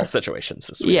political situations.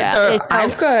 Was weird.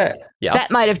 Yeah,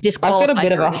 that might have disqualified. I've got a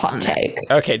bit of a hot take.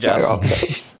 Okay,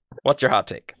 Jess, what's your hot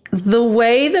take? The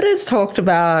way that it's talked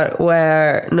about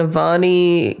where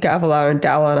Navani, Gavilar, and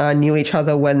Dalinar knew each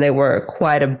other when they were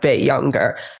quite a bit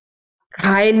younger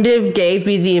kind of gave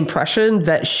me the impression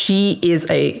that she is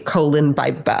a Kholin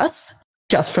by birth,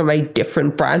 just from a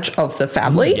different branch of the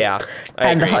family. Yeah.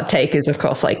 And the hot take is, of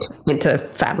course, like into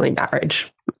family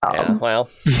marriage.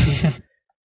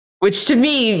 Which to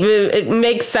me, it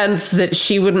makes sense that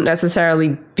she wouldn't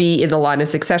necessarily be in the line of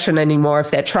succession anymore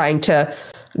if they're trying to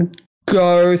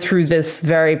go through this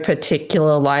very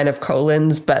particular line of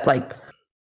Kholins, but like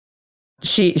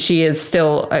she is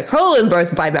still a Kholin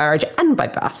both by marriage and by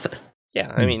birth.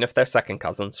 Yeah, I mean, if they're second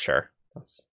cousins, sure.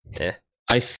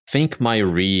 I think my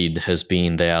read has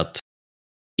been that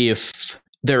if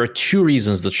there are two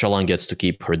reasons that Shallan gets to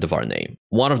keep her Davar name.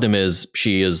 One of them is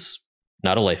she is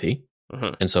not Alethi,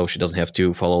 and so she doesn't have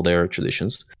to follow their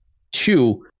traditions.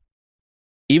 Two,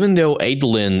 even though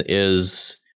Adolin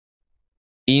is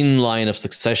in line of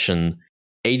succession,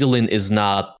 Adolin is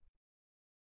not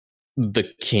the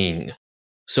king.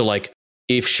 So, like,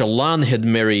 if Shallan had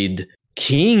married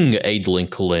King Adolin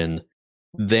Kholin,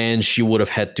 then she would have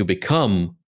had to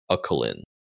become a Kholin.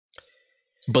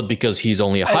 But because he's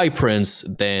only a high prince,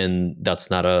 then that's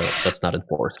not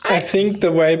enforced. I think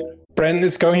the way Bren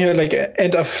is going here, like,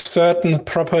 and of certain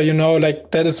proper,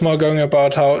 like, that is more going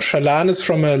about how Shallan is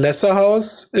from a lesser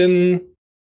house in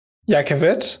Jah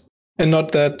Keved, and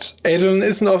not that Adolin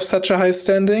isn't of such a high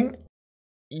standing.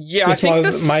 Yeah, that's I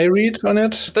think my read on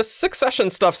it. The succession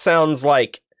stuff sounds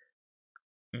like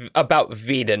about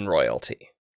Veden royalty.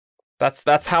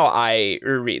 That's how I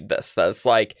read this. That's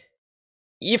like,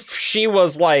 if she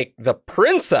was like the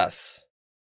princess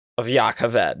of Jah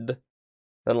Keved,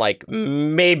 then like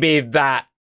maybe that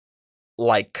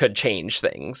like could change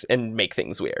things and make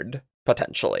things weird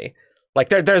potentially. Like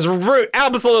there's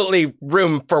absolutely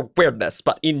room for weirdness,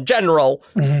 but in general,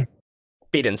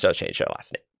 Vedens don't change their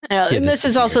last name. And this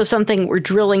is also something we're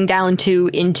drilling down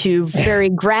into very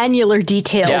granular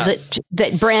detail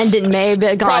that Brandon may have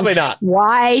gone. Probably not.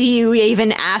 Why do you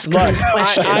even ask this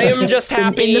question? I am just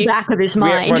happy in the back of his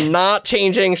mind. We're not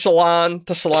changing Shallan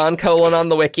to Shallan Colon on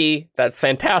the wiki. That's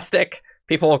fantastic.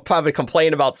 People will probably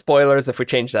complain about spoilers if we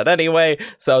change that anyway.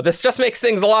 So this just makes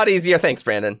things a lot easier. Thanks,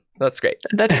 Brandon. That's great.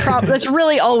 That's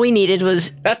really all we needed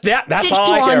was that's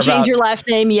all I care about. Change your last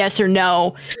name, yes or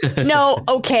no? No,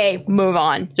 okay, move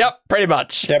on. Yep, pretty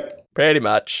much. Pretty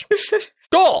much.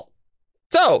 Cool.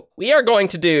 So we are going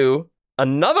to do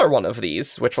another one of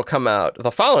these, which will come out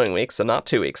the following week, so not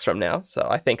 2 weeks from now. So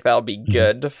I think that'll be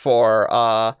good for,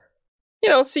 so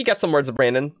you get some words of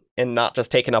Brandon and not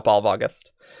just taking up all of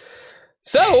August.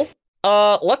 So,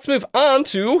 let's move on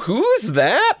to Who's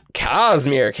That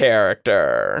Cosmere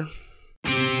Character?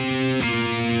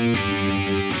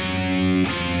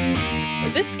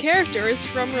 This character is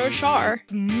from Roshar.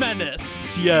 Menace.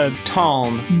 Tien.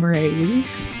 Tom.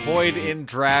 Raze. Void in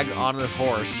drag on a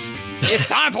horse. It's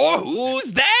time for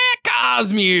Who's That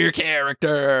Cosmere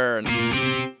Character?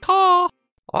 Caw.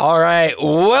 All right,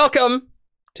 welcome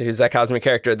to Who's That Cosmere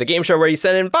Character, the game show where you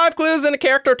send in 5 clues and a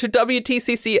character to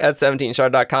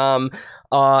WTCC@17shard.com.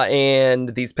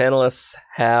 And these panelists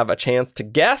have a chance to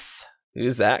guess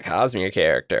who's that Cosmere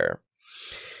character.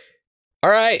 All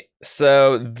right,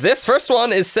 so this first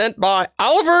one is sent by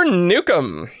Oliver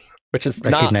Newcomb, which is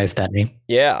recognize that name.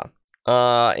 Yeah.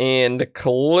 And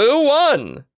clue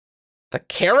 1, the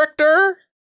character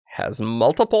has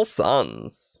multiple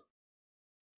sons.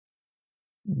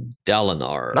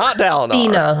 Dalinar. Not Dalinar.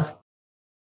 Hasina.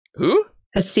 Who?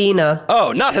 Hasina.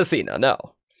 Oh, not Hasina, no.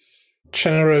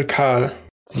 General Karl.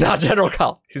 It's not General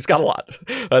Karl. He's got a lot.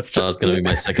 That's true. That was going to be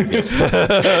my second guess.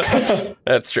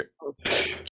 That's true.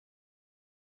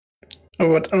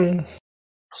 What?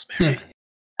 Rosemary.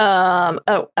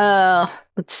 Let's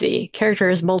see. Character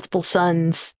has multiple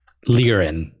sons.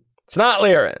 Lirin. It's not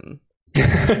Lirin.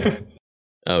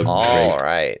 Oh, all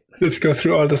right. Let's go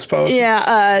through all the spouses.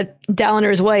 Yeah,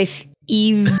 Dalinar's wife,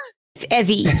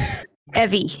 Evie.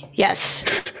 Evie, yes.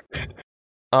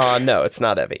 No, it's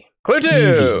not Evie. Clue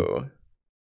 2.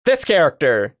 This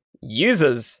character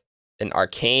uses an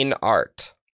arcane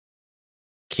art.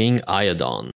 King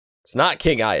Iadon. It's not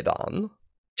King Iadon.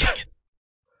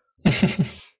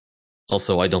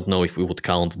 Also, I don't know if we would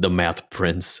count the Mad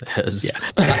Prince as...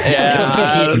 I don't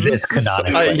think he exists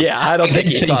canonically. I don't think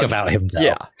he think about him, though.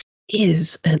 Yeah.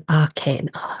 Is an arcane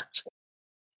art.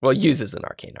 Well, uses an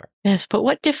arcane art. Yes, but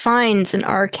what defines an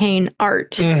arcane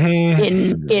art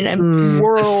in a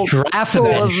world full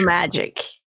of magic?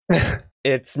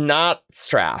 It's not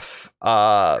Straff.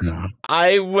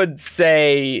 I would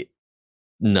say...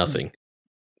 Nothing.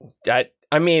 I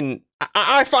mean,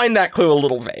 I find that clue a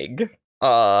little vague.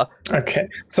 Okay,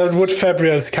 so would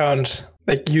Fabrials count?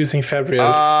 Like using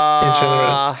Fabrials in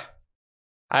general?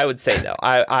 I would say no.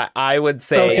 I would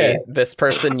say this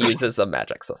person uses a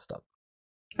magic system.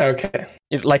 Okay.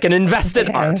 Like an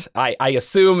invested art, I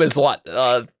assume is what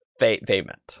they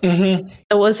meant.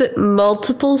 Mm-hmm. Was it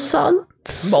multiple sons?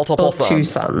 Multiple sons. 2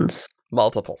 sons.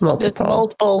 Multiple sons. It's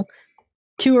multiple.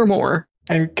 2 or more.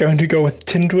 I'm going to go with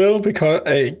Tindwyl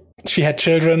because she had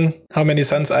children. How many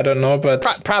sons? I don't know, but...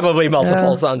 Probably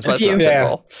multiple sons, but it's not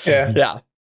Tindwyl. Yeah.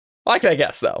 I can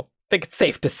guess, though. I think it's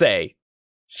safe to say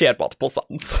she had multiple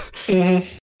sons.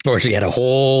 Or she had a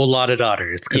whole lot of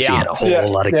daughters because she had a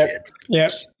whole lot of kids. Yeah.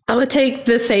 I would take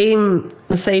the same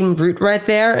route right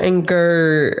there and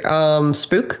go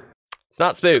Spook. It's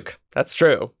not Spook. That's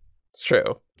true. It's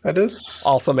true. That is...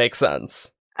 Also makes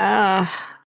sense.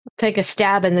 Take a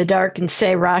stab in the dark and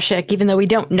say Rashek, even though we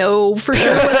don't know for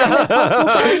sure whether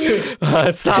it's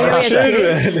not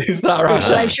Rashek. It's not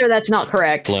Rashek. I'm sure that's not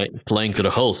correct. Playing to the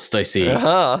host, I see.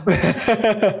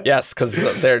 Yes, because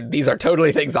these are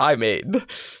totally things I made.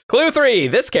 Clue 3.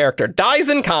 This character dies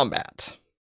in combat.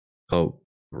 Oh,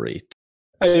 great.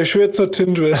 Are you sure it's not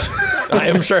Tindwyl? I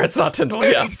am sure it's not Tindwyl,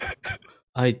 yes.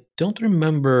 I don't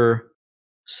remember...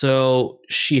 So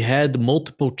she had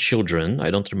multiple children.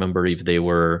 I don't remember if there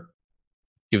were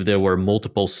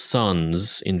multiple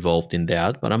sons involved in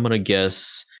that, but I'm gonna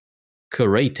guess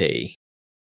Karate.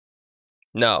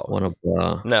 No. One of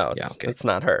the... No, it's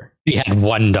not her. She had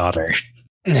 1 daughter.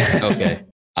 Okay.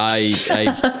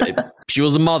 She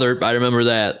was a mother. I remember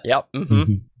that. Yep.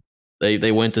 Mm-hmm.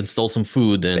 They went and stole some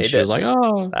food, and she was like,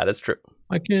 "Oh, that is true.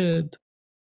 My kid."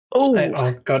 Oh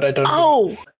God, I don't.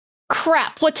 Oh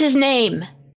crap! What's his name?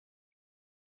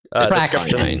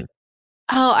 Description.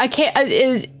 Oh, I can't.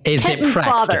 Is Kenton's it Praxton?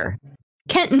 father?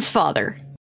 Kenton's father.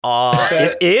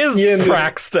 It is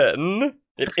Praxton.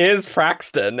 It is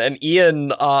Praxton, and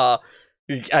Ian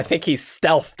I think he's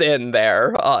stealthed in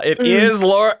there. It is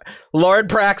Lord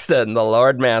Praxton, the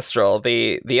Lord Mastral.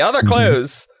 The other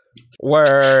clues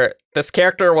were this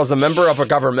character was a member of a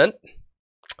government.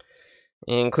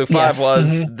 And clue 5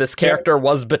 was this character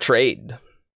was betrayed.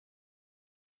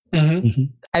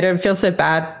 I don't feel so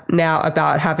bad now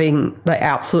about having like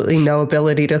absolutely no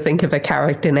ability to think of a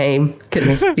character name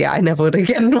because I never would have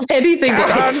gotten anything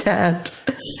that it said.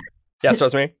 Yes,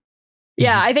 Rosemary?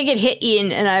 Yeah, I think it hit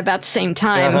Ian and I about the same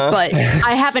time, but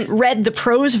I haven't read the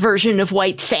prose version of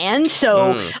White Sand,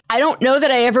 so I don't know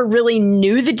that I ever really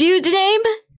knew the dude's name.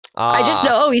 I just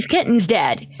know, he's Kenton's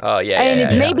dad. Oh, yeah. And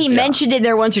it's maybe mentioned in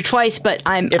there once or twice, but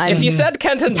If you said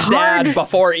Kenton's dad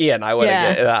before Ian, I would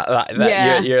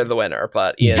have you're the winner,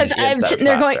 but Ian. Because I'm sitting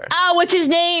there going, what's his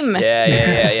name?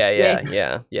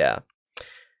 Yeah.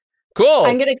 Cool.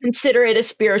 I'm going to consider it a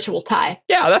spiritual tie.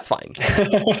 Yeah, that's fine.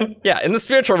 Yeah, in the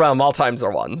spiritual realm, all times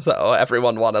are one, so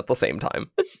everyone won at the same time.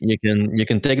 You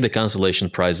can take the consolation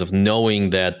prize of knowing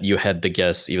that you had the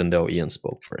guess, even though Ian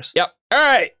spoke first. Yep. All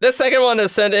right. This second one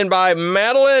is sent in by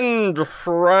Madeline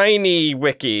Riney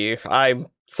Wiki. I'm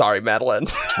sorry, Madeline.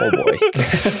 Oh boy.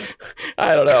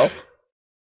 I don't know.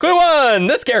 Clue 1.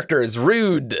 This character is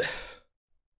rude.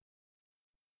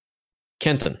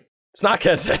 Kenton. It's not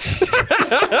Kenton.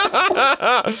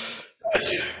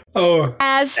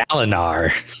 As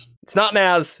Dalinar. It's not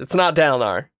Naz. It's not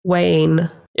Dalinar.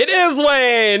 Wayne. It is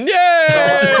Wayne!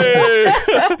 Yay!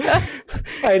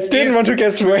 I didn't want to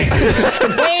guess Wayne.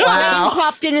 Wayne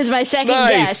popped in as my second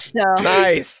guess. So.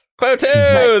 Nice. Clue 2.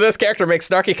 This character makes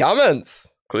snarky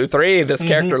comments. Clue 3. This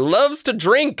character loves to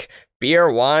drink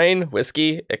beer, wine,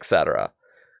 whiskey, etc.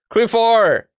 Clue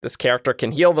 4. This character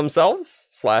can heal themselves.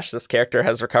 / this character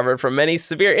has recovered from many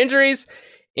severe injuries.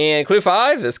 And clue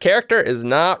 5, this character is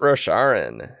not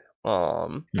Rosharan.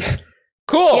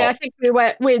 Cool. Yeah, I think we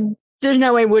went with. There's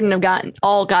no way we wouldn't have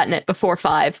gotten it before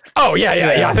 5. Oh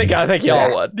yeah. I think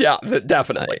y'all would. Yeah,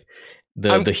 definitely.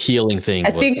 The healing thing.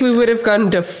 I think we would have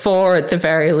gone to 4 at the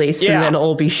very least, and then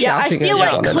all be shouting. I feel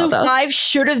like clue 5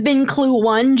 should have been clue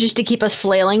 1 just to keep us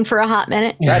flailing for a hot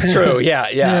minute. That's true. Yeah.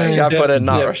 You got to put in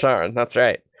not Rosharan. That's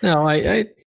right. No,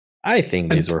 I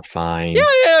think these were fine. Yeah,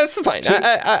 it's fine.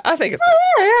 I think it's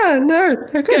no,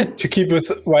 it's good. To keep with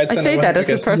White Sand. I say that as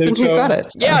the person who got it.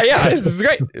 So. Yeah, this is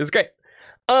great. It was great.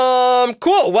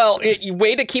 Cool. Well,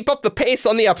 way to keep up the pace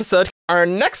on the episode. Our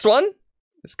next one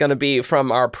is going to be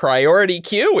from our priority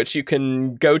queue, which you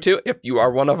can go to if you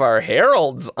are one of our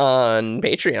heralds on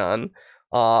Patreon.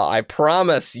 I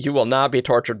promise you will not be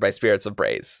tortured by spirits of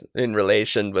Braze in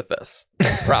relation with this.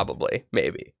 Probably,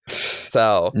 maybe.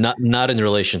 So not in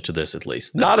relation to this, at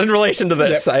least. Not in relation to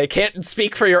this. Yep. I can't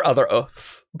speak for your other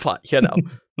oaths, but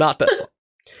not this one.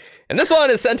 And this one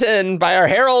is sent in by our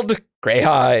herald,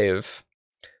 Greyhive.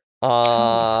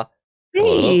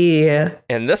 Hey.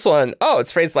 And this one,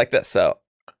 it's phrased like this. So,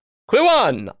 clue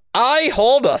 1: I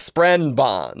hold a spren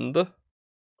bond.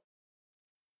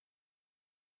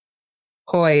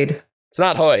 Hoid. It's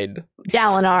not Hoid.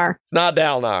 Dalinar. It's not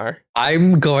Dalinar.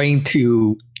 I'm going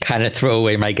to kind of throw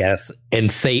away my guess and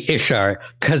say Ishar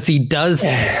because he does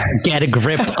get a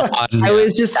grip on. I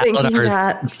was just thinking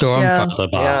that Stormfather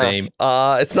boss name.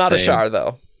 It's not Ishar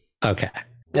though. Okay.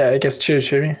 Yeah, I guess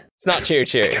Chiri. It's not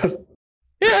Chiri.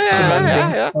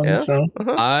 Yeah.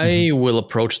 I will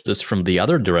approach this from the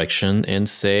other direction and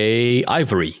say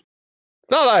Ivory.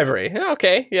 It's not Ivory.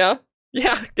 Okay. Yeah.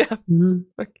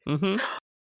 Mm-hmm.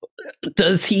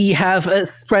 Does he have a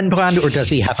spren bond or does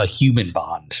he have a human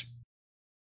bond?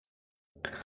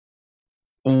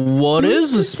 What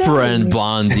is a spren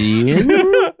bond, Ian?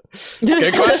 That's a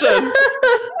good question.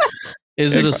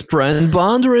 Is it a spren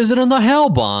bond or is it a hell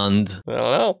bond? I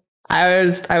don't know. I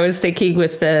was thinking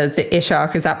with the Ishar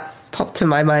because that popped to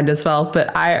my mind as well,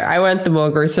 but I went the more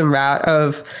gruesome route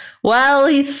of, well,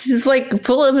 he's like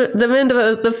pulling them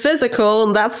into the physical,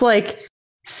 and that's like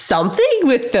something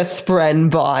with the spren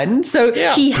bond. So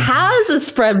he has a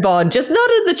spren bond, just not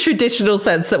in the traditional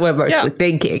sense that we're mostly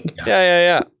thinking.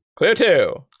 Yeah. Clue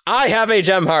 2: I have a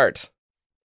gem heart.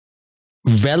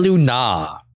 Relu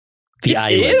Na. The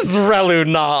island. It is Relu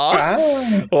Na.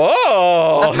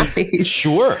 Whoa.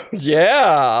 Sure.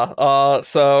 Yeah.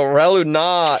 So Relu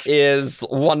Na is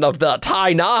one of the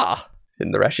Tai Na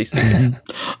in the Reshi Sea.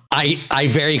 I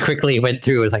very quickly went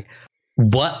through. It was like,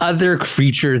 what other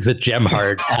creatures with gem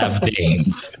hearts have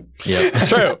names? Yeah, it's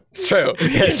true.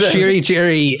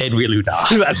 Chiri and Relu Na.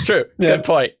 That's true. Good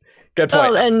point. Good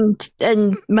point. Oh,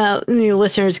 and my new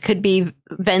listeners could be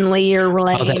Venli or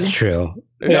Relaine. Oh, that's true.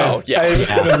 No, yeah.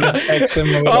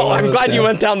 I'm glad you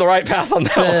went down the right path on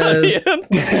that one.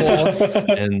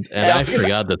 and I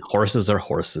forgot that horses are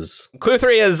horses. Clue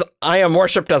 3 is I am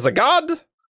worshipped as a god.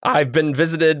 I've been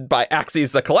visited by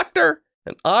Axes the Collector,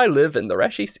 and I live in the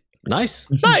Reshi Sea. Nice.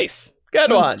 Nice.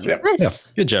 Good one. Nice. Yeah.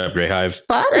 Good job, Greyhive.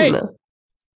 Fun. Great.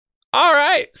 All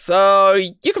right. So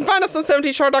you can find us on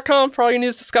 17short.com for all your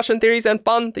news, discussion, theories, and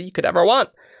fun that you could ever want.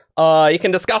 You can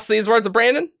discuss these words of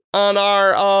Brandon on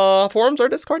our forums or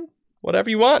Discord, whatever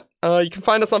you want. You can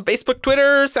find us on Facebook,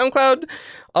 Twitter, SoundCloud.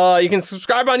 You can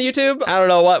subscribe on YouTube. I don't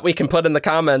know what we can put in the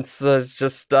comments. It's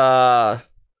just, I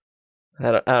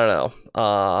don't know.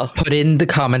 Put in the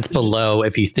comments below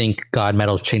if you think God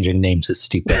Metal's changing names is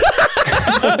stupid.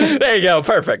 There you go.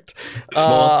 Perfect.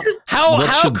 How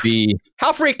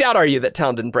freaked out are you that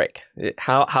Town didn't break?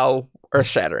 How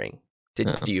earth-shattering do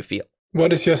you feel?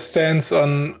 What is your stance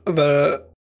on the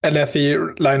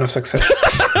Alethi line of succession?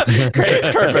 Great,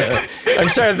 perfect. I'm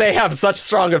sure they have such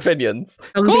strong opinions.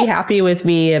 Be happy with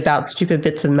me about stupid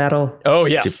bits of metal. Oh,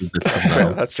 yes.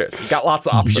 That's true. So you got lots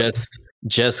of options.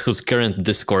 Jess, whose current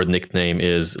Discord nickname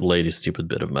is Lady Stupid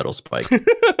Bit of Metal Spike.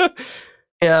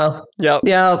 Yeah. Yep.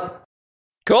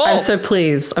 Cool. I'm so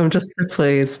pleased. I'm just so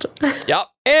pleased. Yep.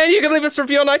 And you can leave us a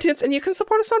review on iTunes, and you can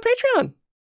support us on Patreon.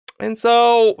 And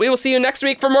so we will see you next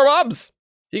week for more Bobs.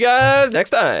 See you guys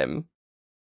next time.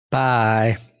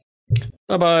 Bye.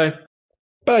 Bye-bye.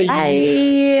 Bye.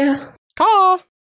 Bye. Caw.